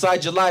Christ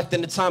inside your life,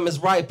 then the time is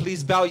right.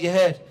 Please bow your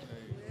head.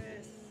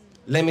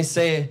 Let me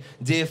say it.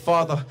 Dear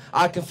Father,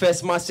 I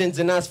confess my sins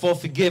and ask for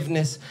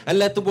forgiveness. And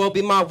let the world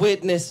be my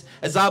witness,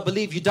 as I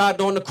believe you died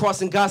on the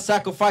cross and God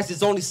sacrificed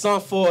his only son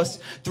for us.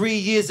 3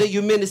 years that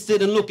you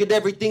ministered, and look at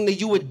everything that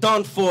you had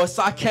done for us.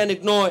 I can't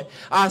ignore it.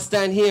 I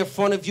stand here in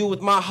front of you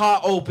with my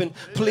heart open.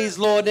 Please,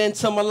 Lord,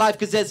 enter my life,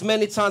 because there's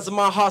many times that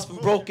my heart's been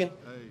broken.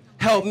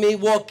 Help me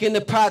walk in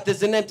the path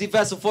as an empty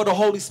vessel for the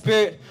Holy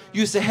Spirit.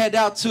 You used to head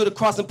out to the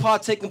cross and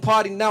partake and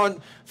party. Now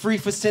I'm free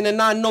for sin, and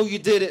I know you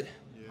did it.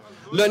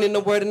 Learning the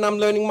word, and I'm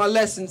learning my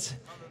lessons.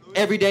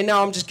 Every day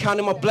now I'm just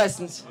counting my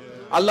blessings.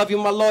 I love you,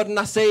 my Lord, and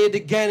I say it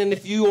again. And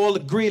if you all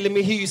agree, let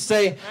me hear you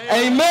say,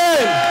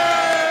 Amen.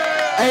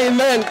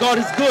 Amen. God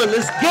is good.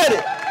 Let's get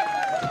it.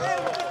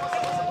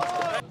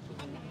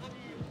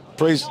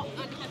 Praise.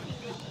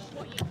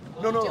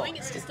 No.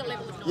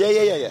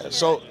 Yeah.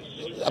 So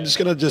I'm just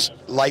gonna just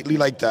lightly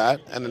like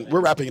that, and then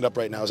we're wrapping it up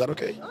right now. Is that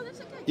okay? Oh,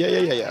 that's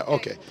okay. Yeah.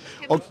 Okay.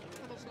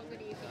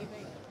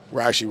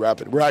 We're actually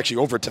wrapping. We're actually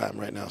overtime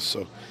right now.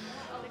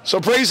 So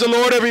praise the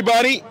Lord,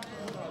 everybody.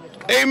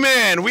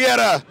 Amen. We had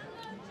a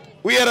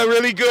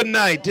really good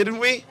night, didn't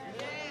we?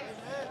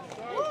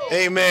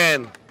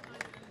 Amen.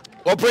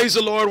 Well, praise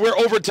the Lord. We're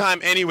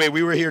overtime anyway.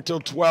 We were here till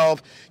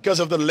 12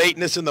 because of the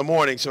lateness in the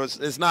morning. So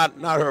it's not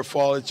her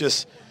fault. It's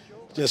just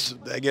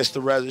I guess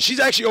the resident. She's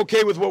actually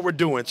okay with what we're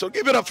doing. So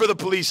give it up for the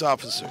police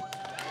officer.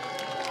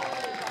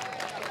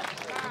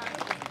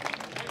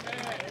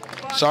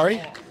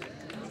 Sorry?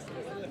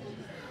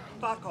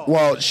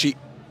 Well,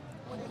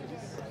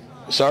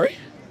 sorry?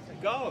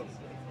 Go.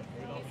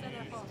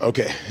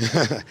 Okay.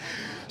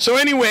 So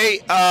anyway,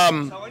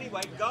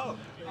 go.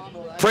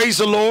 Praise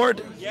the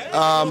Lord.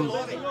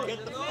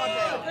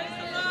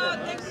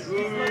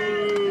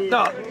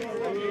 No.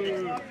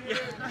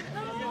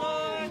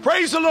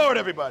 Praise the Lord,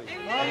 everybody.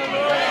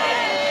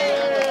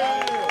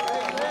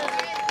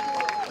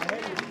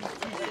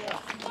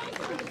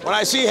 When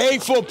I see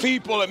hateful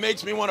people, it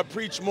makes me want to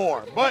preach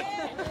more. But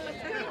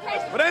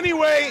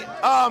anyway,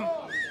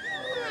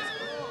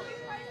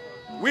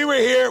 we were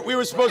here. We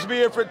were supposed to be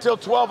here for until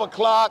 12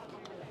 o'clock,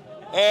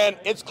 and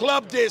it's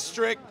Club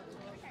District.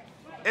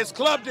 It's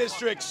Club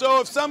District.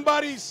 So if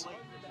somebody's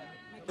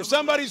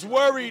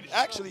worried,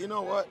 actually, you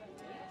know what?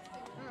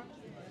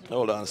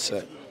 Hold on a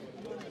sec.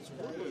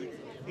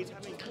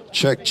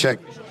 Check.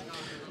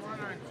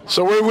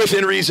 So we're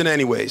within reason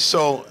anyway.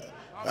 So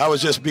I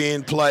was just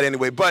being polite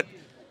anyway. But,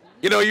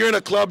 you know, you're in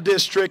a club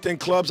district, and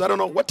clubs, I don't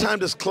know, what time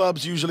does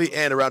clubs usually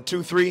end? Around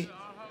 2, 3?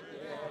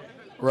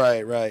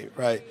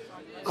 Right.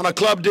 On a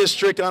club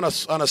district, on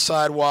a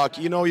sidewalk,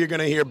 you know you're going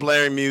to hear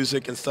blaring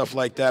music and stuff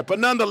like that. But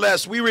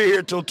nonetheless, we were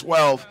here till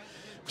 12.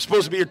 We're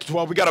supposed to be here till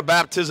 12. We got a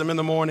baptism in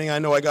the morning. I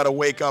know I got to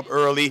wake up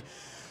early.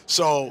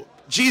 So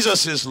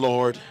Jesus is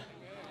Lord.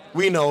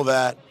 We know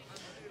that.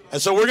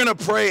 And so we're going to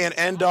pray and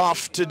end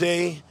off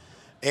today.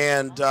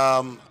 And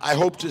I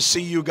hope to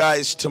see you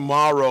guys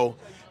tomorrow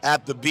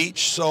at the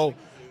beach. So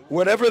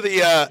whatever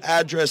the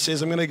address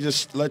is, I'm going to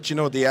just let you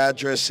know what the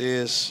address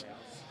is.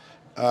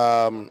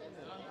 We're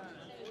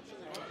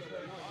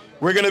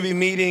going to be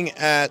meeting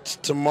at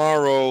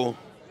tomorrow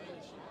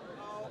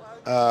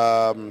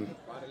the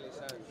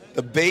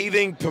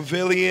bathing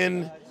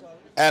pavilion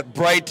at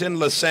Brighton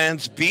La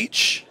Sands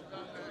Beach.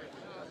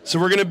 So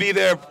we're going to be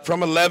there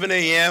from 11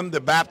 a.m.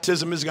 The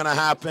baptism is going to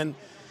happen.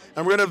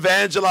 And we're going to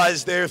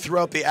evangelize there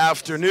throughout the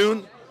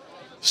afternoon.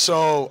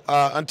 So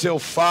until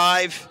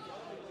 5.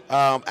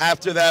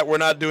 After that, we're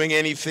not doing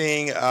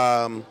anything.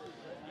 And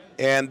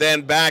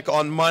then back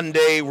on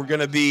Monday, we're going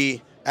to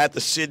be at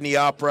the Sydney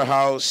Opera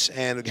House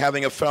and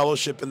having a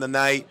fellowship in the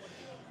night.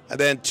 And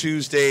then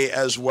Tuesday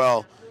as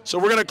well. So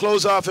we're going to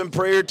close off in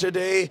prayer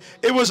today.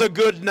 It was a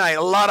good night.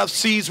 A lot of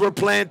seeds were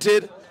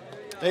planted.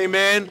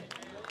 Amen.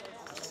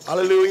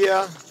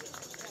 Hallelujah.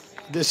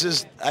 This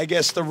is, I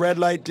guess, the red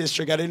light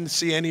district. I didn't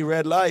see any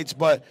red lights,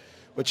 but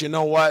you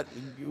know what?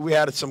 We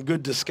had some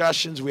good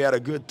discussions. We had a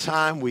good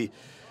time.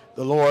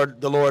 The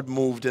Lord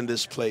moved in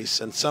this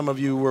place, and some of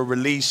you were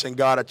released and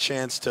got a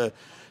chance to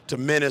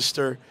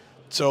minister.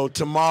 So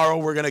tomorrow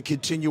we're going to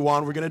continue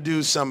on. We're going to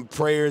do some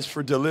prayers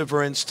for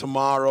deliverance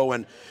tomorrow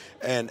and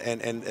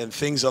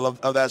things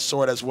of that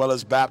sort, as well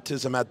as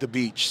baptism at the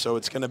beach. So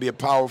it's going to be a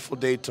powerful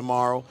day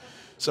tomorrow.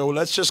 So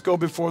let's just go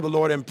before the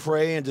Lord and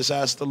pray and just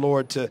ask the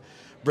Lord to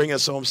bring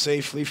us home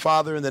safely.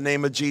 Father, in the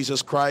name of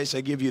Jesus Christ,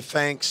 I give you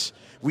thanks.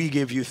 We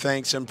give you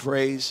thanks and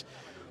praise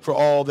for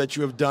all that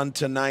you have done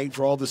tonight,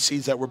 for all the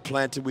seeds that were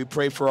planted. We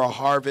pray for a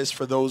harvest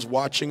for those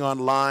watching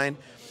online.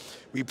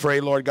 We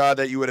pray, Lord God,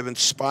 that you would have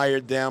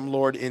inspired them,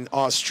 Lord, in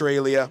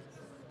Australia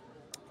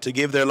to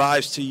give their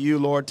lives to you,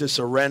 Lord, to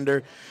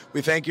surrender.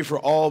 We thank you for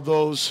all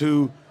those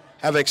who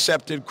have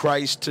accepted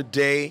Christ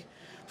today.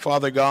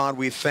 Father God,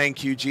 we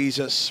thank you,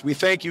 Jesus. We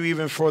thank you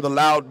even for the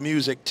loud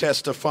music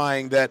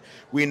testifying that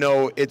we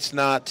know it's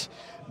not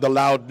the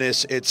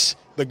loudness, it's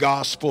the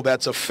gospel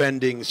that's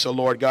offending. So,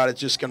 Lord God,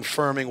 it's just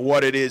confirming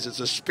what it is. It's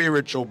a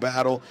spiritual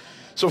battle.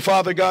 So,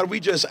 Father God,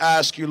 we just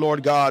ask you,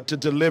 Lord God, to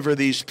deliver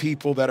these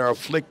people that are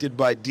afflicted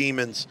by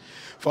demons.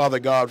 Father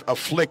God,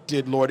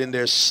 afflicted, Lord, in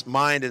their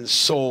mind and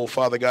soul,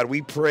 Father God.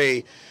 We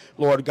pray,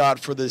 Lord God,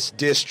 for this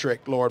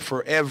district, Lord,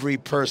 for every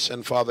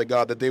person, Father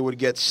God, that they would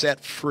get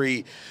set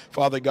free,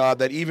 Father God,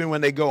 that even when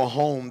they go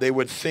home, they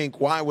would think,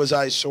 why was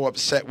I so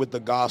upset with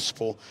the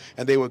gospel?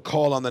 And they would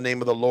call on the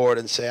name of the Lord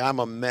and say, I'm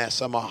a mess.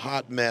 I'm a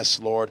hot mess,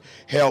 Lord.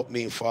 Help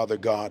me, Father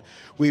God.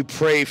 We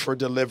pray for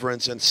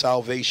deliverance and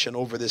salvation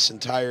over this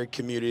entire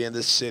community and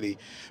this city.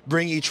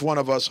 Bring each one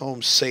of us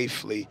home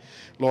safely.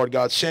 Lord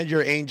God, send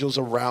your angels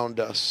around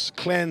us.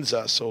 Cleanse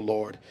us, O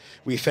Lord.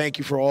 We thank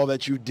you for all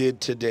that you did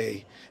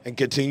today, and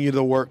continue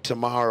the work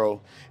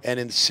tomorrow and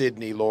in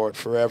Sydney, Lord,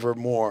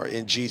 forevermore.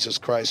 In Jesus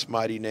Christ's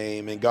mighty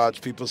name. And God's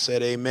people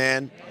said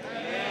amen,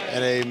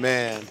 and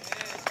amen.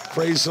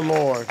 Praise the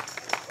Lord.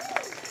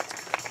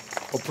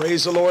 Well,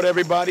 praise the Lord,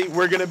 everybody.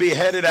 We're going to be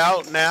headed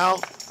out now.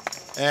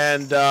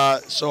 And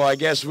so I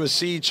guess we'll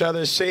see each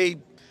other. Say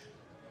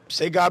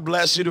God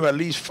bless you to at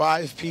least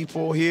 5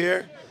 people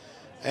here.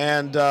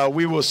 And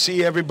we will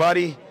see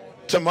everybody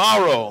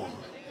tomorrow.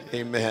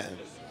 Amen.